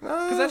shit.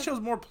 Because that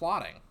shows more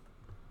plotting.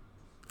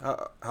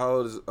 How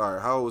old is? All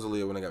right. How old was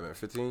Aaliyah when they got married?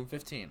 15.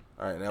 15.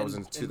 All right, and that was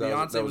in And 2000.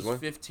 Beyonce That was when?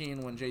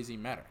 15 when Jay-Z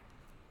met her.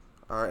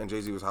 All right, and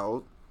Jay-Z was how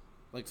old?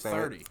 Like Same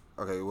 30. age?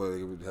 Okay, well,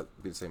 they would have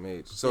to be the same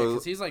age. So So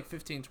because he's like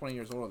 15, 20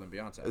 years older than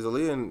Beyonce. is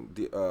Aaliyah and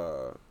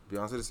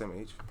Beyonce the same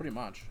age? Pretty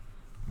much.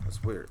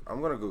 That's weird.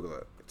 I'm gonna Google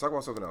that. Talk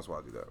about something else while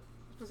I do that.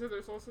 So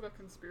there's also that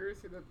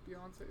conspiracy that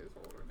Beyonce is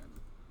older than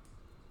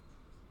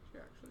she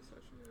actually says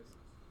she is.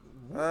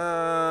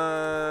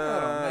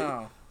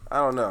 I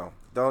don't know.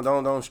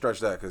 Don't stretch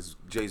that because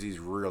Jay-Z's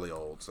really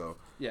old. So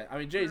Yeah, I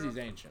mean, Jay-Z's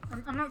ancient.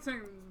 I'm not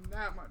saying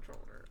that much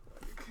older.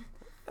 Like,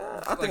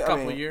 I Like think a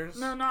couple years.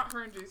 no, not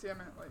her and Jay-Z. I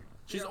meant like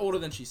She's Beyonce. older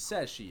than she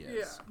says she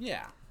is.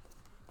 Yeah.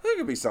 there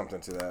could be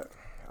something to that.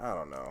 I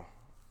don't know.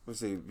 Let's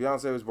see.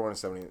 Beyonce was born in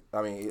 70.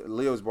 I mean,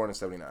 Leo was born in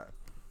 79.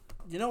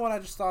 You know what I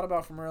just thought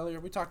about from earlier?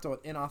 We talked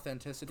about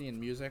inauthenticity in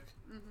music.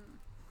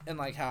 And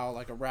like how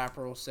like a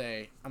rapper will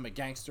say, I'm a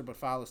gangster but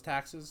file his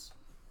taxes.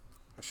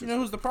 You know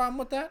who's the problem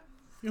with that?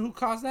 You know who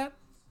caused that?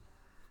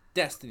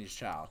 Destiny's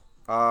Child.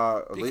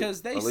 Because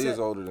Because they Aaliyah's said-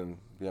 older than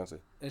Beyonce.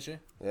 Is she?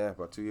 Yeah,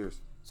 about 2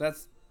 years. So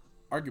that's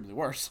arguably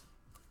worse.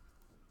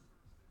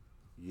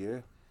 Yeah.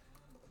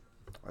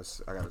 I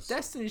gotta.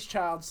 Destiny's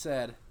Child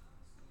said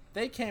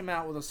they came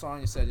out with a song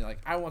and said, like,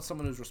 I want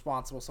someone who's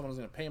responsible, someone who's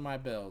going to pay my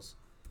bills.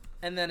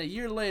 And then a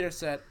year later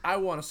said, I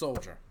want a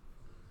soldier.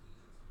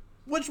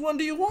 Which one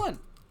do you want?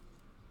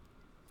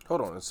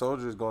 Hold on, the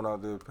soldier's going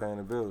out there paying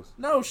the bills.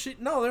 No,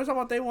 they're talking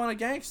about they want a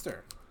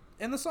gangster.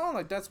 In the song,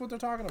 like, that's what they're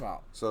talking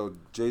about. So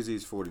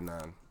Jay-Z's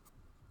 49.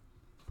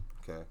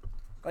 Okay.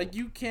 Like,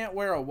 you can't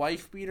wear a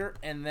wife beater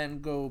and then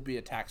go be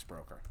a tax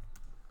broker.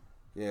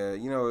 Yeah,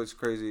 you know it's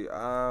crazy.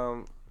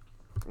 I'm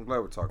glad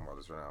we're talking about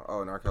this right now.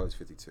 Oh, and R. Kelly's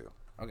 52,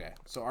 Okay,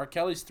 so R.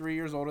 Kelly's 3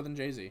 years older than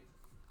Jay-Z.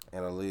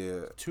 and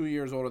Aaliyah. 2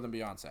 years older than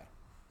Beyonce.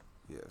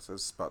 Yeah, so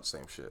it's about the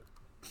same shit.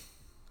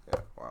 Yeah,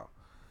 wow.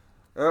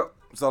 Yep,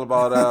 it's all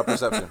about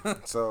perception.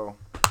 So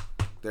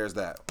there's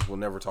that. We'll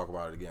never talk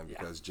about it again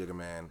because Jigga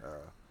Man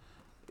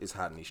is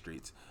hot in these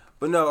streets.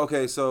 But no,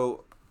 okay,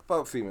 so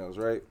about females,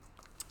 right?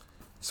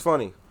 It's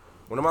funny.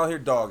 When I'm out here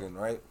dogging,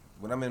 right?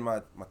 When I'm in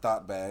my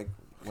thought bag,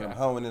 when I'm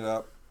hoeing it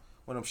up,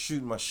 when I'm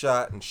shooting my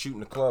shot and shooting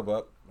the club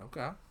up.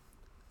 Okay.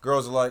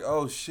 Girls are like,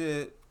 oh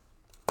shit,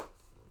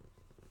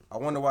 I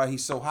wonder why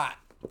he's so hot.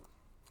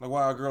 Like,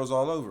 why are girls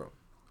all over him?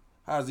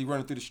 How is he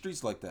running through the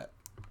streets like that?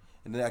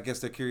 And then I guess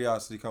their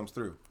curiosity comes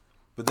through.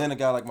 But then a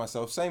guy like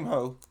myself, same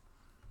hoe,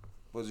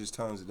 but just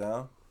tones it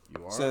down.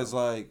 You are. Says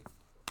like,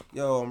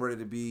 yo, I'm ready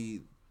to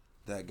be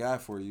that guy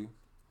for you.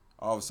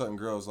 All of a sudden,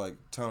 girls like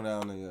tone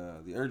down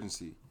the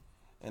urgency.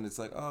 And it's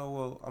like, oh,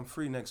 well, I'm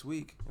free next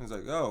week. And it's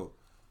like, oh,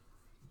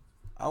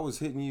 I was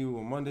hitting you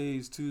on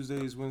Mondays,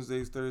 Tuesdays,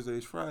 Wednesdays,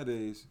 Thursdays,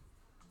 Fridays,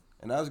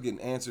 and I was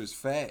getting answers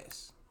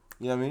fast.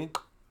 You know what I mean?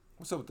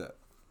 What's up with that?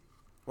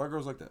 Why are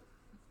girls like that?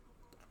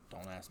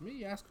 Don't ask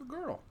me, ask a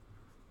girl.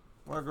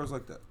 Why are girls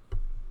like that?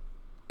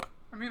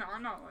 I mean,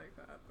 I'm not like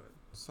that, but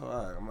So,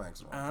 all right, I'm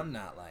asking. I'm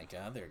not like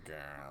other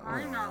girls.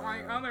 I'm not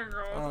like other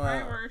girls.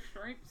 I wear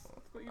stripes,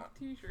 sleeve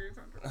t-shirts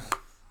under.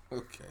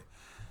 Okay.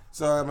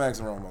 So I'm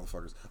asking wrong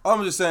motherfuckers. All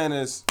I'm just saying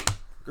is,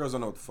 girls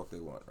don't know what the fuck they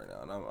want right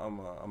now, and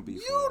I'm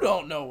beefing. You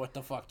don't know what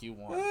the fuck you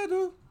want. Yeah, I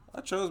do.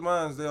 I chose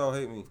mine. They all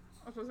hate me.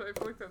 I was supposed to say, I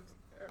feel like that's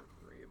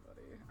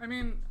everybody. I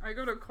mean, I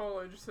go to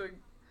college, so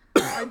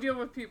I deal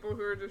with people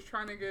who are just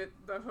trying to get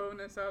the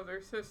ho-ness out of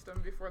their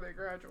system before they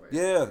graduate.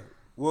 Yeah.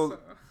 Well,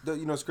 So.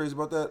 you know what's crazy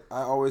about that?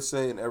 I always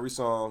say in every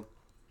song,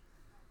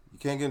 you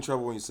can't get in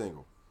trouble when you're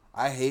single.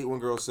 I hate when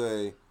girls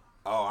say,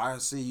 oh, I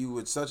see you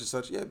with such and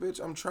such. Yeah, bitch,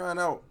 I'm trying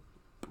out.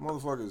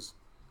 Motherfuckers,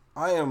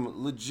 I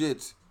am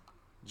legit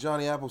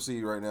Johnny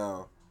Appleseed right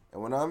now.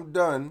 And when I'm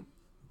done,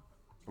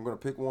 I'm going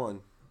to pick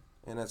one.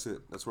 And that's it.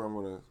 That's where I'm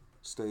going to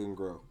stay and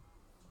grow.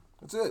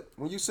 That's it.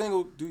 When you're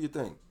single, do your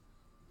thing.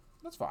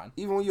 That's fine.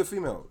 Even when you're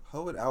female,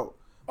 hoe it out.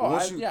 Oh,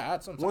 Once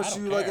that's what I'm saying. Once I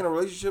don't you like care. in a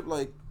relationship,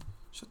 like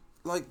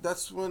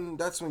that's when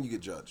you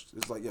get judged.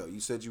 It's like, yo, you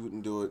said you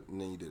wouldn't do it, and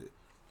then you did it.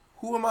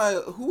 Who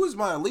is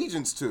my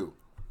allegiance to?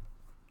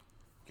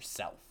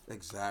 Yourself.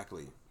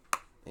 Exactly.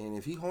 And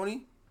if he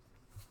horny,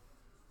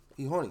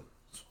 he horny.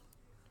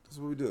 That's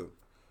what we do.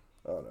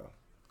 Oh no.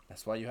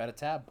 That's why you had a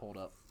tab pulled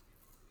up.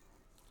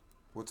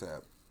 What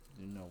tab?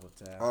 You know what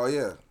tab. Oh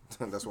yeah,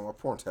 that's what my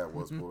porn tab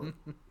was for.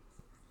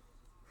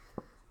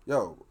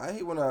 Yo, I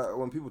hate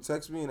when people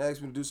text me and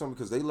ask me to do something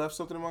because they left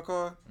something in my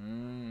car.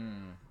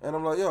 And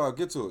I'm like, yo, I'll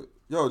get to it.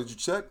 Yo, did you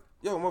check?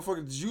 Yo,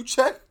 motherfucker, did you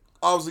check?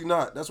 Obviously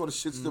not. That's why the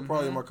shit's still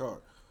probably in my car.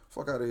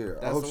 Fuck out of here.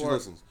 I That's hope the she word.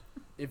 listens.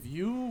 If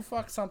you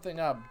fuck something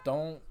up,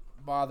 don't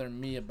bother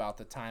me about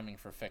the timing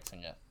for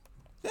fixing it.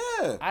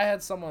 Yeah. I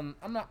had someone.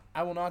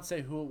 I will not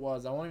say who it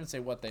was. I won't even say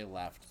what they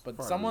left. But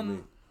Probably someone.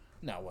 me.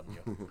 No, it wasn't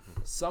you.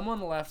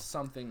 Someone left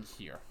something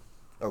here,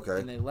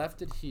 Okay. and they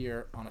left it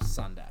here on a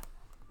Sunday.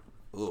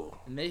 Ugh.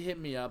 And they hit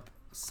me up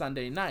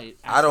Sunday night.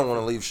 I don't want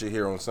to leave shit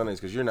here on Sundays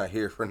because you're not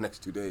here for the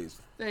next 2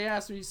 days. They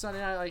asked me Sunday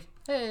night, like,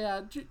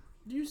 "Hey, did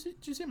you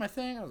see my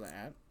thing?" I was like,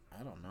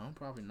 "I don't know,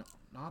 probably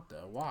not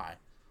though. Why?"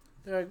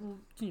 They're like, well,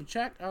 "Can you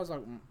check?" I was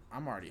like,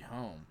 "I'm already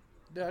home."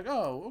 They're like,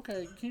 "Oh,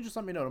 okay. Can you just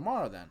let me know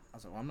tomorrow then?" I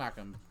was like, "Well, I'm not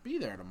gonna be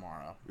there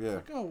tomorrow." Yeah.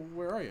 Like, "Oh,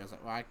 where are you?" I was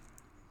like, "Well,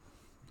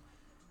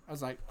 I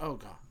was like, oh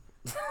god."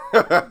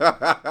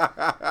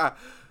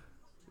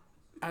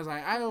 I was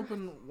like, I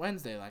open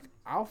Wednesday. Like,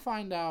 I'll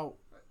find out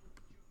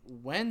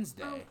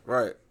Wednesday.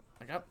 Right.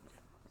 Like,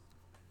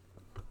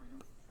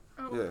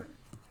 Oh, Yeah.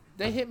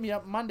 they hit me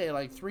up Monday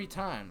like 3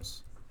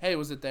 times. Hey,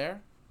 was it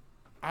there?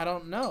 I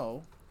don't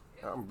know.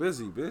 I'm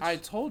busy, bitch. I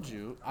told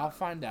you I'll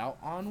find out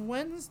on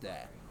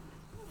Wednesday.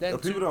 Then Yo,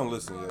 people don't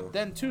listen, yo.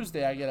 Then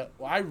Tuesday I get a.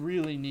 Well, I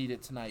really need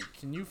it tonight.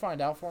 Can you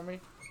find out for me?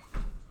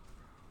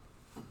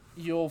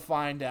 You'll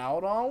find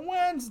out on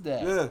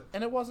Wednesday. Yeah.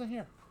 And it wasn't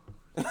here.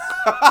 It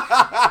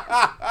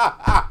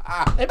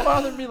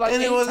bothered me like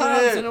And it 8 wasn't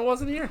times, here. and it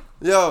wasn't here.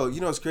 Yo,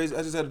 you know what's crazy?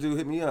 I just had a dude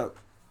hit me up.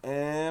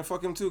 And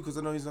fuck him too, because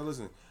I know he's not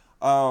listening.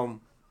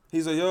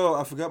 He's like, yo,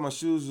 I forgot my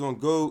shoes was on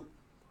GOAT.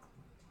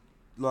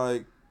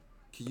 Like,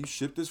 can you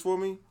ship this for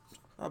me?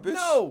 Nah, bitch.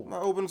 No.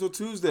 Not open until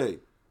Tuesday.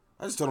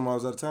 I just told him I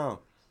was out of town.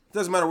 It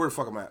doesn't matter where the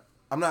fuck I'm at.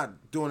 I'm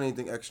not doing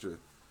anything extra.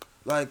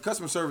 Like,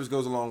 customer service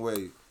goes a long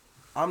way.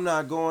 I'm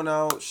not going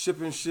out,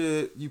 shipping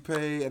shit, you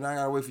pay, and I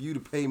gotta wait for you to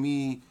pay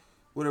me,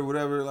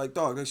 whatever. Like,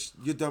 dog, that's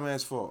your dumb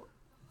ass fault.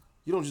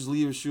 You don't just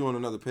leave a shoe on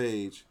another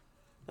page.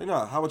 Like,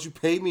 nah, how about you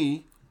pay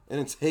me and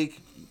then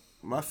take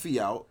my fee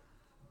out,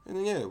 and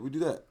then, yeah, we do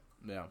that.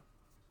 Yeah.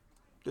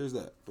 There's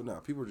that. But nah,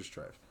 people are just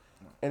trash.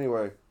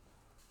 Anyway,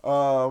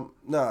 nah,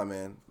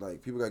 man,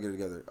 like, people gotta get it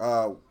together.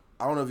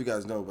 I don't know if you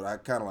guys know, but I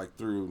kind of, like,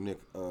 threw Nick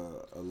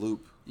a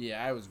loop.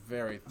 Yeah, I was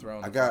very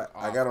thrown. I got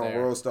off on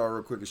there. World Star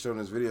real quick and showing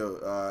this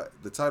video.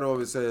 The title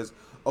of it says,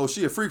 "Oh,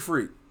 she a freak.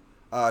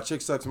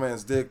 Chick sucks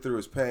man's dick through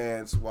his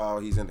pants while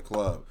he's in the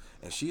club,"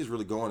 and she's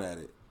really going at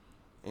it.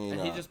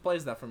 And he just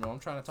plays that for me while I'm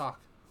trying to talk.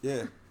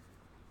 Yeah.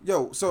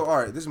 Yo, so all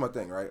right, this is my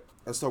thing, right?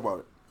 Let's talk about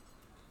it.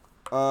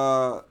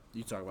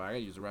 You talk about it. I gotta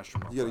use the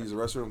restroom. You gotta use the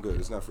restroom. Good.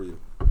 It's not for you.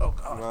 Oh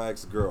I'm god. gonna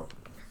ask the girl.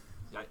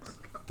 Yikes.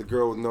 The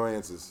girl with no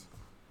answers.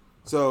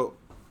 So,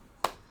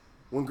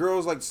 when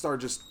girls like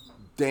start just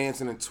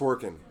dancing and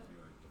twerking,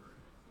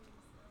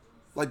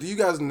 like, do you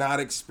guys not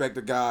expect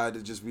a guy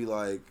to just be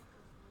like,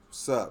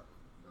 "Sup"?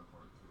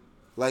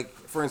 Like,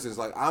 for instance,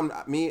 like, I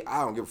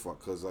don't give a fuck,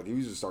 because, like, if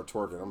you just start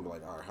twerking, I'm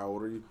like, all right, how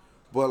old are you?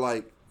 But,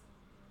 like,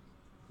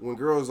 when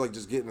girls, like,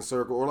 just get in a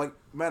circle, or, like,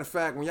 matter of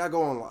fact, when y'all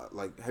go on,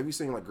 like, have you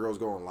seen, like, girls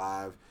go on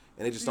live,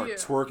 and they just start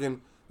twerking?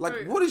 Like,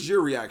 Right. what is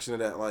your reaction to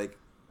that? Like,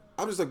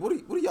 I'm just like, what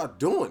are y'all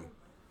doing?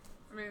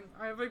 I mean,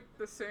 I have like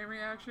the same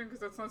reaction because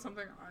that's not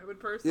something I would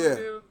personally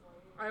do.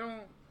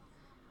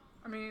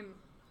 I mean,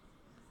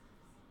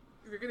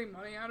 if you're getting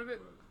money out of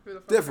it, who the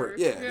fuck Different,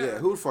 cares? yeah.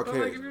 Who the fuck but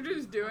cares? like, if you're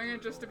just doing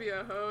it just to be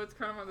a hoe, it's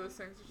kind of one of those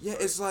things. Yeah,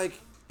 it's like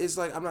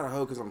I'm not a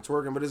hoe because I'm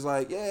twerking, but it's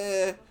like,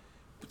 yeah.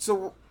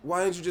 So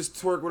why didn't you just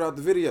twerk without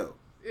the video?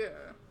 Yeah.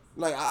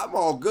 Like, I'm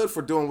all good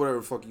for doing whatever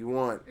the fuck you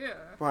want. Yeah.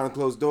 Behind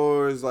closed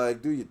doors,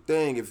 like, do your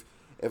thing. If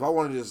I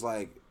want to just,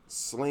 like,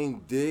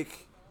 sling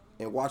dick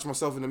and watch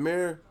myself in the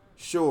mirror,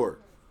 sure.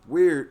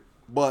 Weird,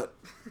 but,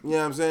 you know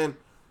what I'm saying?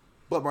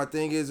 But my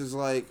thing is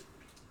like,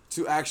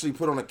 to actually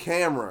put on a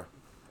camera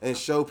and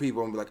show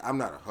people and be like, I'm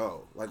not a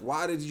hoe. Like,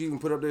 why did you even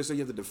put it up there so you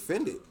have to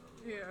defend it?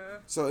 Yeah.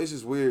 So it's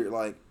just weird.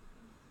 Like,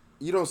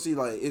 you don't see,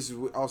 like, it's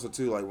also,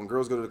 too, like, when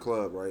girls go to the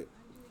club, right?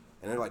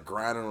 And they're, like,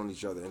 grinding on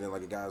each other. And then,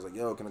 like, a guy's like,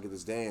 yo, can I get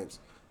this dance?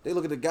 They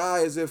look at the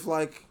guy as if,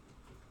 like,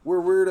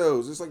 we're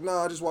weirdos. It's like,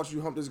 nah, I just watched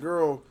you hump this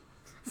girl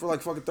for,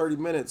 like, fucking 30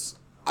 minutes.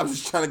 I'm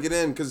just trying to get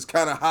in because it's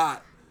kind of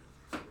hot.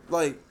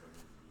 Like,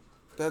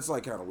 that's,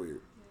 like, kind of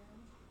weird.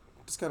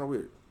 It's kind of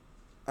weird.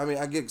 I mean,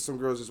 I get some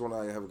girls just want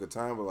to have a good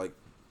time, but, like,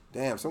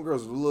 damn, some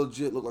girls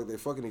legit look like they're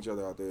fucking each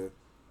other out there.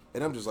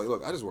 And I'm just like,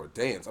 look, I just want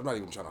to dance. I'm not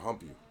even trying to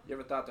hump you. You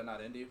ever thought they're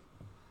not into you?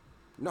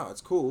 No,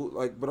 it's cool.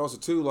 Like, but also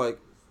too, like,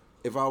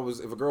 if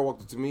a girl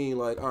walked up to me,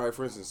 like, all right,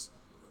 for instance,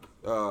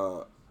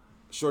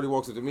 Shorty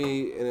walks up to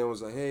me and it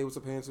was like, hey, what's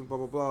up, handsome? Blah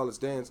blah blah, let's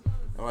dance.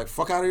 I'm like,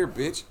 fuck out of here,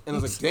 bitch. And I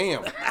was like,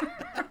 damn,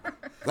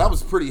 that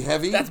was pretty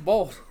heavy. That's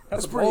bold.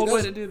 That's a bold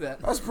way to do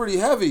that. That's pretty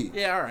heavy.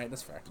 Yeah, all right,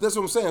 that's fair. That's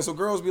what I'm saying. So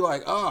girls be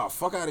like,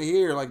 fuck out of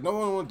here. Like, no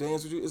one want to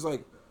dance with you. It's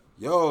like,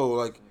 yo,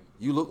 like,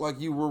 you look like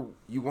you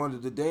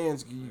wanted to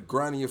dance. You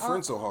grinding your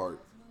friend so hard.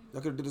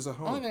 Y'all could have did this at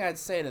home. Only thing I'd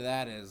say to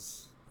that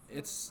is,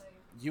 it's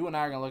you and I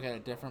are gonna look at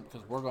it different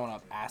because we're going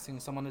up asking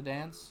someone to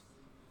dance,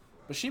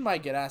 but she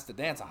might get asked to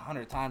dance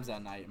 100 times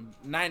that night.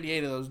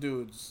 98 of those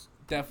dudes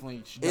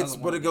definitely.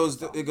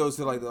 It goes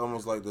to like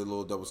almost like the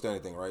little double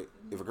standard thing, right?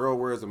 If a girl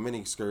wears a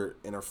mini skirt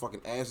and her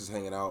fucking ass is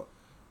hanging out,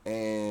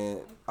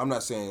 and I'm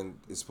not saying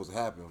it's supposed to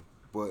happen,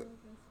 but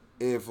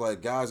if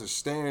like guys are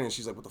staring and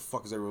she's like, what the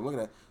fuck is everyone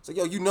looking at? It's like,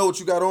 yo, you know what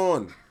you got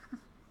on.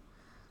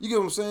 You get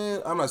what I'm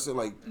saying? I'm not saying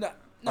like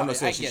I'm not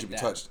saying she should be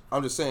touched.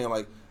 I'm just saying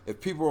like if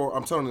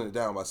I'm toning it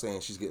down by saying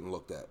she's getting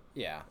looked at.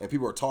 Yeah. And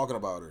people are talking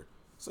about her.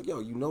 It's like,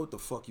 yo, you know what the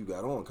fuck you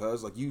got on,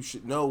 cuz. Like, you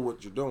should know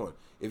what you're doing.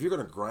 If you're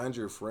going to grind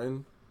your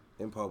friend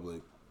in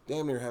public,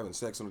 damn near having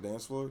sex on the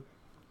dance floor,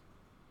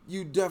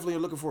 you definitely are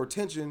looking for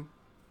attention.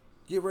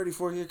 Get ready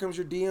for it. Here comes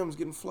your DMs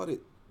getting flooded.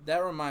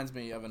 That reminds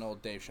me of an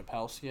old Dave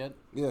Chappelle skit.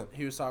 Yeah.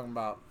 He was talking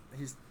about,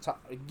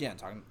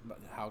 talking about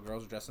how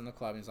girls are dressed in the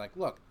club. He's like,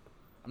 look,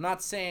 I'm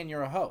not saying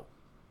you're a hoe,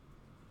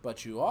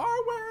 but you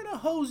are wearing a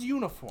hoe's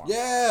uniform.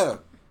 Yeah.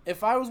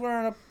 If I was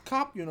wearing a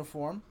cop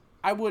uniform,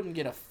 I wouldn't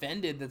get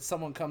offended that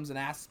someone comes and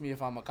asks me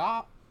if I'm a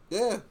cop.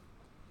 Yeah.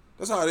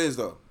 That's how it is,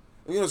 though.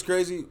 And you know what's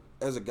crazy?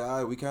 As a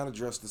guy, we kind of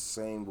dress the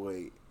same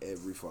way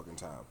every fucking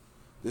time.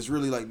 There's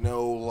really, like,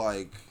 no,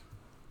 like...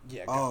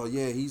 Yeah. Oh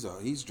yeah,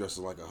 he's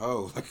dressing like a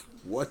hoe. Like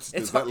what?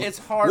 It's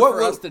hard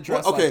for us to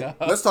dress like a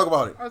hoe. Let's talk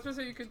about it. I was gonna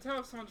say you can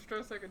tell if someone's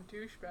dressed like a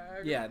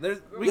douchebag. Yeah,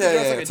 we can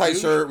dress like a tight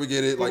douche, shirt, we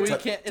get it. Like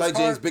tight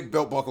jeans, big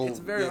belt buckle. It's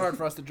very hard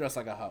for us to dress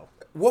like a hoe.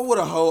 What would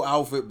a hoe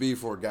outfit be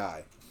for a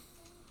guy?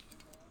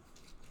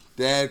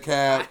 Dad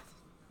cap.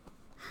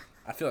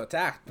 I feel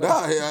attacked.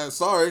 Nah,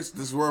 sorry, this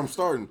is where I'm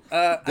starting.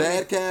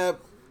 Dad cap,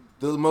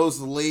 the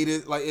most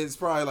latest, like it's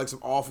probably like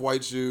some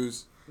off-white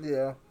shoes.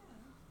 Yeah.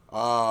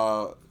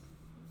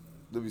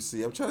 Let me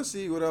see. I'm trying to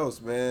see what else,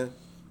 man.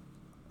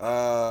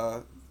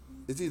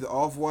 It's either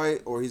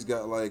off-white or he's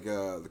got like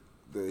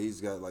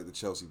the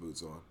Chelsea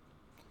boots on.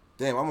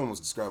 Damn, I'm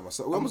almost describing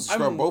myself. I'm almost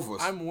describing both of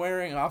us. I'm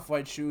wearing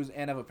off-white shoes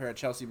and have a pair of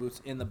Chelsea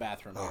boots in the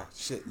bathroom. Oh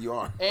shit, you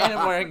are. And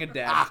I'm wearing a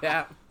dad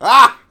cap.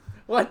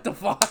 What the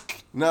fuck?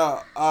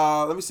 No,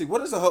 let me see.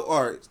 What is a hoe?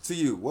 All right, to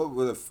you, what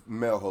would a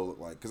male hoe look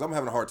like? Because I'm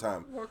having a hard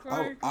time. Look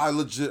like? I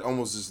legit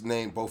almost just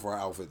named both our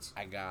outfits.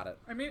 I got it.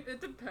 I mean, it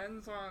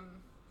depends on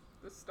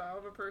the style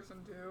of a person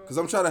too. Because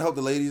I'm trying to help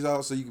the ladies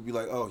out, so you could be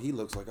like, oh, he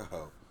looks like a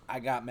hoe. I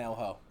got male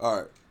hoe.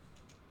 All right.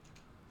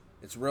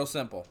 It's real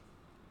simple.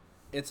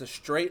 It's a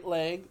straight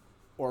leg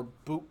or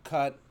boot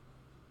cut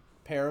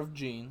pair of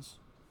jeans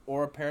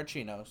or a pair of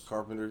chinos.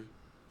 Carpenter.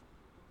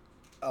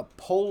 A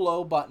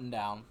polo button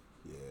down.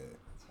 Yeah,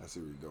 I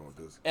see where you're going with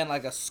this. And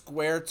like a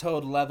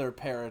square-toed leather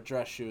pair of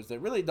dress shoes. They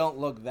really don't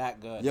look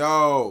that good.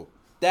 Yo.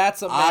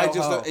 That's a male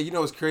hoe. You know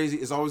what's crazy?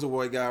 It's always a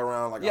white guy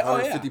around like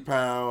 150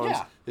 pounds.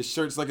 Yeah. His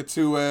shirt's like a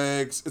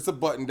 2X. It's a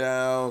button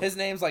down. His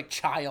name's like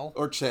Chile.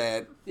 Or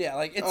Chad. Yeah,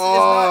 like it's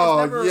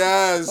never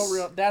yes. A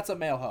real, that's a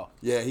male hoe.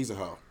 Yeah, he's a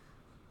hoe.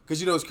 Because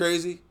you know what's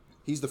crazy?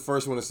 He's the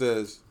first one that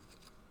says,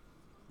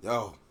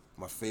 yo,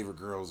 my favorite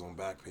girls on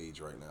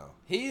Backpage right now.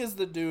 He is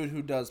the dude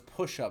who does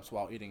push-ups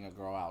while eating a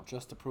girl out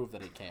just to prove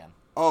that he can.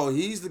 Oh,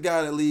 he's the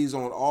guy that leaves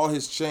on all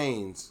his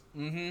chains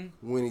Mm-hmm.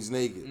 when he's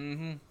naked.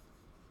 Mm-hmm.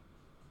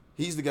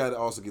 He's the guy that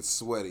also gets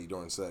sweaty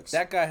during sex.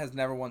 That guy has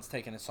never once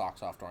taken his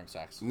socks off during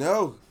sex.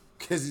 No,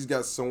 because he's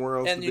got somewhere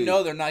else And to you be.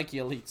 know they're Nike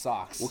Elite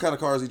socks. What kind of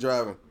car is he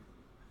driving?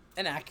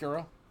 An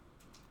Acura.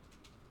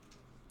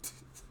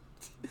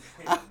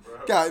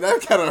 God,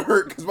 that kind of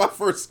hurt because my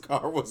first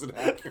car was an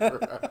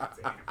Acura.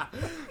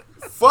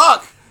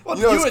 Fuck! Well,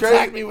 You know you what's attacked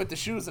crazy? me with the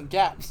shoes and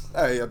caps.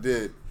 Hey, I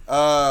did.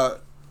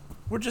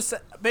 We're just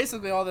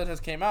basically all that has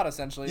came out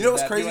essentially. You know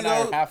is what's that crazy you and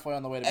I though? are halfway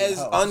on the way to being As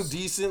hosts.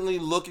 undecently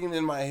looking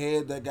in my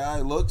head that guy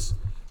looks,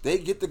 they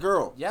get the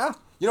girl. Yeah.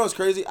 You know what's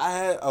crazy? I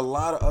had a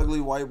lot of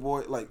ugly white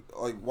boy, like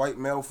white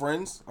male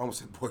friends. I almost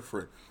said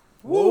boyfriend.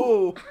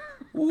 Woo.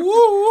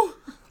 Woo!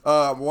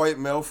 White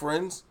male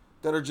friends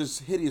that are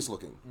just hideous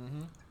looking,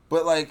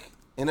 but like,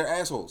 and they're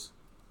assholes.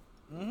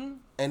 And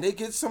they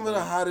get some of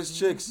the hottest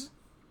chicks.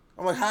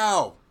 I'm like,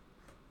 how?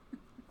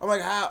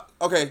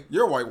 Okay,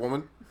 you're a white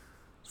woman.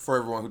 For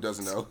everyone who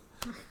doesn't know,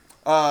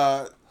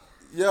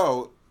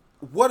 yo,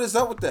 what is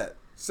up with that?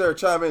 Sarah,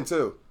 chime in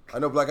too. I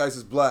know Black Ice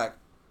is black,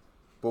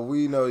 but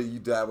we know you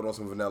dabbled on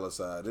some vanilla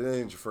side. It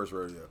ain't your first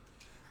rodeo.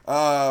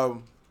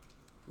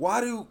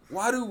 Why do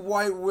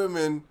white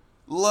women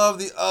love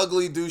the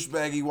ugly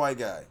douchebaggy white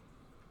guy?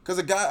 Because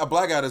a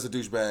black guy that's a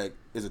douchebag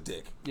is a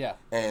dick. Yeah.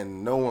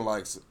 And no one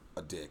likes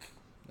a dick.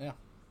 Yeah.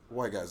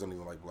 White guys don't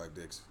even like black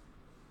dicks.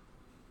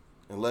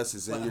 Unless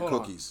it's in But your hold on.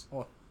 cookies.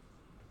 Hold on.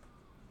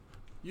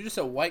 You just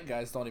said white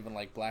guys don't even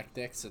like black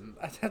dicks, and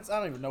I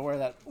don't even know where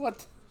that.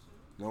 What?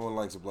 No one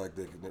likes a black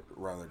dick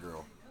around their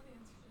girl.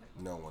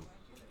 No one.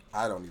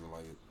 I don't even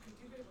like it.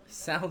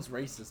 Sounds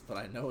racist, but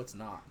I know it's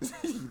not.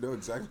 You know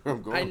exactly where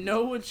I'm going. I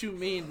know what you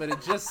mean, but it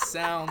just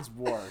sounds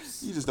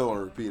worse. You just don't want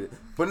to repeat it.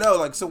 But no,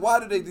 like, so why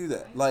do they do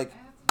that? Like,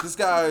 this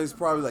guy is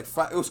probably like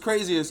five. It was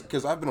crazy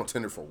because I've been on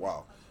Tinder for a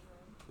while.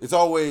 It's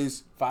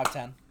always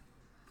 5'10".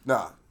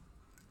 nah.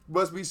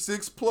 Must be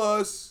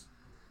 6+.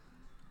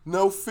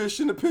 No fish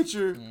in the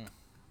picture.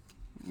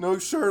 No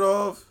shirt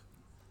off.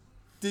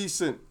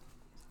 Decent.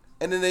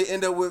 And then they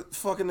end up with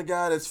fucking the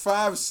guy that's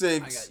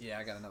 5'6".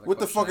 I got another. With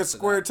the question fucking after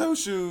square that. toe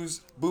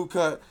shoes, boot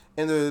cut,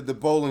 and the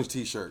bowling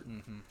t-shirt.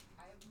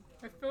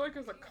 I feel like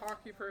it's a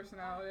cocky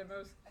personality that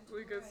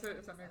mostly gets it,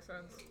 if that makes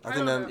sense. I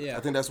don't know. Yeah.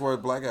 think that's where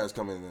black guys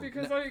come in. Then.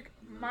 Because, like,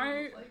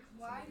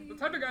 the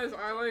type of guys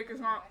I like is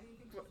not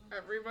what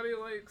everybody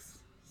likes,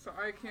 so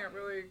I can't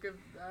really give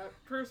that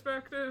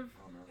perspective.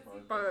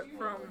 But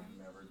from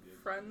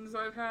friends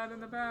I've had in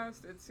the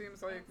past, it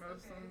seems like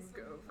most of them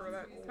go for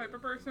that type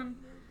of person.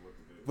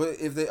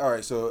 But if they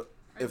so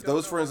I if don't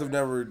those know friends why. have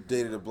never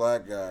dated a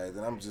black guy,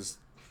 then I'm just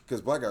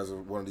because black guys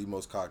are one of the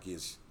most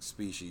cockiest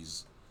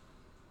species.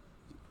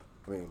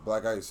 I mean,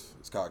 Black Ice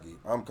is cocky.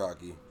 I'm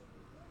cocky.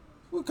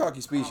 We're a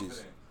cocky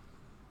species.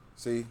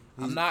 See,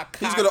 I'm not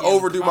He's cocky, gonna I'm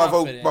overdo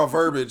confident. my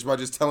verbiage by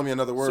just telling me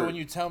another word. So when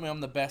you tell me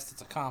I'm the best,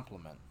 it's a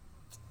compliment.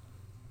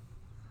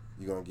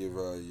 You gonna give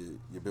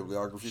your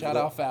bibliography? Shout for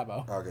out that?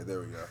 Fabo. Okay, there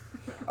we go.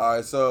 All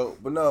right, so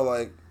but no,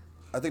 like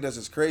I think that's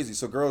just crazy.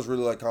 So girls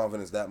really like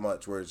confidence that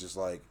much, where it's just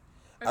like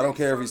I don't think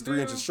care if some he's 3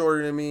 do. inches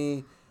shorter than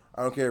me.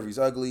 I don't care if he's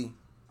ugly.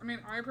 I mean,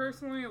 I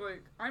personally,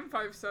 like, I'm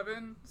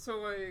 5'7", so,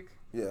 like,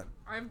 Yeah.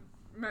 I've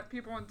met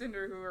people on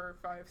Tinder who are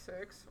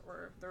 5'6",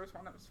 or there was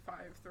one that was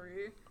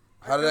 5'3".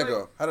 How did that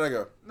go? How did that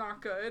go? Not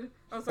good.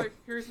 I was like,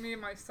 here's me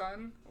and my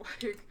son.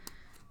 Like,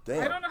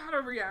 Damn. I don't know how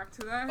to react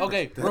to that.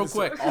 Okay, real is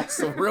quick.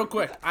 Real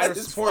quick. I That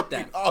is support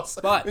fucking that.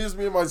 Awesome. But It's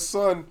me and my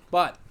son.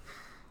 But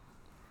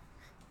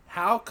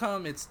how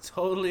come it's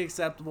totally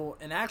acceptable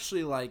and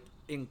actually like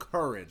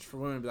encouraged for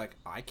women to be like,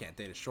 oh, I can't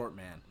date a short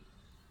man,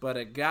 but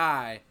a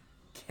guy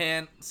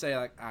can't say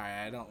like, all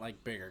right, I don't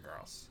like bigger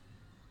girls.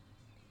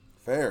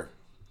 Fair.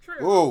 True.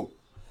 Whoa.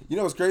 You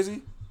know what's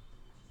crazy?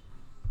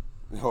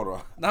 Hold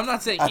on. Now, I'm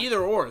not saying either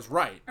or is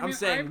right. I I'm mean,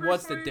 saying I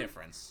what's the personally-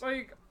 difference?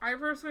 Like, I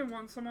personally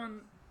want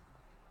someone,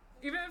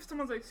 even if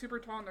someone's like super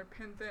tall and they're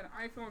pinned thin,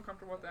 I feel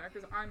uncomfortable with that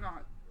because I'm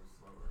a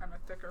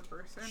thicker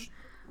person.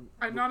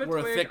 I'm not a We're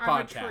a twig. thick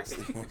I'm podcast.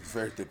 a tree.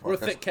 Very thick We're podcast.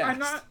 thick cats. I'm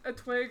not a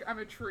twig. I'm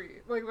a tree.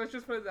 Like, let's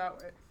just put it that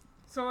way.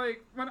 So,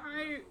 like, when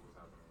I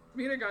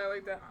meet a guy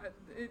like that,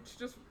 it's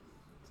just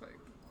it's like,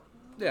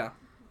 Yeah.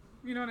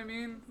 you know what I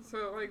mean?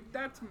 So, like,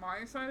 that's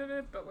my side of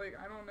it. But like,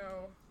 I don't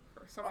know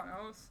for someone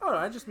else. Oh,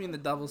 I just mean the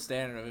double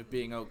standard of it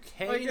being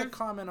okay Like, to if-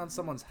 comment on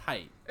someone's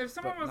height. If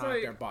someone but was not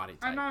like, their body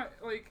type. I'm not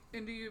like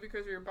into you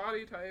because of your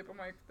body type. I'm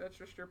like, that's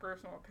just your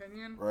personal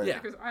opinion. Right. Yeah.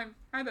 Because I've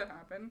had that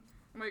happen.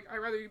 I'm like, I'd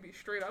rather you be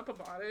straight up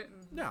about it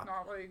and Yeah.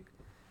 not like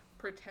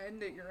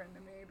pretend that you're into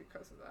me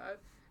because of that.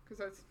 Because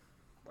that's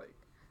like,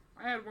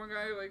 I had one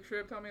guy like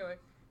straight up tell me like,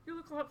 you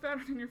look a lot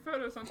fatter than your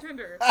photos on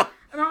Tinder,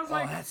 and I was Oh,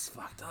 like, that's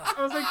fucked up.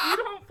 I was like, you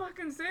don't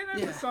fucking say that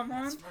Yeah, to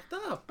someone. that's fucked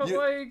up. But You-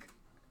 like,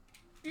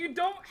 you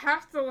don't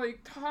have to like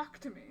talk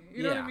to me.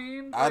 You know what I Yeah.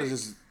 mean? I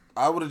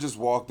Like, would have just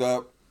walked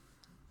up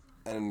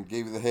and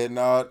gave you the head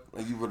nod,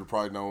 and you would have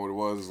probably known what it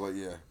was. It's like,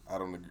 yeah, I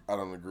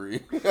don't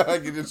agree.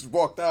 Like, you just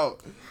walked out.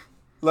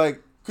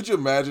 Like, Could you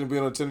imagine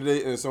being on a Tinder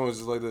date and someone's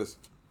just like this,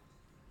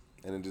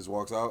 and then just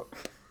walks out,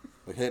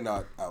 like head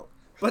nod out?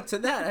 But to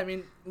that, I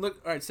mean, look.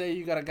 All right, say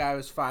you got a guy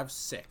who's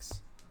 5'6".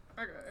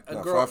 Okay. A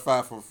No, girl.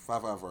 5'5"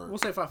 for her. We'll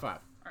say 5'5". All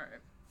right.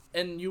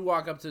 And you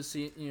walk up to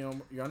see, you're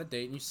on a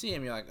date and you see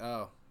him. You're like,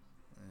 oh,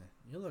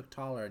 you look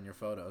taller in your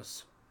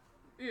photos.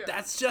 Yeah.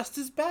 That's just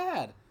as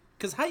bad.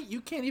 Because height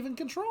you can't even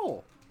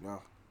control.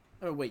 No.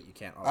 I mean, weight you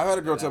can't. I've had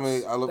a girl tell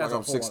me I look like that's a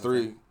I'm whole other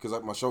 6'3" thing.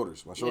 because my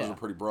shoulders Yeah. are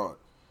pretty broad.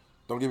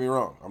 Don't get me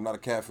wrong, I'm not a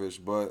catfish,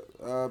 but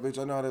bitch,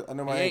 I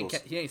know my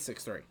angles. He ain't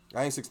 6'3".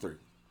 I ain't 6'3",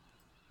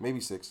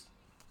 maybe 6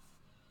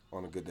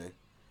 on a good day.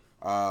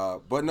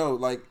 But no,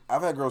 like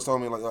I've had girls tell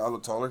me like I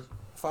look taller.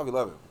 5'11".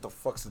 What the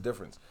fuck's the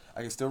difference?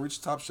 I can still reach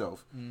the top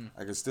shelf.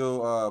 I can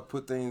still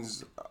put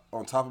things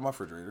on top of my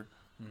refrigerator.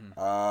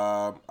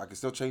 I can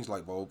still change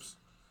light bulbs.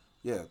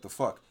 Yeah, the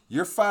fuck.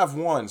 You're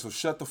 5'1", so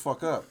shut the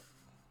fuck up.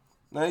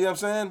 Now, you know what I'm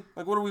saying?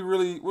 Like, what are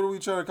we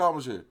trying to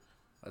accomplish here?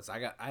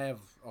 I have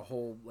a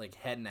whole like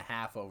head and a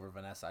half over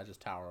Vanessa. I just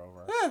tower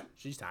over her. Yeah.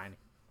 She's tiny.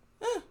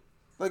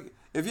 Like,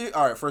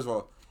 all right, first of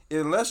all,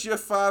 unless you're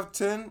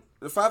 5'10",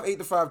 5'8"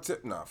 to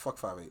 5'10", nah, fuck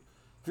 5'8".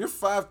 If you're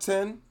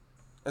 5'10",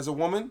 as a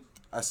woman,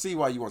 I see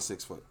why you want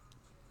 6 foot.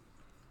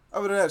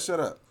 Other than that, shut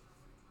up.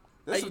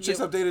 There's some chicks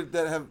I've dated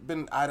that have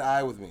been eye to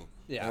eye with me.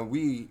 Yeah. And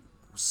we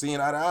seeing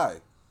eye to eye.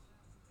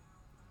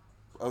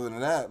 Other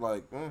than that,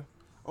 like,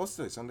 what's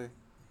today, Sunday?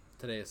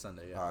 Today is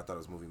Sunday, yeah. Oh, I thought it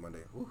was movie Monday.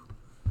 Woo.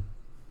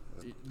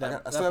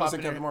 That, I still haven't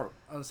seen Captain Marvel.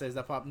 I was gonna say, is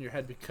that popping in your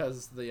head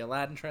because the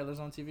Aladdin trailer's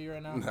on TV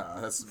right now? Nah,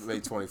 that's May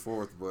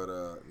 24th, but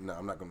no,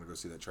 I'm not going to go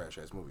see that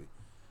trash-ass movie.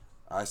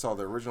 I saw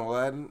the original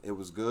Aladdin. It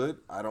was good.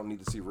 I don't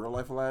need to see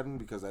real-life Aladdin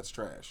because that's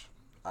trash.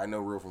 I know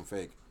real from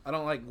fake. I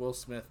don't like Will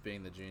Smith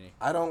being the genie.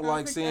 I don't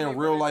like think seeing anybody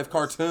real-life does.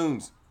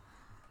 cartoons.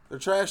 They're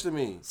trash to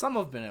me. Some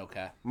have been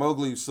okay.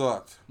 Mowgli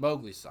sucked.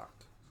 Mowgli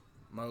sucked.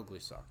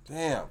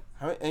 Damn.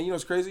 And you know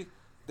what's crazy?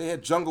 They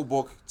had Jungle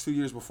Book 2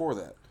 years before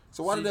that.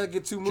 So why did that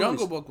get 2 movies?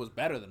 Jungle Book was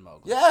better than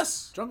Mowgli.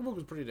 Yes. Jungle Book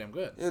was pretty damn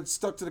good. It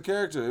stuck to the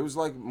character. It was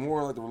like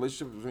more like the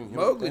relationship between him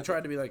Mowgli and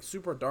tried to be like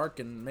super dark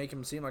and make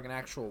him seem like an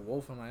actual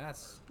wolf. I'm like,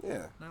 that's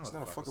Yeah. Now It's what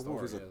not a the fuck fucking the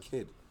wolf. He's a story is.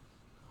 kid.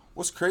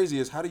 What's crazy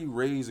is how do you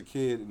raise a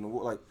kid in the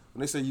like when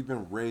they say you've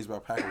been raised by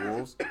a pack of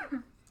wolves?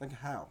 Like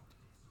how?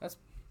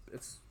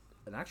 it's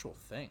an actual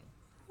thing.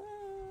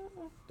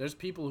 There's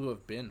people who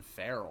have been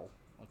feral.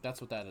 Like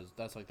that's what that is.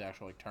 That's like the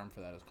actual like term for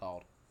that is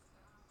called.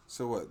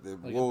 So what? The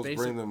Like a wolves basic-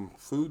 bring them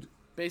food?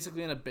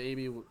 Basically, in a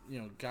baby,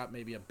 got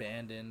maybe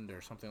abandoned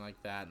or something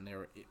like that, and they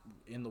were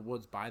in the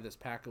woods by this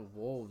pack of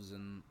wolves,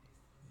 and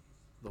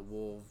the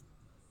wolf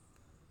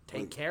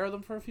take care of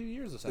them for a few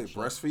years. They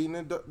Essentially,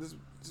 breastfeeding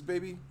this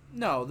baby?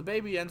 no, the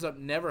baby ends up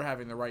never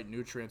having the right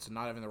nutrients and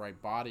not having the right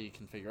body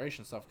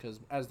configuration stuff because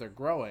as they're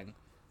growing,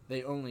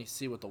 they only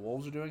see what the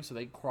wolves are doing, so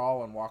they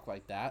crawl and walk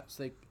like that.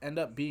 So they end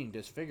up being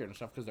disfigured and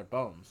stuff because they're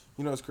bones.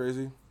 You know what's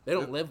crazy? They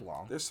don't live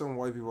long. There's some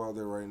white people out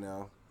there right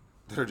now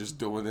that are just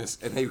doing this,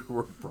 and they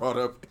were brought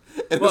up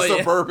in Well, a yeah.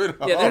 suburban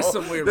home. Yeah, there's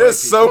some weird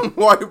There's white some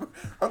white.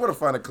 I'm gonna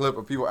find a clip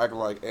of people acting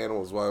like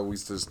animals while we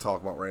just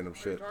talk about random Are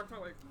you shit. talking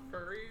about like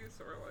furries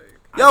or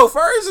like? Yo,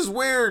 furries is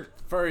weird,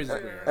 Furries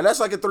are weird. and that's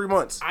like in 3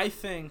 months. I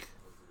think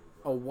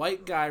a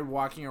white guy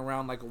walking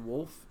around like a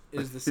wolf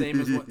is the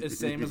same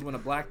as when a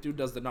black dude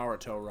does the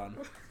Naruto run.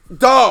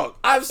 Dog,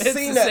 I've It's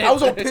seen the that. same I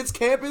was on thing. Pitt's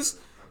campus,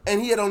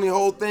 and he had on the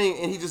whole thing,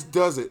 and he just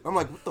does it. I'm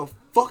like, what the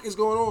fuck is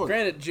going on?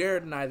 Granted,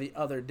 Jared and I the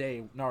other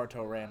day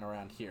Naruto ran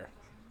around here.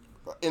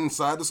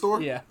 Inside the store?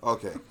 Yeah.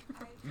 Okay.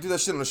 You do that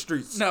shit on the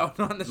streets. No,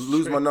 not on the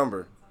Lose street. my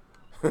number.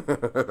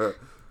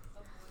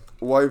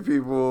 White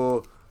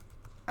people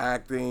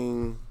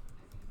acting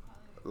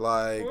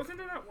like Wasn't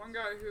there that one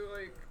guy who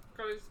like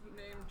got his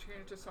name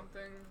changed to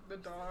something? The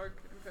dog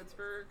in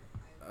Pittsburgh,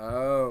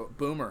 Oh,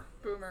 Boomer.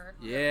 Boomer.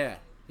 Yeah,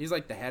 he's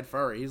like the head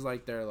furry. He's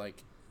like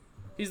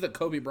he's the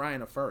Kobe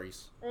Bryant of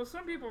furries. Well,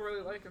 some people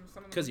really like him.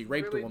 Some 'Cause he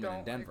raped a really woman in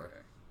don't Denver. Like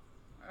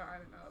it. I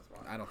didn't know that's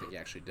why. I don't think he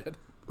actually did.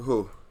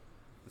 who?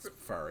 It's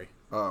furry.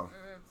 Oh.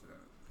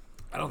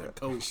 I don't think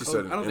Kobe. She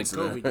said I don't think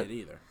incident. Kobe did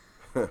either.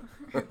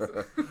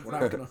 We're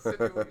not gonna.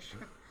 Situation.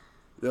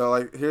 Yeah,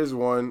 like here's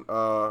one.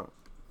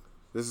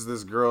 This is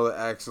this girl that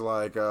acts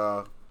like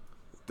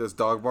this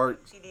dog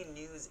bark. TV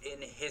news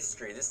in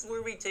history. This is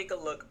where we take a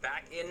look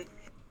back in.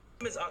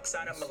 Is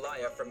Oksana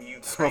Malaya from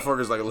Ukraine. This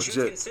motherfucker's like She was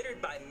legit.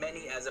 considered by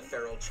many as a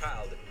feral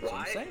child.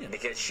 Why? saying.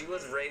 Because she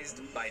was raised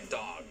by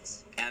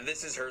dogs. And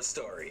this is her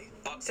story.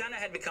 Oksana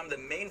had become the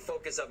main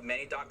focus of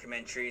many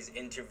documentaries,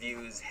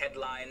 interviews,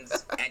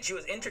 headlines, and she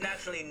was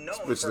internationally known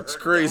bitch for looks her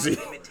crazy.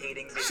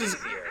 dog-imitating behavior.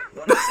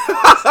 When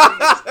Oksana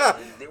was 3 years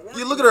old, they weren't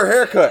You look at her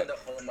haircut. in the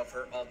home of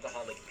her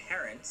alcoholic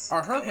parents.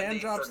 Are her And when hand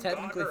they jobs forgot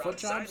technically her foot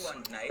outside jobs?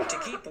 one night to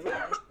keep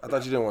warm, I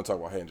thought you didn't want to talk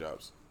about hand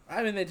jobs.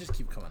 I mean, they just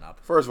keep coming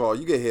up. First of all,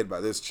 you get hit by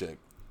this chick.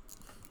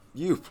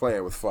 You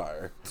playing with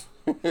fire.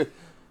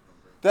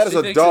 That is She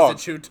a thinks dog.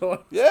 It's a chew toy.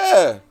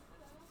 Yeah.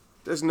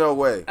 There's no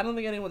way. I don't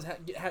think anyone's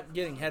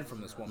getting head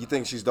from this woman. You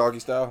think she's doggy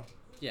style?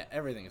 Yeah,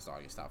 everything is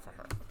doggy style for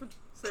her.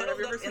 So have Cuddled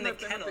you ever up seen in the that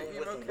thing kennel with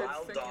the emo with kids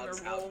wild thinking dogs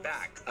they're out wolves?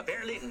 back.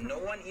 Apparently, no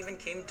one even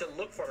came to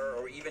look for her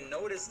or even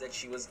notice that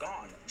she was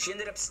gone. She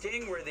ended up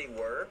staying where they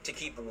were to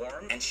keep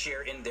warm and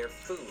share in their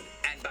food.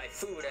 And by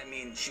food, I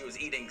mean she was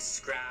eating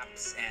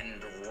scraps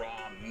and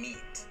raw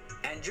meat.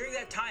 And during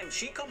that time,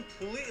 she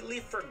completely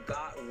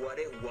forgot what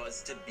it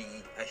was to be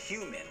a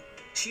human.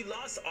 She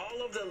lost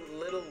all of the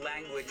little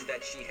language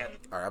that she had.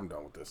 All right, I'm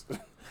done with this.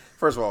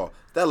 First of all,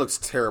 that looks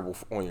terrible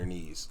on your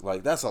knees.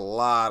 Like, that's a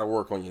lot of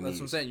work on your That's what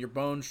I'm knees. saying. Your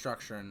bone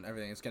structure and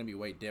everything is going to be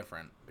way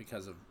different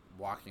because of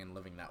walking and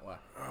living that way.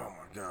 Oh,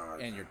 my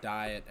God. And your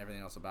diet,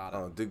 everything else about it.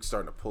 Oh, Duke's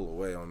starting to pull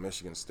away on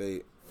Michigan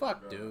State.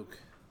 Fuck Duke.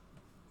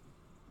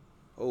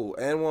 Oh,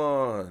 and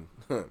one.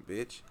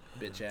 Bitch.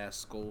 Bitch ass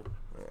school.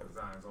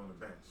 Zion's on the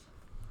bench.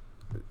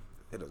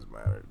 It doesn't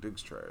matter.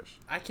 Duke's trash.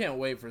 I can't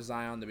wait for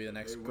Zion to be the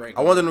next Greg.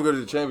 I want them to go to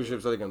the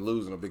championship so they can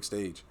lose on a big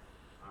stage.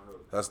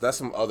 That's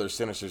some other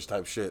sinister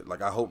type shit.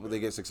 Like, I hope they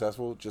get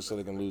successful just so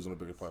they can lose on a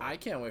bigger platform. I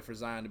can't wait for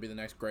Zion to be the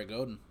next Greg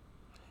Oden.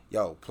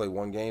 Yo, play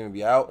one game and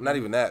be out. Not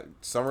even that.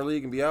 Summer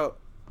League and be out.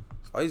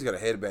 Oh, he's got a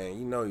headband.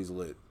 You know he's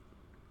lit.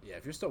 Yeah,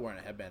 if you're still wearing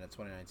a headband in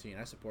 2019,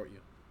 I support you.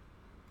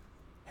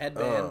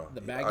 Headband,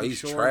 the baggy he's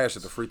shorts. trash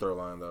at the free throw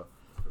line, though.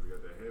 Because he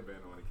got that headband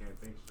on, he can't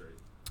think straight.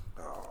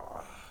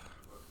 Oh.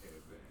 Fuck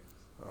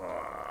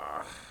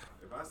headbands.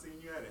 If I seen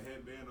you had a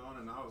headband on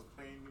and I was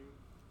playing you,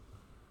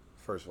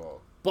 First of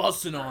all,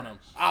 Busting on him.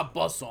 I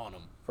bust on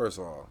him.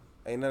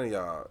 ain't none of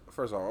y'all.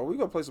 First of all, are we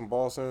gonna play some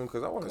ball soon?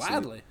 Cause I want to see.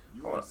 Gladly.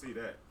 you want to see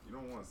that. You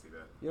don't want to see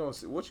that. You don't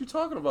see what you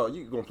talking about?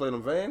 You gonna play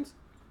them Vans?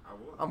 I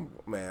will.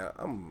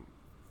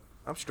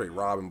 I'm straight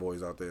robbing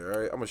boys out there. All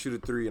right, I'm gonna shoot a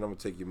three and I'm gonna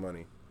take your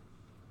money.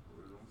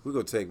 We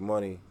gonna take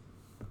money.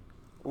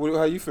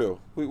 How you feel?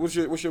 What's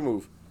your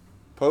move?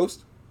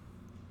 Post?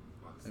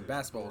 And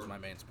basketball was my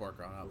main sport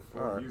growing up.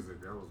 Before All right.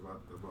 music, that was what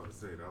I was about to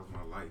say. That was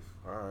my life.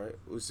 All right.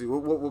 Let's see.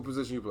 What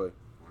position you play?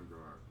 Point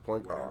guard.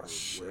 Point guard. Whatever, Oh,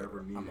 shit.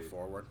 whatever needed. I'm a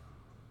forward.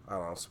 I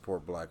don't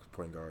support black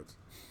point guards.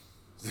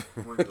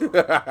 Point guard.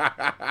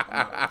 I'm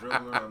not a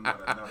dribbler. I'm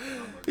not a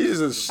nothing. He's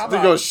just How they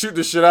about- gonna shoot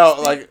the shit out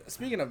like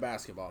Speaking of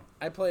basketball,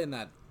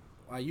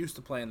 I used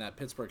to play in that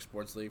Pittsburgh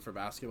Sports League for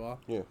basketball.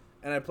 yeah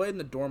And I played in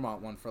the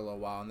Dormont one for a little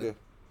while, and Yeah.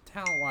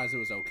 talent-wise, it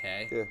was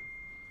okay. yeah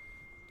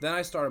Then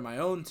I started my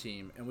own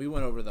team, and we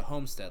went over to the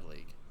Homestead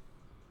League.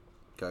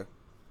 okay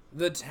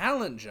The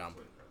talent jump.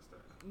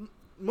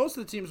 Most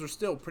of the teams were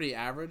still pretty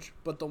average,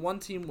 but the one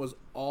team was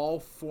all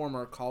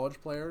former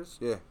college players.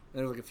 yeah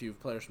There was like a few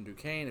players from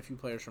Duquesne, a few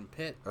players from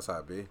Pitt. that's how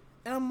it be.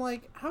 And I'm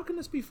like, how can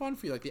this be fun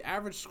for you? Like, the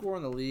average score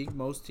in the league,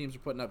 most teams are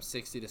putting up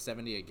 60 to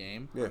 70 a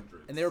game. Yeah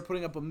And they were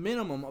putting up a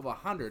minimum of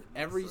 100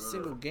 every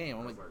single game.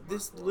 I'm like,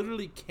 this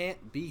literally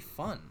can't be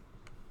fun.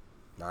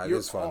 nah it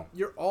is fun.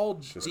 You're all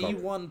It's called-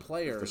 D1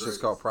 players. It's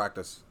just called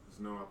practice.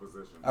 There's no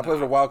opposition. I play for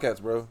the Wildcats,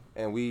 bro,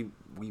 and we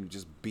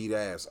just beat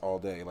ass all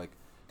day. Like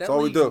that's That all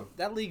we league's- do.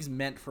 That league's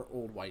meant for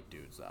old white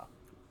dudes, though.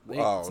 Like,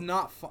 Oh. It's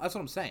not fun. That's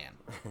what I'm saying.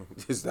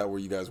 Is that where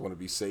you guys want to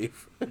be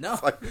safe? No.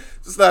 It's like,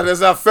 that's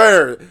not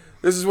fair.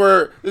 This is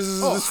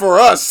for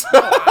us.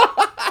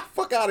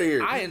 Fuck out of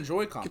here. I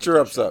enjoy competition. Get your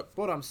ups up.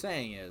 What I'm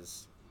saying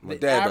is, My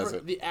dad does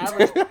it. the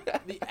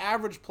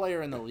average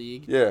player in the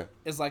league Yeah.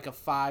 is like a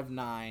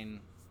 5'9"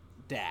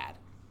 dad.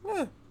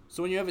 Yeah.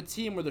 So when you have a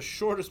team where the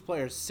shortest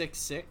player is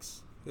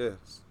 6'6", Yeah.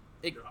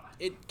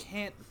 it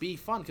can't be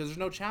fun because there's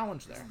no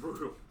challenge there.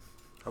 Brutal.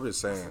 I'm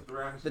just saying.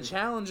 The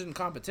challenge and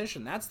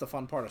competition, that's the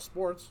fun part of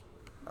sports,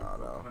 I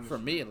don't know. for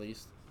me at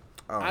least.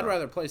 I don't I'd know.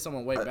 rather play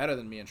someone way better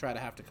than me and try to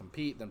have to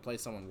compete than play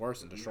someone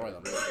worse and destroy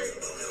them.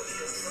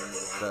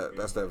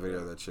 That's that video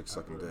of that chick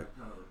sucking dick.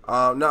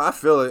 No, I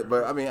feel it,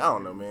 but I mean, I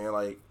don't know, man.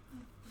 Like,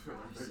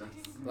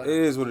 it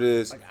is what it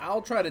is. Like,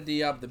 I'll try to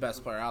D up the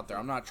best player out there.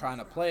 I'm not trying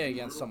to play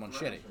against someone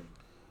shitty.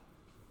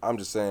 I'm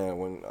just saying,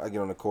 when I get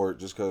on the court,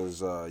 just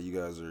because you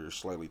guys are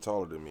slightly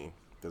taller than me,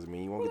 doesn't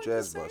mean you won't get your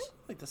ass bust.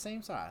 Like the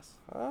same size.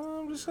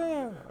 I'm just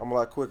saying, I'm a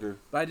lot quicker.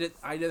 But I did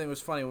think it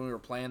was funny when we were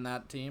playing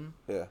that team.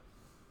 Yeah.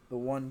 The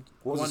one.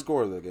 What was the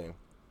score of the game?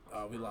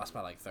 We lost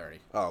by like 30.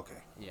 Oh, okay.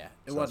 Yeah,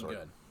 it Sounds wasn't right.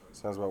 good.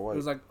 Sounds about right. It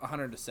was like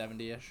 100 to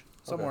 70-ish,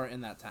 somewhere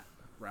in that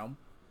realm.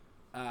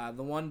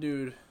 The one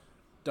dude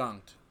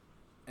dunked,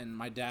 and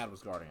my dad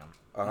was guarding him.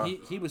 Uh-huh.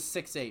 He was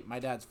 6'8". My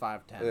dad's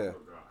 5'10". Yeah.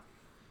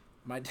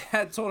 My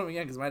dad told him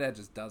again because my dad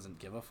just doesn't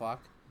give a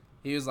fuck.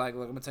 He was like,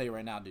 "Look, I'm gonna tell you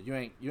right now, dude. You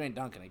ain't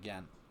dunking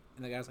again."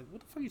 And the guy's like,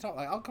 "What the fuck are you talking?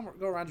 Like, I'll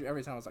go around you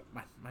every time." I was like,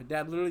 my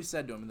dad literally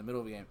said to him in the middle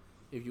of the game,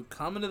 "If you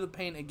come into the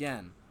paint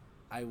again,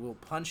 I will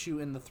punch you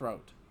in the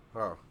throat."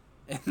 Oh.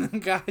 And the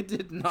guy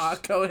did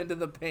not go into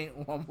the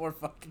paint one more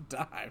fucking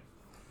time.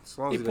 As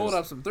long He as pulled didn't-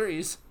 up some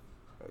threes.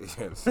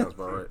 Yeah, that sounds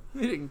about right.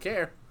 He didn't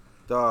care.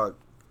 Dog,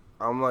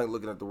 I'm like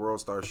looking at the World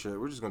Star shit.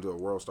 We're just gonna do a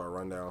World Star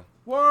rundown.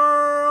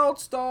 World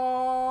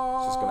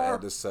Star. Just gonna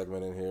add this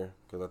segment in here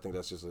because I think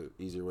that's just an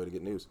easier way to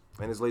get news.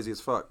 And it's lazy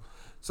as fuck.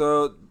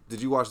 So,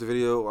 did you watch the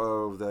video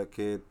of that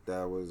kid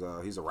that was?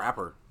 He's a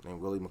rapper named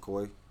Willie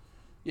McCoy.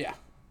 Yeah.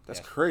 That's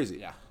Yeah. crazy.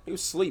 Yeah. He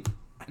was asleep.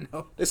 I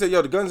know. They said,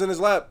 "Yo, the gun's in his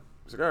lap."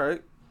 He's like, "All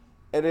right."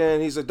 And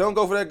then he's like, "Don't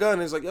go for that gun."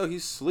 And he's like, "Yo,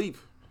 he's asleep."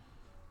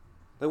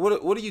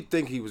 Like, what do you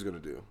think he was gonna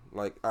do?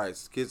 Like, all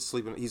right, kid's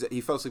sleeping.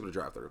 He fell asleep in the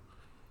drive-thru.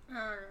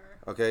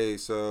 Okay,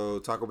 so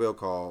Taco Bell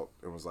called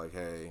and was like,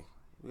 "Hey,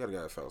 we got a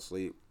guy that fell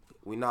asleep.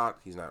 We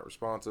knocked. He's not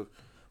responsive.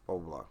 Blah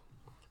blah blah."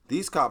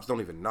 These cops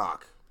don't even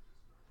knock.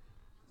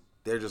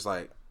 They're just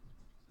like,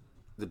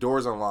 the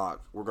door's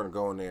unlocked. We're gonna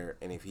go in there,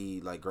 and if he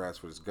like grabs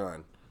for his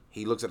gun,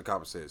 he looks at the cop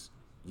and says,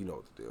 "You know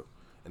what to do."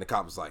 And the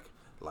cop is like,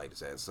 "Light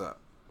his ass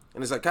up."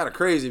 And it's like kind of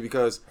crazy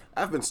because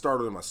I've been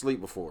startled in my sleep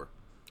before.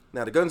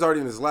 Now the gun's already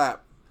in his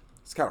lap.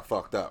 It's kind of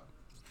fucked up.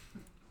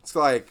 It's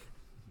like,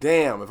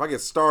 damn, if I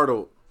get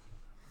startled,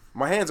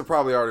 my hands are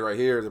probably already right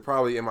here. They're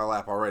probably in my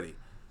lap already.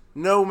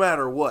 No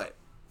matter what,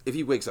 if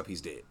he wakes up,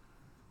 he's dead.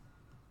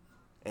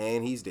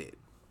 And he's dead.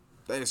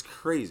 That is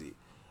crazy.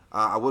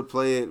 I would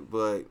play it,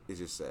 but it's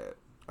just sad.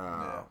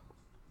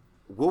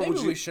 Maybe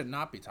we should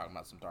not be talking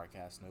about some dark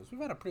ass news. We've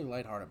had a pretty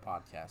lighthearted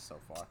podcast so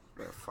far.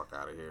 Man, fuck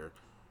out of here.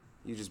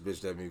 You just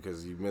bitched at me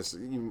because you missed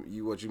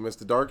you missed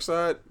the dark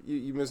side.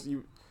 You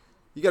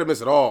gotta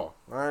miss it all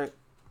right?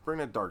 Bring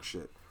that dark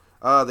shit.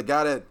 The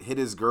guy that hit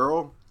his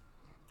girl,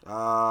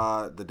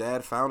 the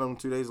dad found him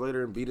 2 days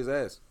later and beat his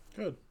ass.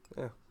 Good.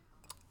 Yeah.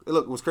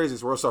 Look, what's crazy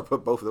is Worldstar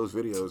put both of those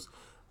videos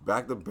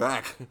back to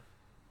back.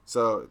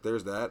 So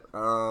there's that.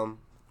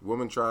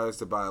 Woman tries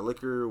to buy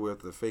liquor with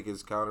the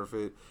fakest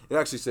counterfeit. It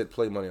actually said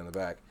 "play money" on the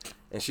back,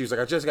 and she was like,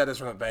 "I just got this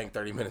from the bank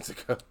 30 minutes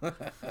ago."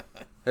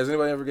 Has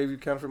anybody ever gave you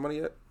counterfeit money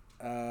yet?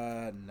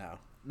 No,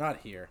 not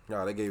here.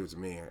 No, they gave it to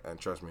me, and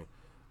trust me,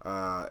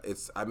 I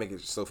make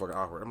it so fucking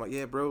awkward. I'm like,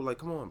 yeah, bro, like,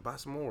 come on, buy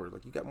some more.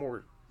 Like, you got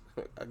more.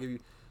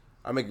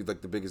 I make you like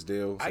the biggest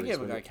deal. So I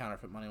gave a guy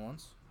counterfeit money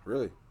once.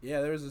 Really?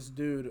 Yeah, there was this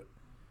dude.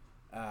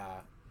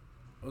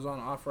 It was on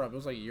OfferUp. It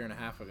was like a year and a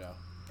half ago,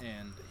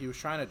 and he was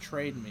trying to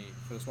trade me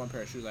for this one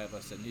pair of shoes I had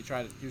listed. And he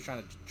was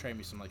trying to trade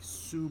me some like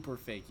super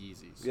fake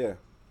Yeezys. Yeah.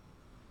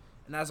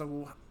 And I was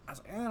like,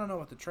 I don't know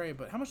what to trade,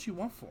 but how much do you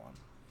want for them?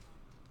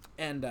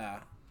 And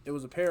it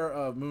was a pair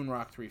of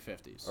Moonrock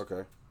 350s.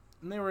 Okay.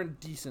 And they were in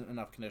decent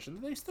enough condition.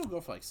 They still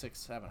go for like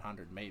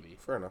 $600-700 maybe.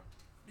 Fair enough.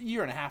 A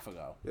year and a half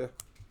ago. Yeah.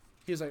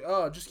 He was like,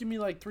 "Oh, just give me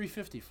like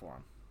 $350 for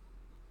them."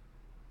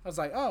 I was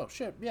like, "Oh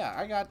shit,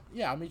 yeah,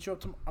 I'll meet you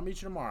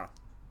tomorrow."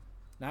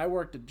 Now I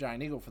worked at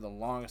Giant Eagle for the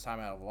longest time.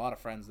 I have a lot of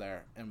friends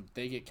there, and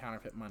they get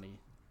counterfeit money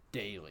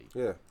daily.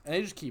 Yeah. And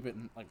they just keep it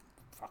and like,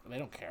 fuck, they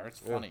don't care. It's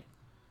funny.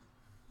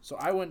 So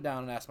I went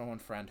down and asked my one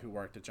friend who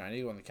worked at Giant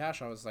Eagle in the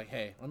cash. I was like,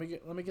 "Hey, let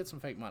me get some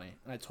fake money."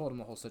 And I told him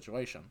the whole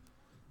situation.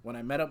 When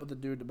I met up with the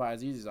dude to buy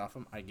his Yeezys off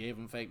him, I gave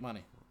him fake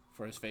money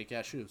for his fake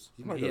ass shoes.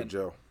 You might go to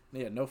jail.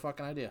 He had no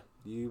fucking idea.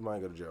 You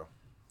might go to jail.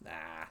 Nah.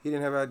 He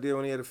didn't have an idea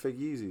when he had the fake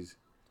Yeezys.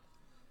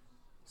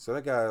 So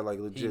that guy, like,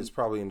 legit is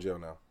probably in jail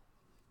now.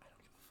 I don't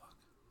give a fuck.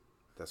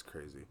 That's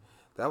crazy.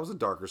 That was a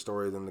darker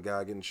story than the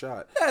guy getting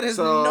shot. That is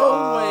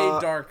no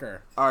way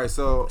darker. All right,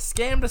 so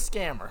Scam to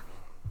scammer.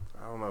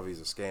 I don't know if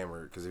he's a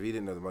scammer, because if he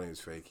didn't know the money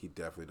was fake, he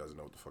definitely doesn't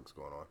know what the fuck's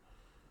going on.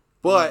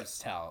 But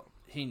just tell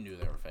he knew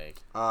they were fake.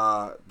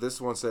 This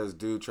one says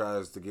dude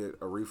tries to get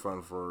a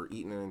refund for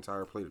eating an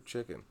entire plate of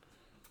chicken.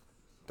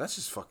 That's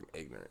just fucking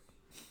ignorant.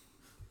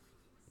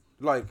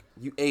 Like,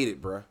 you ate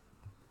it, bruh.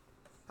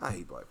 I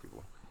hate black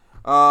people.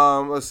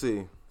 Let's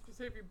see. Just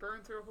say if you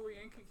burn through a whole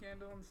Yankee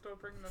candle and still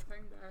bring the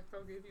thing back,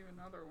 they'll give you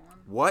another one.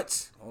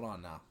 What? Hold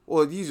on now.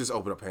 Well, you just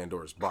open up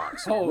Pandora's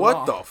box. Hold what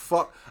on. the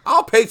fuck?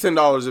 I'll pay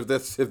 $10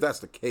 if that's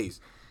the case.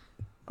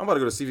 I'm about to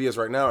go to CVS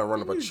right now and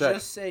run up a You check.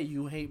 just say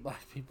you hate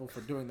black people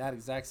for doing that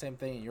exact same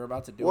thing, and you're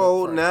about to do it.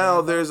 Well, for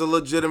now there's a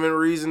legitimate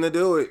reason to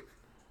do it.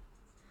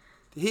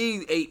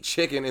 He ate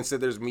chicken and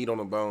said there's meat on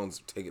the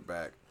bones. Take it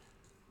back.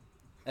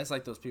 That's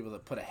like those people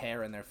that put a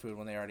hair in their food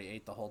when they already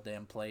ate the whole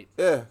damn plate.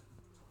 Yeah.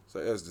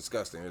 So that's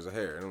disgusting. There's a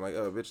hair. And I'm like,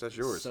 oh, bitch, that's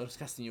yours. So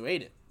disgusting you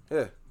ate it.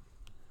 Yeah.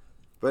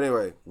 But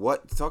anyway,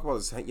 talk about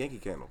this Yankee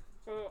Candle.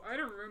 Well, I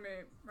had a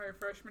roommate my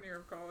freshman year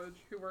of college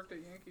who worked at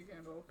Yankee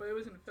Candle, but it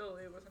was in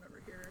Philly. It wasn't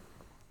over here.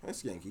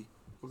 That's Yankee.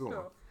 What's going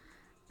on?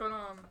 But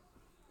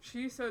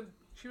she said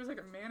she was like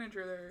a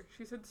manager there.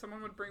 She said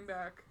someone would bring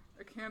back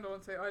a candle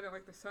and say, "Oh, I didn't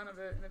like the scent of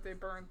it," and if they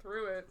burned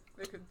through it,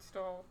 they could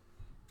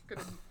get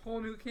a whole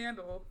new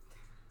candle.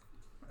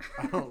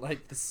 I don't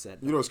like the scent.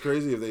 You know what's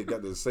crazy? If they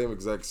got the same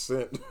exact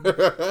scent.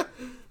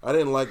 I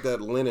didn't like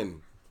that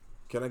linen.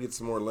 Can I get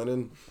some more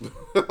linen?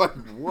 Like,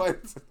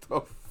 what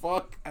the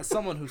fuck? As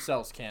someone who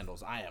sells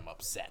candles, I am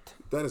upset.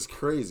 That is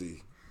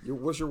crazy.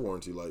 What's your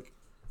warranty like?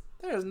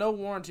 There is no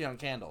warranty on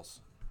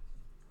candles.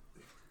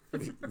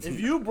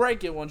 If you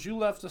break it once you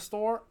left the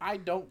store, I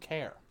don't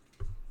care.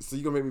 So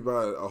you gonna make me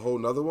buy a whole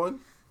nother one?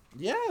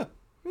 Yeah.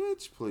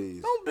 Bitch,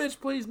 please. Don't bitch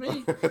please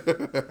me.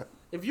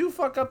 If you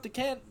fuck up the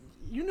can,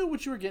 you knew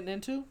what you were getting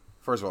into.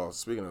 First of all,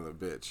 speaking of the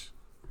bitch,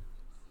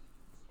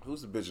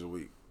 who's the bitch of the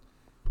week?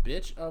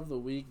 Bitch of the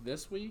week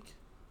this week?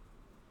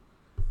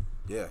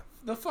 Yeah.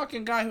 The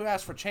fucking guy who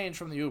asked for change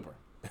from the Uber.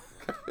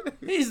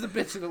 He's the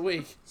bitch of the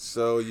week.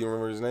 So you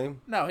remember his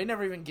name? No, he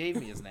never even gave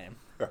me his name.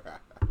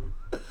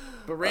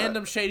 But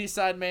random shady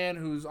side man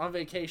who's on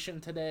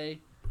vacation today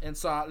and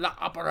saw La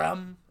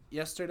Opera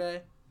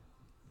yesterday.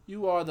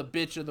 You are the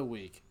bitch of the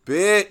week.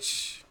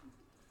 Bitch.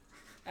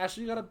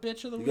 Ashley, you got a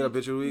bitch of the week? got a bitch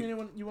of the week?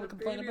 Anyone you want to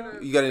complain baby about?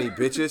 that- You got any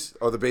bitches?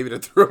 Oh, the baby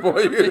that threw up on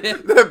you.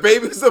 That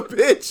baby's a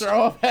bitch.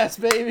 Throw up ass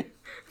baby.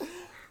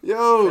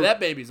 Yo, That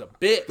baby's a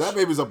bitch. that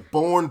baby's a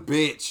born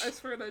bitch. I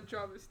swear that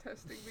job is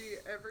testing me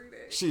every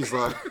day.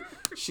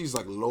 She's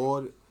like,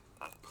 Lord,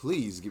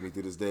 please get me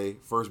through this day.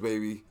 First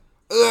baby.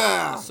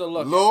 Ugh, So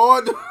look,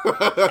 Lord, do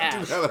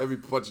Ash. not let me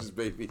punch this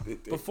baby.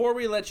 Before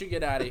we let you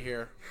get out of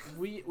here,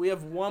 we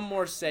have one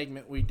more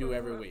segment we do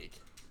every week.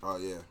 Oh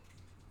yeah.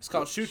 It's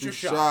called Shoot Your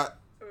Shot.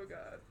 Oh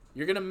god.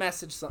 You're gonna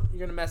message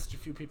a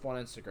few people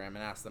on Instagram and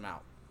ask them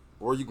out,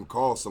 Or you can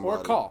call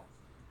somebody. or call.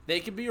 They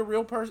could be a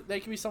real person. They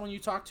could be someone you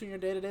talk to in your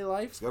day-to-day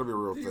life. It's gotta be a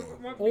real Do you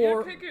thing. want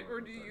Or- me to pick it,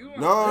 or do you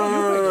want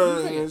No,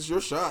 you pick it. it's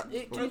your shot.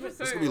 It can What even- if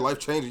It's gonna be life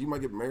changing. You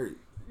might get married.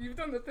 You've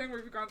done the thing where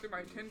you've gone through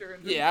my Tinder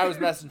and just Yeah, I was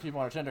messaging people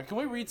on Tinder. Can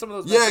we read some of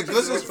those? Yeah, messages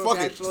let's real just quick, fuck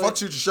it. actually? Fuck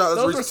shoot your shot. Let's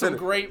Those reach were some Tinder.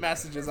 great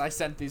messages I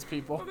sent these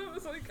people. Well, that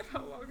was like how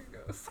long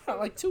ago?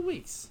 Like 2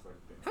 weeks.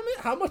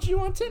 How much are you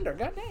on Tinder?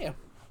 Goddamn.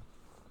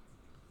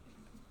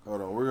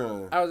 Hold on, we're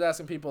gonna. I was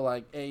asking people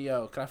like, "Hey,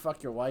 yo, can I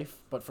fuck your wife?"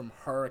 But from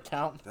her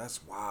account.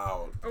 That's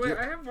wild. Oh wait, You're-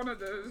 I have one of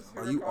those.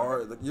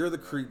 You're the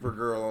creeper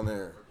girl on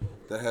there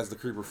that has the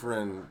creeper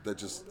friend that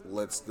just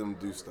lets them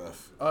do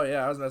stuff. Oh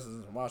yeah, I was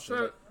messaging some watch. So,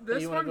 Like, hey,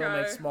 this you want to one go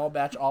make guy- small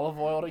batch olive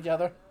oil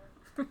together?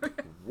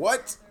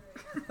 What?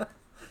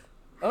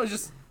 Oh,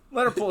 just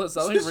let her pull this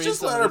up. Let me read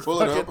Just some let of her these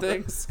pull it fucking up.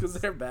 things because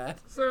they're bad.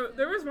 So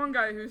there was one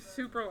guy who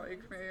super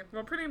liked me.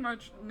 Well, pretty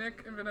much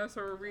Nick and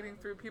Vanessa were reading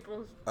through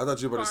people's. I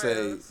thought you were about to say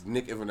bios.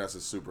 Nick and Vanessa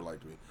super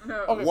liked me.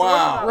 No. Okay,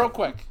 Wow. Real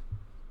quick,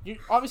 you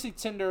obviously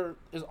Tinder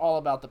is all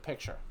about the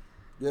picture.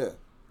 Yeah.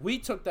 We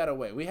took that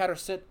away. We had her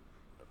sit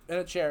in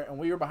a chair and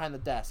we were behind the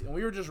desk and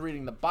we were just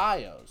reading the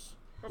bios,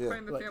 While Yeah.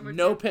 playing the like, Family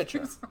no Feud picture,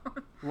 theme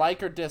song.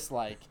 like or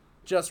dislike,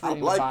 just I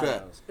reading like the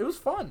that. bios. It was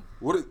fun.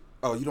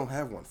 Oh, you don't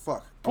have one.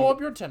 Fuck. Pull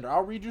up your Tinder.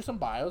 I'll read you some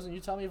bios and you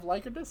tell me if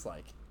like or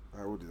dislike. All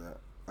right, we'll do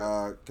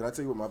that. Can I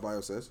tell you what my bio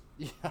says?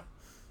 Yeah.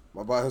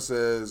 My bio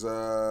says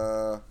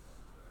hard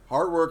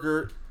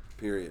worker,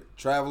 period.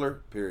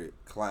 Traveler, period.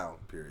 Clown,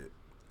 period.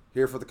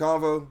 Here for the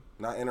convo.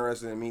 Not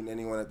interested in meeting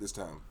anyone at this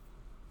time.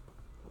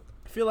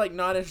 I feel like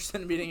not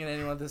interested in meeting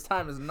anyone at this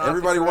time is not.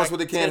 Everybody the wants what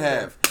they correct can't Tinder.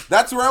 have.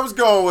 That's where I was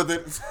going with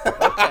it.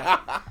 Okay.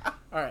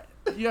 All right.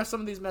 You have some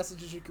of these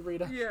messages you could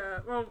read. Yeah.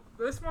 Well,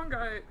 this one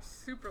guy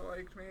super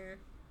liked me.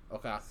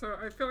 Okay. So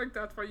I feel like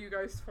that's why you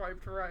guys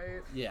swiped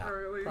right. Yeah.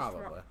 Or at least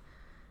Probably.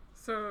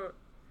 So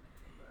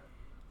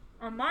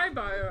on my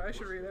bio, I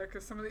should read that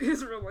because some of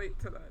these relate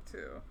to that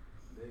too.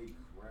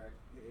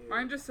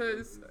 Mine just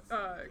says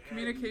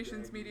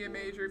communications media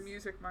major,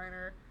 music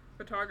minor,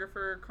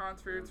 photographer,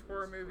 concerts,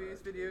 horror movies,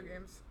 video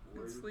games,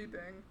 and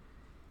sleeping.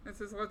 And it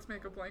says let's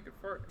make a blanket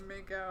fort and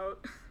make out.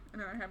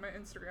 And then I have my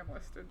Instagram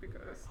listed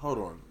because Hold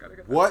on. gotta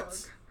get that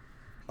What?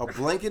 plug. A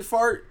blanket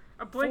fart?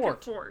 A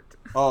blanket fort.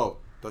 Oh,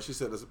 thought she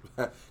said this.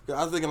 I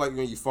was thinking like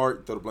when you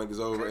fart, throw the blankets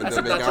over and That's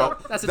then a make Dutch out.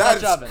 oven. That's a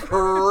Dutch oven.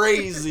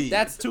 Crazy.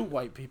 That's two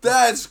white people.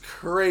 That's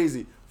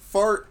crazy.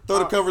 Fart, throw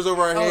the covers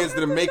over our hands,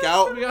 then make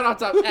out. We got on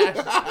top.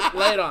 Ash,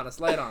 lay it on us.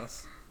 Lay it on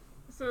us.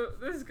 So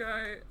this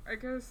guy, I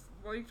guess,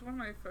 liked one of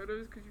my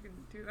photos because you can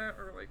do that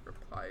or like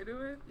reply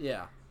to it.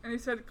 Yeah. And he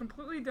said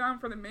completely down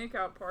for the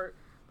makeout part,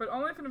 but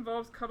only if it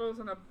involves cuddles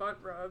and a butt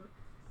rub.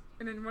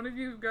 And then one of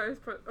you guys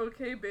put,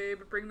 "Okay, babe,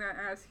 bring that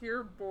ass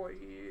here, boy."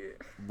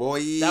 Boy.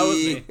 That was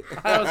me.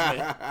 That was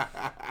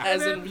me.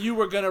 As And in, you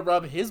were gonna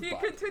rub his He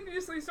butt.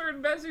 continuously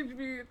started messaging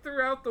me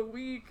throughout the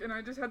week, and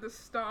I just had to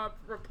stop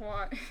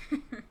replying.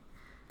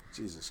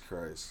 Jesus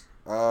Christ.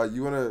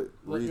 You want to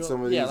read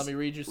some of these? Yeah, let me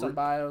read you some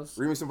bios.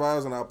 Read me some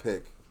bios and I'll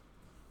pick.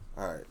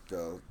 All right,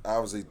 go.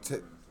 Obviously,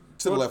 to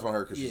the left on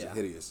her because she's Yeah.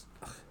 hideous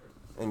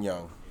and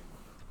young.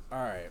 All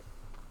right.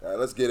 All right,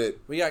 let's get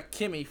it. We got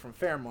Kimmy from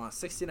Fairmont,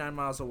 69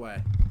 miles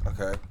away.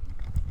 Okay.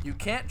 You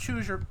can't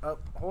choose your...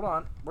 hold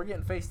on. We're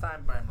getting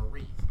FaceTimed by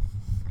Marie.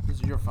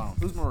 This is your phone.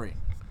 Who's Marie?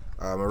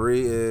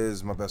 Marie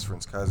is my best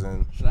friend's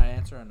cousin. Should I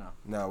answer or no?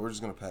 No, we're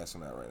just going to pass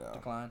on that right now.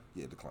 Decline?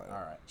 Yeah, decline. All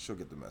right. She'll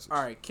get the message.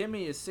 All right.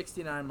 Kimmy is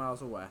 69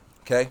 miles away.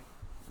 Okay.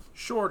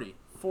 Shorty,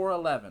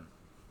 4'11",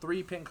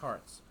 3 pink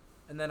hearts.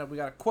 And then we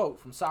got a quote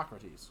from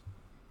Socrates.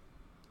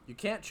 You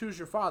can't choose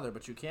your father,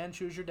 but you can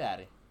choose your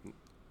daddy.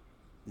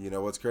 You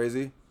know what's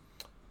crazy?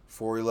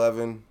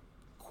 4'11",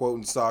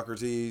 quoting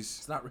Socrates.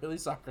 It's not really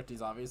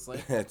Socrates,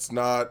 obviously. It's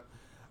not.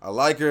 I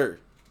like her.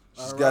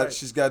 All right.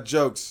 She's got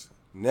jokes.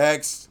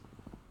 Next.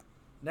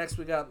 Next,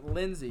 we got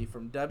Lindsay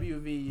from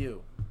WVU.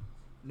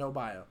 No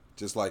bio.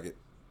 Just like it.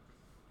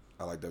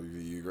 I like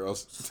WVU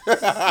girls.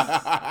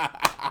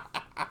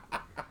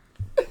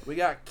 We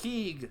got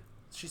Keeg.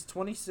 She's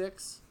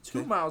 26,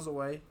 2 miles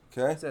away.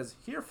 Okay. It says,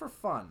 here for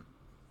fun.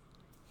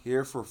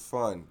 Here for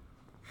fun.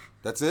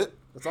 That's it?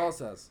 That's all it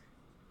says.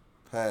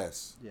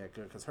 Pass. Yeah,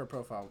 good, because her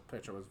profile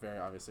picture was very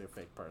obviously a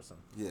fake person.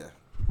 Yeah.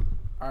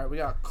 All right, we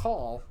got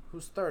Call,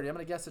 who's 30. I'm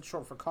going to guess it's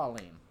short for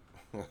Colleen.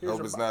 Here's Hope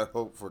her it's bio. not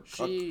hope for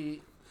cuck.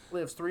 She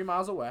lives 3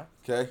 miles away.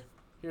 Okay.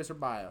 Here's her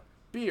bio.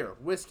 Beer,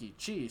 whiskey,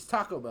 cheese,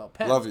 Taco Bell,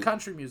 pets, Love it.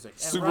 country music,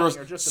 and Super- running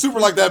are just a super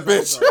few like that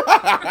things bitch.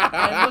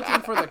 I'm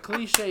looking for the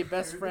cliche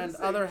best friend,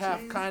 other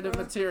half kind of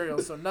material,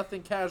 so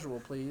nothing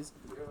casual, please.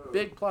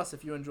 Big plus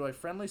if you enjoy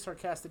friendly,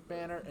 sarcastic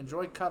banter,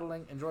 enjoy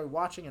cuddling, enjoy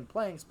watching and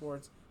playing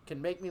sports,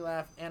 can make me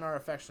laugh, and are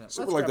affectionate.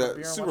 Super Let's like grab a that.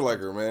 beer and Super watch like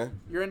her, man.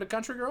 You're into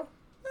country girl?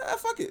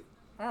 Fuck it.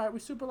 All right, we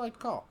super like the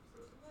call.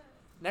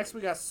 Next,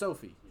 we got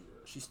Sophie.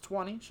 She's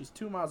 20. She's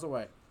 2 miles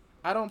away.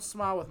 I don't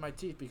smile with my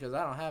teeth because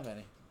I don't have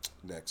any.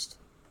 Next.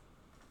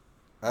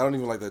 I don't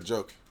even like that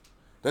joke.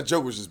 That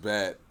joke was just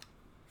bad.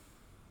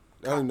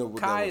 I don't even know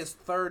what Kai that was. is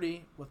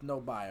 30 with no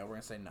bio. We're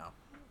going to say no.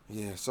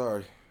 Yeah,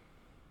 sorry.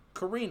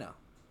 Karina,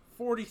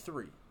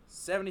 43,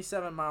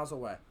 77 miles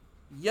away.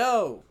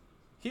 Yo!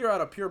 Here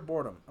out of pure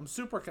boredom. I'm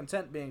super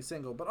content being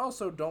single, but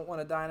also don't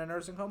want to die in a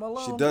nursing home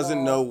alone. She doesn't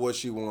lol. know what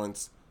she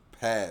wants.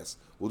 Pass.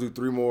 We'll do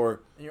 3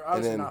 more. And you're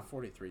obviously then- not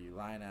 43, you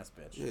lying ass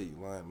bitch. Yeah, you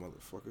lying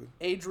motherfucker.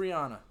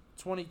 Adriana,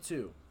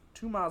 22,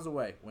 2 miles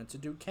away. Went to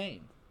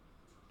Duquesne.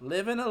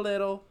 Living a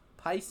little.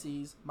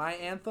 Pisces. My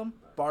anthem.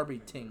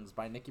 Barbie Tings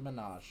by Nicki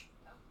Minaj.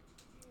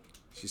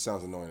 She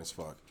sounds annoying as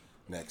fuck.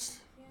 Next.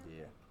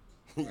 Yeah.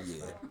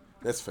 Yeah,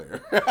 that's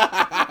fair.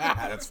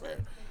 That's fair.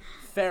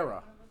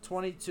 Farah,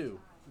 22,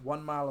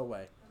 1 mile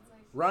away.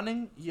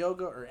 Running,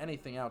 yoga, or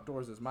anything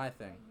outdoors is my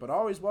thing, but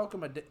always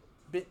welcome a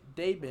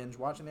day binge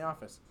watching The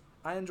Office.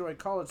 I enjoy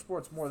college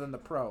sports more than the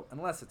pro,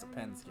 unless it's a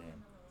Pens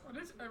game. Why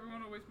does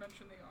everyone always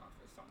mention The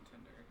Office on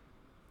Tinder?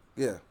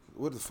 Yeah,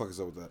 what the fuck is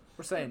up with that?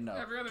 We're saying no,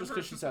 Every other just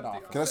because she person said says The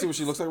Office. Can I see what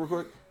she looks like real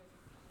quick?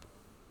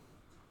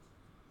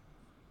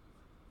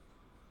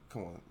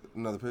 Come on,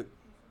 another pic.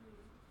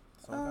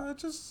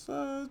 Just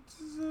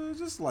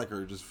like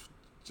her, just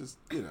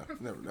you know,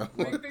 never know.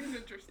 Make things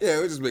interesting. Yeah,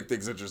 it would just make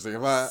things interesting.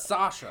 If I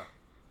Sasha,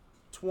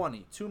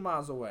 20, 2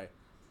 miles away.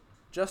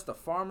 Just a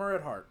farmer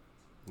at heart.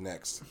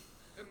 next,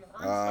 In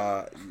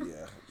Lawrence?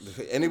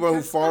 yeah, anyone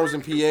who farms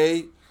in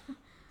PA,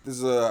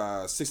 there's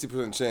a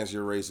 60% chance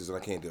you're racist, and I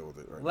can't deal with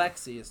it right now.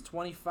 Lexi is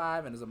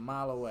 25 and is a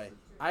mile away.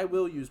 I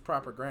will use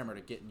proper grammar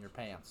to get in your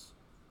pants.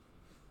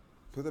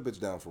 Put that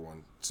bitch down for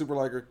one. Super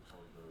like her.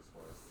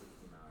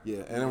 Yeah,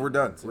 and then we're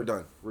done. We're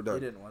done. You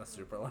didn't want a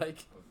super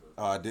like.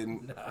 Oh, I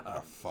didn't? No.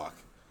 Oh, fuck.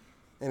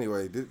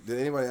 Anyway, did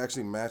anybody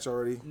actually match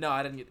already? No,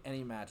 I didn't get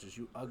any matches,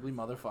 you ugly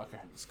motherfucker.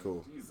 It's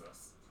cool.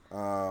 Jesus.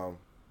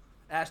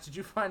 Ash, did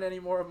you find any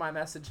more of my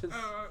messages?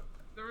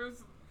 There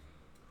was.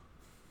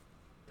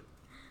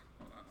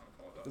 Hold on, I'll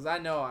pull it up. Because I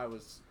know I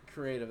was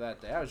creative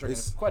that day. I was drinking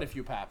It's- quite a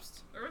few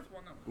Paps. There was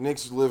one that was.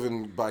 Nick's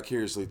living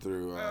vicariously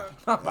through.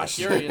 Not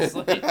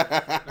vicariously.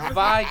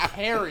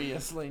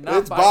 Vicariously, not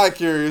It's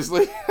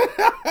vicariously.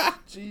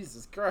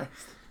 Jesus Christ.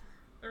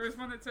 There was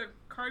one that said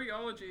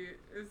cardiology.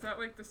 Is that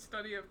like the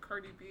study of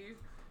Cardi B?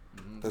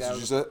 That's what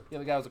you said? Yeah,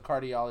 the guy was a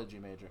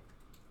cardiology major.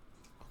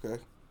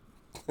 Okay.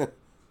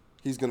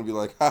 He's going to be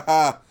like,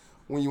 ha,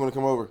 when you want to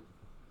come over?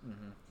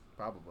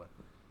 Probably.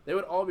 They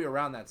would all be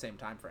around that same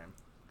time frame.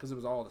 Because it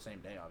was all the same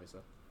day,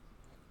 obviously.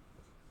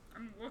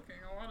 I'm looking.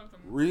 A lot of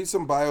them. Read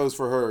some bios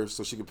for her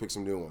so she can pick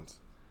some new ones.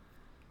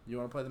 You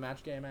want to play the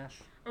match game, Ash?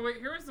 Oh wait,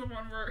 here was the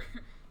one where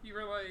you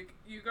were like,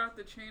 you got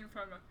the chain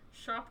from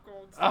Shop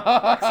Gold.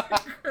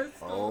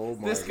 Oh,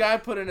 my This guy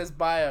put in his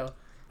bio,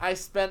 I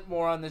spent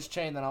more on this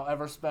chain than I'll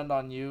ever spend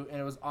on you, and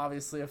it was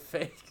obviously a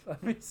fake.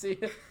 Let me see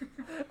it.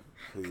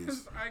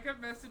 Please. I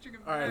kept messaging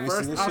him. All right, back. see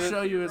first this I'll shit?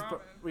 show you his. Ramen.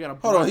 We got a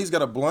Hold on, blunt he's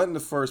got a blunt in the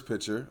first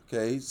picture.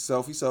 Okay,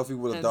 selfie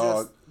with a and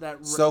dog. just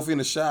that Selfie in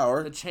the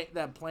shower.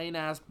 that plain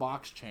ass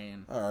box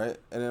chain. All right,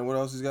 and then what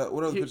else he's got?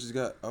 What other He- pictures he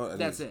got? Oh, and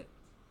That's he's- it.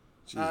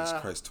 Jesus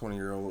Christ,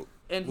 20-year-old.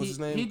 And What's he his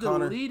name? he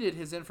Connor? deleted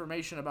his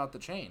information about the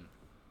chain.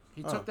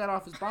 He took that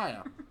off his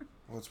bio.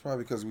 Well, it's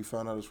probably because we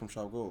found out it was from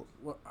Shop Gold.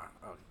 Well,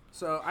 okay.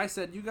 So I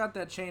said, you got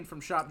that chain from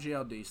Shop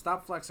GLD.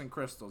 Stop flexing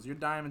crystals. Your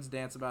diamonds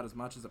dance about as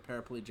much as a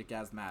paraplegic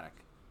asthmatic.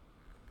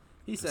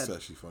 He That's said,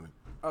 actually funny.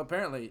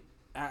 apparently,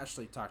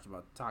 Ashley talked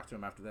to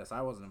him after this.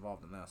 I wasn't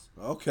involved in this.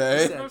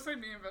 Okay. He said, Mostly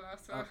me and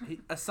Vanessa.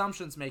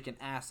 assumptions make an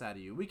ass out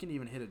of you. We can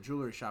even hit a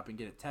jewelry shop and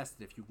get it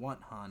tested if you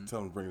want, hun.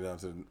 Tell him to bring it down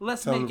to the...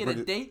 Let's tell him make to it a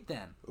bring date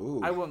then.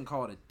 Ooh. I wouldn't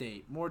call it a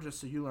date. More just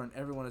so you learn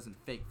everyone isn't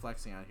fake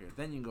flexing out here.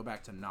 Then you can go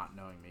back to not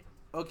knowing me.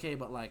 Okay,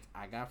 but like,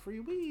 I got free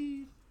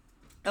weed.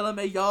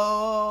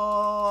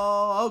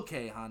 LMAO.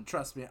 Okay, hon.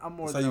 Trust me. I'm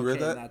more That's than how you read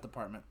okay in that? that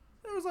department.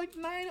 There was like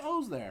 9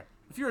 O's there.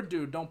 If you're a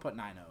dude, don't put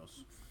 9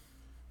 O's.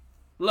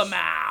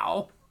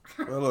 Lamau.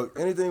 Well, look,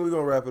 anything, we're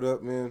going to wrap it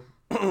up, man.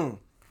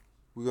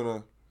 We're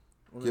going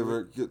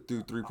to get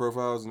through 3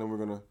 profiles, and then we're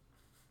going to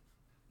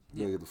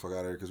get the fuck out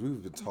of here, because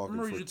we've been talking I'm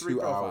gonna for read you 3 2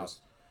 profiles. hours.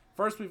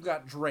 First, we've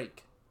got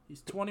Drake.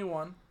 He's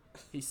 21.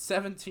 He's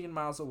 17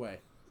 miles away.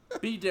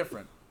 Be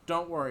different.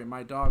 Don't worry,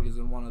 my dog is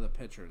in one of the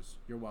pictures.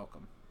 You're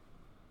welcome.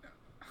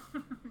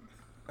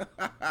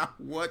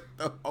 What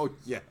the... Oh,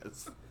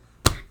 yes.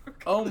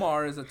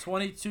 Omar is a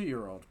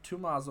 22-year-old, 2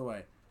 miles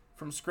away.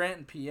 From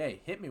Scranton, PA.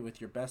 Hit me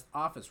with your best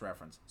Office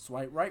reference.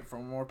 Swipe right for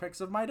more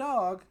pics of my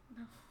dog.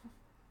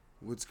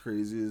 What's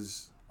crazy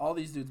is... All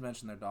these dudes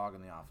mention their dog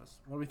in The Office.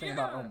 What do we think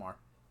about Yeah. Omar?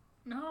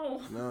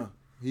 No. No.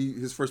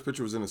 His first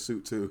picture was in a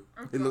suit too.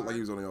 He looked like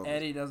he was on the office.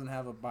 Eddie doesn't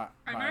have a bio.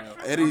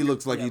 Eddie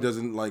looks like he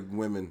doesn't like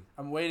women.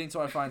 I'm waiting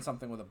till I find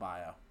something with a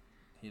bio.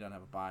 He don't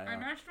have a bio. I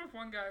matched with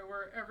one guy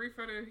where every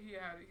photo he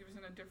had, he was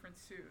in a different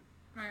suit.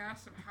 And I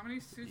asked him, how many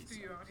suits do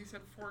you own? He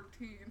said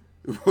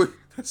 14.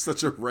 That's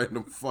such a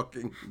random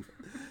fucking...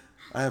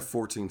 I have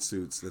 14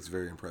 suits. That's a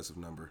very impressive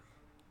number.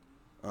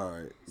 All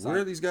right. Where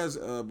are these guys'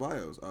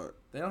 bios?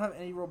 They don't have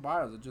any real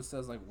bios. It just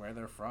says, like, where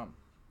they're from.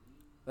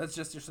 That's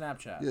just your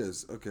Snapchat.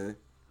 Yes, okay.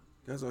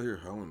 Guys out here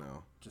hoeing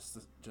now. Just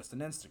an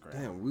Instagram.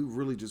 Damn, we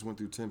really just went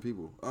through 10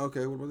 people.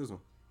 Okay, what about this one?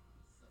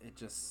 It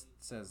just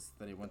says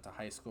that he went to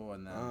high school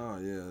and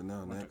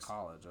then went to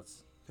college.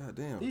 That's... God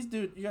damn. These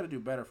dude, you got to do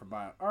better for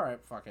bio. All right,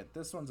 fuck it.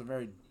 This one's a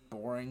very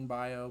boring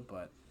bio,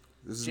 but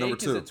this is Jake number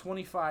 2. is a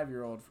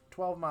 25-year-old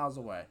 12 miles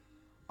away.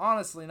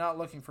 Honestly, not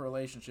looking for a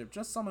relationship,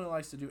 just someone who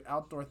likes to do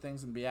outdoor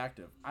things and be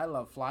active. I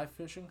love fly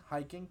fishing,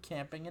 hiking,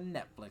 camping, and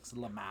Netflix,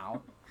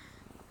 Lamau.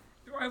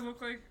 Do I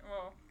look like...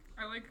 Well,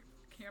 I like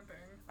camping.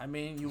 I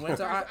mean, you went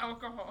to...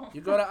 alcohol.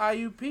 You go to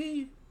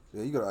IUP.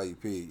 Yeah, you go to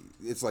IUP.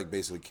 It's like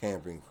basically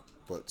camping,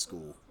 but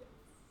school.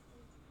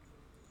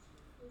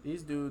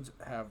 These dudes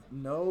have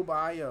no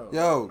bio.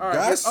 Yo, right,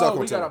 guys suck on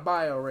we got Tinder. a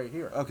bio right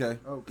here. Okay.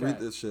 Read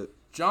this shit.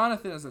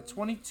 Jonathan is a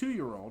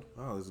 22-year-old.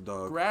 Oh, there's a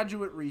dog.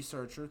 Graduate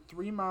researcher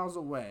 3 miles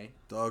away.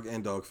 Dog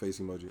and dog face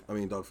emoji. I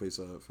mean, dog face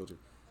filter.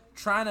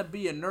 Trying to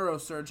be a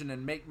neurosurgeon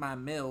and make my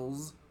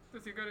mills.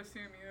 Does he go to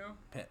CMU?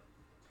 Pitt.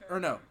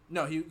 Or no,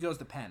 he goes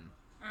to Penn.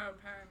 Oh,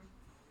 Penn.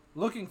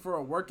 Looking for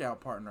a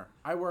workout partner.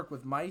 I work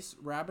with mice,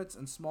 rabbits,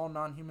 and small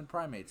non-human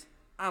primates.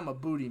 I'm a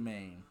booty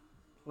main.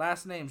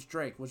 Last name's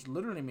Drake, which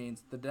literally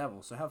means the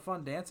devil, so have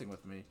fun dancing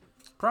with me.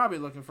 Probably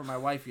looking for my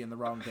wifey in the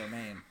wrong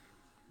domain.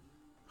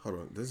 Hold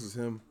on, this is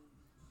him.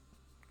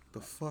 The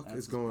fuck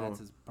is going on? That's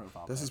his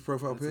profile That's pic. his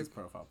profile That's pic? his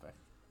profile pic.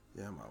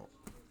 Yeah, I'm out.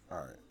 All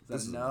right.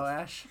 Is that a no,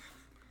 Ash?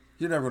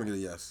 You're never going to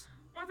get a yes.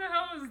 What the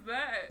hell is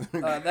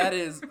that? That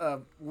is a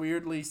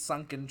weirdly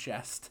sunken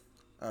chest.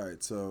 All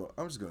right, so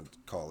I'm just going to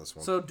call this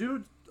one. So,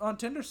 dude on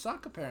Tinder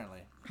suck,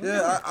 apparently.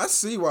 Yeah, I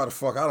see why the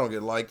fuck I don't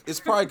get liked. It's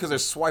probably because they're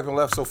swiping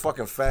left so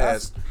fucking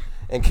fast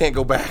and can't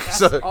go back.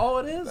 That's all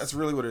it is? That's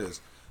really what it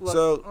is. Look,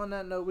 so, on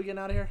that note, we getting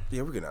out of here?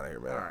 Yeah, we're getting out of here,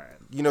 man. All right.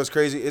 You know, it's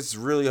crazy. It's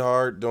really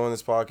hard doing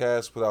this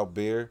podcast without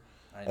beer.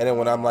 And then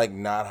when I'm like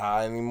not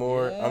high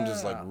anymore, I'm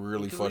just like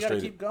really frustrated.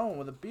 We gotta keep going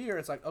with a beer.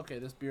 It's like, okay,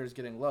 this beer is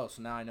getting low,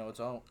 so now I know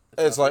it's on.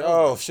 It's like,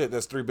 oh shit,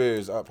 that's 3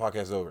 beers.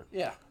 Podcast over.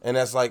 Yeah. And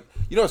that's like,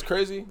 you know what's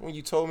crazy? When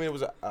you told me it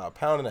was a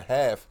pound and a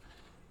half,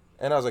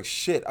 and I was like,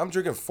 shit, I'm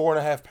drinking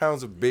 4.5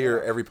 pounds of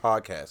beer every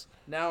podcast.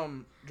 Now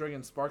I'm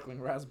drinking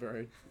sparkling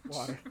raspberry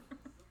water.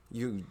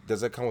 Does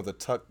that come with a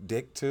tucked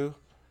dick too?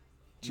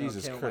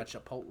 Jesus Christ. Christ.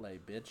 Chipotle,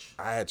 bitch.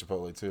 I had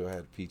Chipotle too. I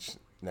had peach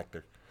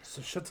nectar.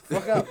 So shut the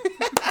fuck up.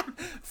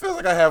 Feels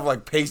like I have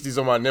like pasties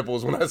on my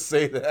nipples when I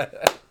say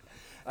that.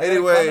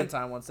 Anyway,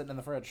 Clementine one sitting in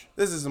the fridge.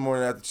 This is the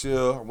Morning After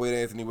Chill. I'm Wade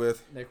Anthony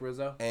with Nick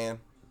Rizzo and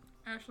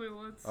Ashley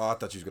Lutz. Oh, I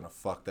thought you was gonna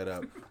fuck that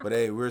up. But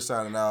hey, we're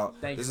signing out.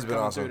 Thank this you has for been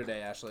coming awesome through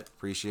today, Ashley.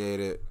 Appreciate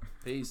it.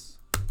 Peace.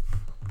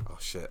 Oh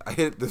shit! I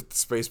hit the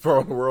space bar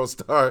on the World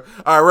Star.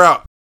 All right, we're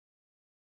out.